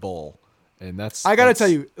cross the bowl, and that's. I gotta tell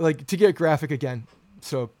you, like to get graphic again.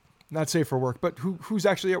 So not safe for work, but who's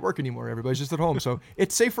actually at work anymore? Everybody's just at home, so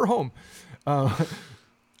it's safe for home.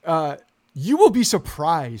 You will be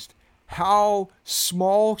surprised how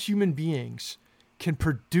small human beings can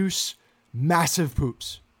produce massive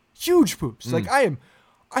poops, huge poops. Like I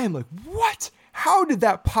am like, what? How did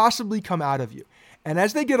that possibly come out of you? And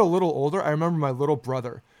as they get a little older, I remember my little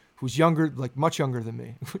brother, who's younger, like much younger than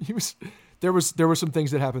me. There were some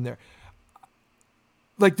things that happened there.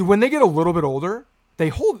 Like when they get a little bit older, they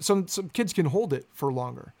hold some kids can hold it for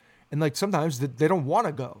longer. And like sometimes they don't want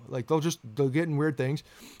to go. Like they'll get in weird things.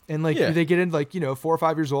 And like they get in like, 4 or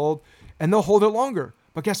 5 years old and they'll hold it longer.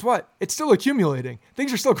 But guess what? It's still accumulating.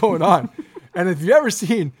 Things are still going on. And if you've ever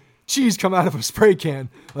seen cheese come out of a spray can,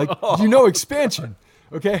 like expansion.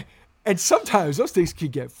 Okay. And sometimes those things can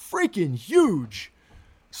get freaking huge.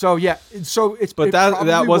 So yeah. So it's But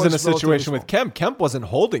that wasn't a situation with Kemp. Kemp wasn't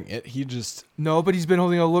holding it. He just No, but he's been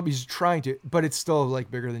holding it a little bit. He's trying to, but it's still like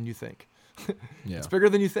bigger than you think. Yeah. It's bigger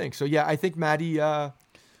than you think. So yeah, I think Maddie.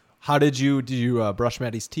 How did you brush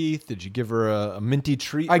Maddie's teeth? Did you give her a minty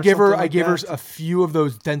treat? I gave her a few of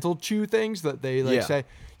those dental chew things that they say.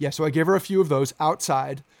 Yeah, so I gave her a few of those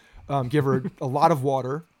outside. Give her a lot of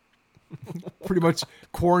water. Pretty much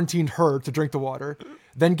quarantined her to drink the water.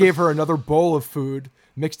 Then gave her another bowl of food,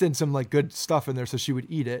 mixed in some like good stuff in there so she would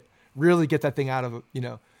eat it. Really get that thing out of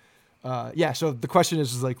yeah. So the question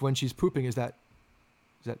is like when she's pooping, is that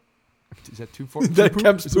too far? That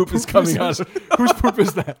Kemp's poop is coming out. Whose poop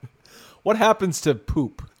is that? What happens to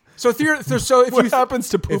poop? So if what happens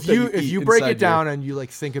to poop? If you break it down and you like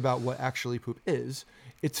think about what actually poop is,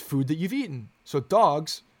 it's food that you've eaten. So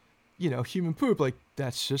dogs, human poop, like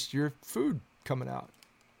that's just your food coming out.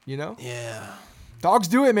 Yeah. Dogs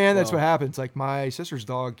do it, man. That's what happens. Like my sister's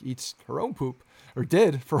dog eats her own poop, or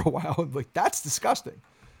did for a while. Like that's disgusting.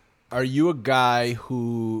 Are you a guy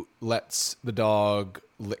who lets the dog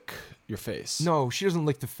lick your face? No, she doesn't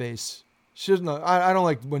lick the face. She doesn't. I don't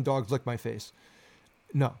like when dogs lick my face.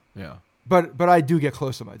 No. Yeah. But I do get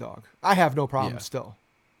close to my dog. I have no problem still.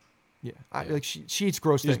 Yeah. Like she eats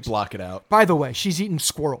gross things. Just block it out. By the way, she's eaten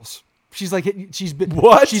squirrels. She's been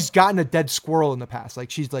what? She's gotten a dead squirrel in the past.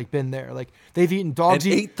 Like she's like been there. Like they've eaten dogs.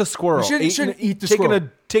 And ate the squirrel. Shouldn't eat the squirrel.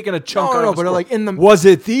 Taking a chunk out of the but like in the. Was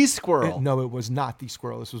it the squirrel? No, it was not the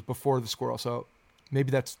squirrel. This was before the squirrel. So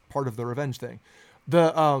maybe that's part of the revenge thing.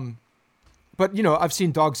 But I've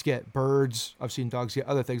seen dogs get birds. I've seen dogs get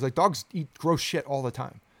other things. Like dogs eat gross shit all the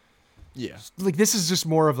time. Yeah. Like this is just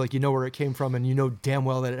more of like where it came from and damn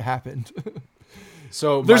well that it happened.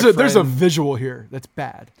 So there's a visual here that's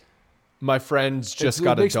bad. My friend's just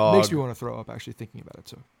got a dog. Makes me want to throw up actually thinking about it.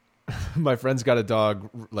 So my friend's got a dog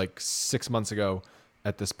like 6 months ago.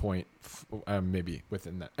 At this point, maybe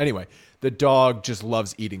within that. Anyway, the dog just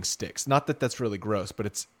loves eating sticks. Not that that's really gross, but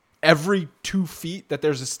it's every 2 feet that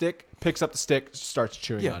there's a stick, picks up the stick, starts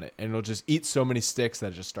chewing on it, and it'll just eat so many sticks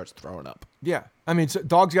that it just starts throwing up. Yeah, I mean, so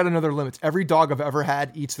dogs got another limits. Every dog I've ever had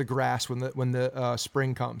eats the grass when the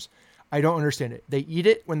spring comes. I don't understand it. They eat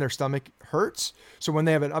it when their stomach hurts. So when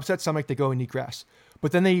they have an upset stomach, they go and eat grass.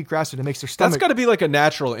 But then they eat grass and it makes their stomach. That's got to be like a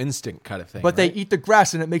natural instinct kind of thing. But right? they eat the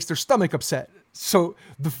grass and it makes their stomach upset. So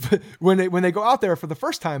when they go out there for the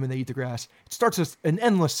first time and they eat the grass, it starts an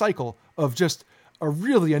endless cycle of just a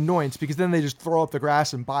really annoyance because then they just throw up the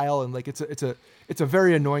grass and bile and like it's a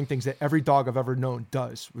very annoying thing that every dog I've ever known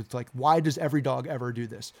does. It's like, why does every dog ever do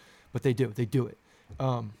this? But they do it.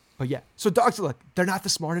 But yeah, so dogs are they're not the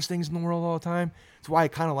smartest things in the world all the time. That's why I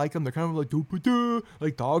kind of like them. They're kind of like doo-ba-doo.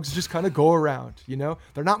 Like dogs just kind of go around,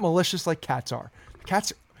 They're not malicious like cats are.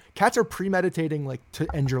 Cats are premeditating like to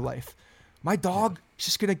end your life. My dog is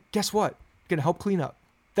just gonna guess what? Gonna help clean up.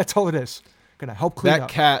 That's all it is. Gonna help clean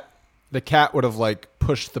up. The cat would have like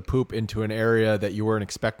pushed the poop into an area that you weren't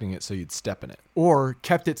expecting it, so you'd step in it, or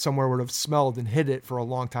kept it somewhere where it would have smelled and hid it for a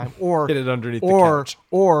long time, or hid it underneath the couch,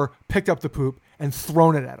 or picked up the poop and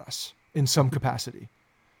thrown it at us in some capacity.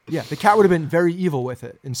 Yeah, the cat would have been very evil with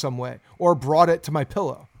it in some way, or brought it to my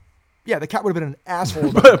pillow. Yeah, the cat would have been an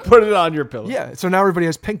asshole. Put it on your pillow. Yeah, so now everybody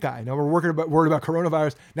has pink eye. Now we're worried about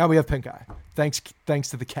coronavirus. Now we have pink eye. Thanks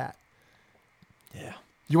to the cat. Yeah.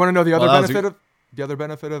 You want to know the other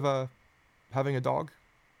benefit of having a dog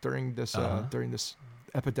during this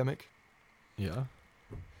epidemic? Yeah.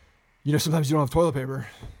 Sometimes you don't have toilet paper.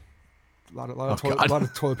 A lot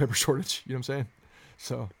of toilet paper shortage. You know what I'm saying?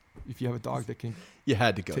 So if you have a dog that can, you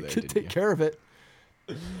had to go there. Take care of it.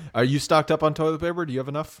 Are you stocked up on toilet paper? Do you have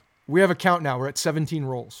enough? We have a count now. We're at 17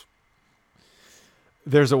 rolls.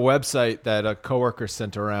 There's a website that a coworker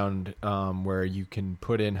sent around where you can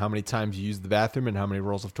put in how many times you use the bathroom and how many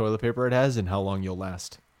rolls of toilet paper it has and how long you'll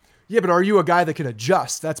last. Yeah, but are you a guy that can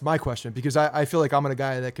adjust? That's my question, because I feel like I'm a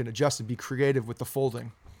guy that can adjust and be creative with the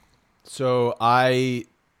folding. So I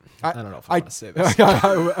don't know if I want to say this.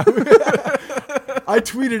 I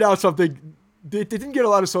tweeted out something. It didn't get a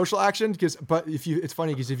lot of social action, but it's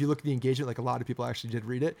funny because if you look at the engagement, like a lot of people actually did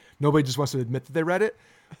read it. Nobody just wants to admit that they read it.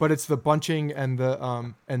 But it's the bunching and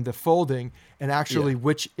the folding, and actually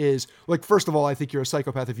which is, like, first of all, I think you're a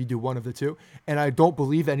psychopath if you do one of the two, and I don't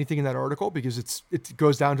believe anything in that article because it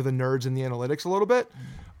goes down to the nerds and the analytics a little bit.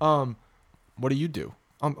 What do you do?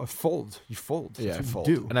 A fold. You fold. Yeah, I fold.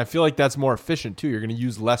 Do. And I feel like that's more efficient too. You're going to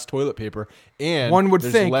use less toilet paper, and one would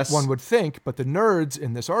think, but the nerds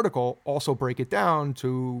in this article also break it down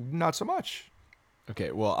to not so much.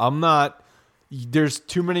 Okay, well, I'm not. There's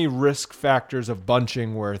too many risk factors of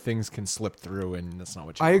bunching where things can slip through, and that's not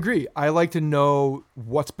what you want. I agree. I like to know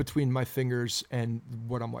what's between my fingers and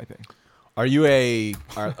what I'm wiping. Are you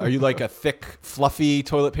like a thick, fluffy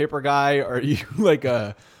toilet paper guy? Or are you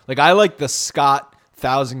I like the Scott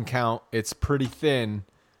 1000 count. It's pretty thin,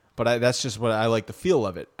 but that's just what I like the feel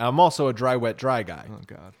of it. I'm also a dry, wet, dry guy. Oh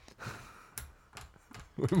God.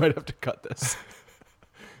 We might have to cut this.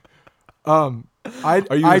 Are you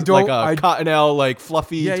like a Cottonelle, like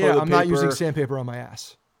fluffy toilet paper? I'm not using sandpaper on my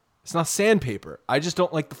ass. It's not sandpaper. I just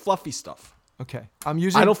don't like the fluffy stuff. Okay. I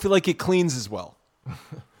don't feel like it cleans as well.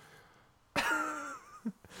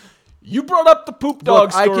 You brought up the poop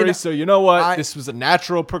dog story, so you know what? This was a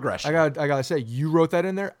natural progression. I gotta say, you wrote that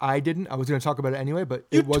in there. I didn't. I was gonna talk about it anyway, but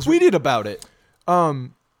you tweeted about it. I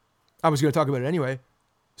was gonna talk about it anyway.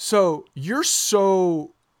 So you're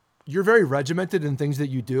very regimented in things that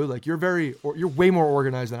you do. Like you're way more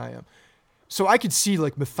organized than I am. So I could see,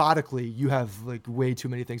 like, methodically you have like way too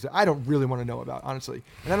many things that I don't really want to know about, honestly.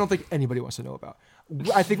 And I don't think anybody wants to know about.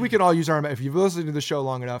 I think we can all use if you've listened to the show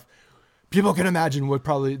long enough, people can imagine what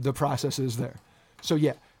probably the process is there. So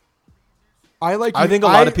yeah, I think a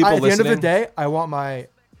lot of people listening. At the end of the day, I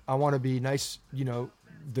want to be nice,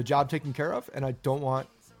 the job taken care of, and I don't want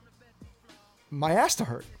my ass to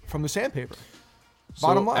hurt from the sandpaper.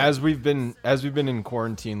 Bottom line. As we've been in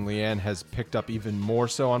quarantine, Leanne has picked up even more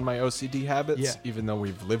so on my OCD habits, even though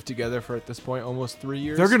we've lived together for, at this point, almost 3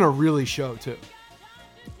 years. They're going to really show, too.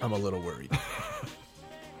 I'm a little worried.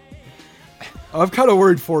 I'm kind of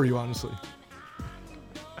worried for you, honestly.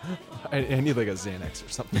 I need like a Xanax or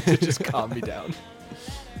something to just calm me down.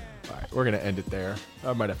 All right, we're going to end it there.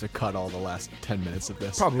 I might have to cut all the last 10 minutes of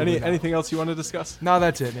this. Probably anything else you want to discuss? No,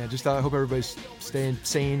 that's it, man. Just I hope everybody's staying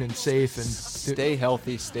sane and safe. And stay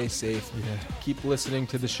healthy, stay safe. Yeah. Keep listening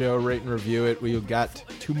to the show, rate and review it. We've got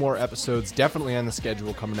 2 more episodes definitely on the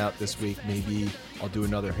schedule coming out this week. Maybe I'll do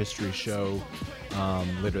another history show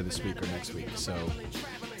later this week or next week. So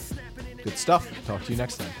good stuff. Talk to you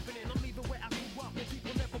next time.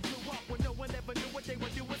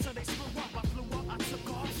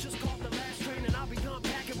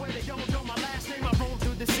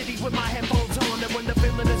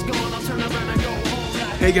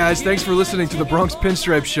 Hey guys, thanks for listening to the Bronx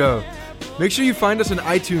Pinstripe Show. Make sure you find us on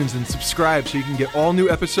iTunes and subscribe so you can get all new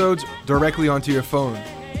episodes directly onto your phone.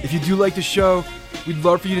 If you do like the show, we'd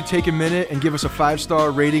love for you to take a minute and give us a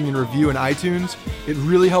 5-star rating and review on iTunes. It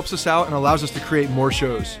really helps us out and allows us to create more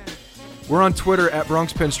shows. We're on Twitter at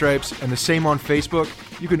Bronx Pinstripes and the same on Facebook.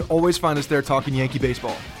 You can always find us there talking Yankee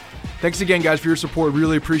baseball. Thanks again, guys, for your support.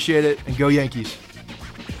 Really appreciate it, and go Yankees.